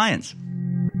Epstein's clients?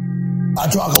 I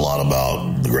talk a lot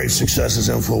about the great successes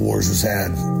InfoWars has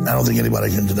had. I don't think anybody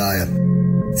can deny it.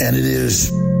 And it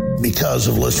is because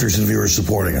of listeners and viewers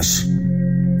supporting us.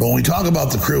 But when we talk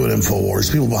about the crew at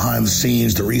InfoWars, people behind the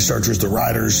scenes, the researchers, the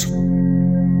writers,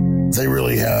 they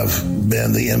really have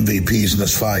been the MVPs in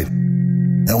this fight.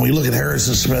 And when we look at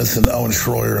Harrison Smith and Owen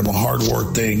Schroyer and the hard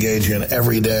work they engage in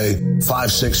every day,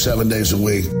 5, 6, 7 days a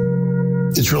week,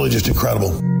 it's really just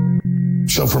incredible.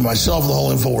 So for myself and the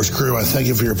whole InfoWars crew, I thank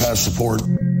you for your past support.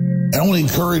 And I want to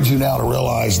encourage you now to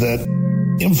realize that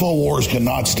InfoWars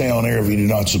cannot stay on air if you do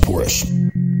not support us.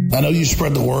 I know you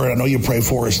spread the word. I know you pray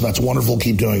for us, and that's wonderful.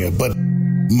 Keep doing it. But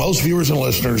most viewers and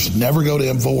listeners never go to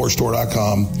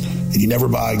InfoWarsStore.com, and you never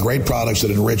buy great products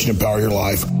that enrich and empower your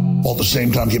life while at the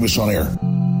same time keep us on air.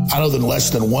 I know that less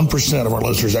than 1% of our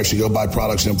listeners actually go buy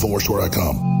products at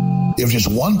InfoWarsStore.com. If just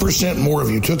 1% more of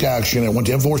you took action and went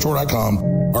to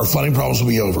InfoWarsStore.com, our funding problems will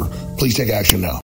be over. Please take action now.